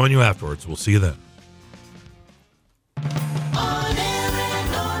then we'll join you afterwards. We'll see you then.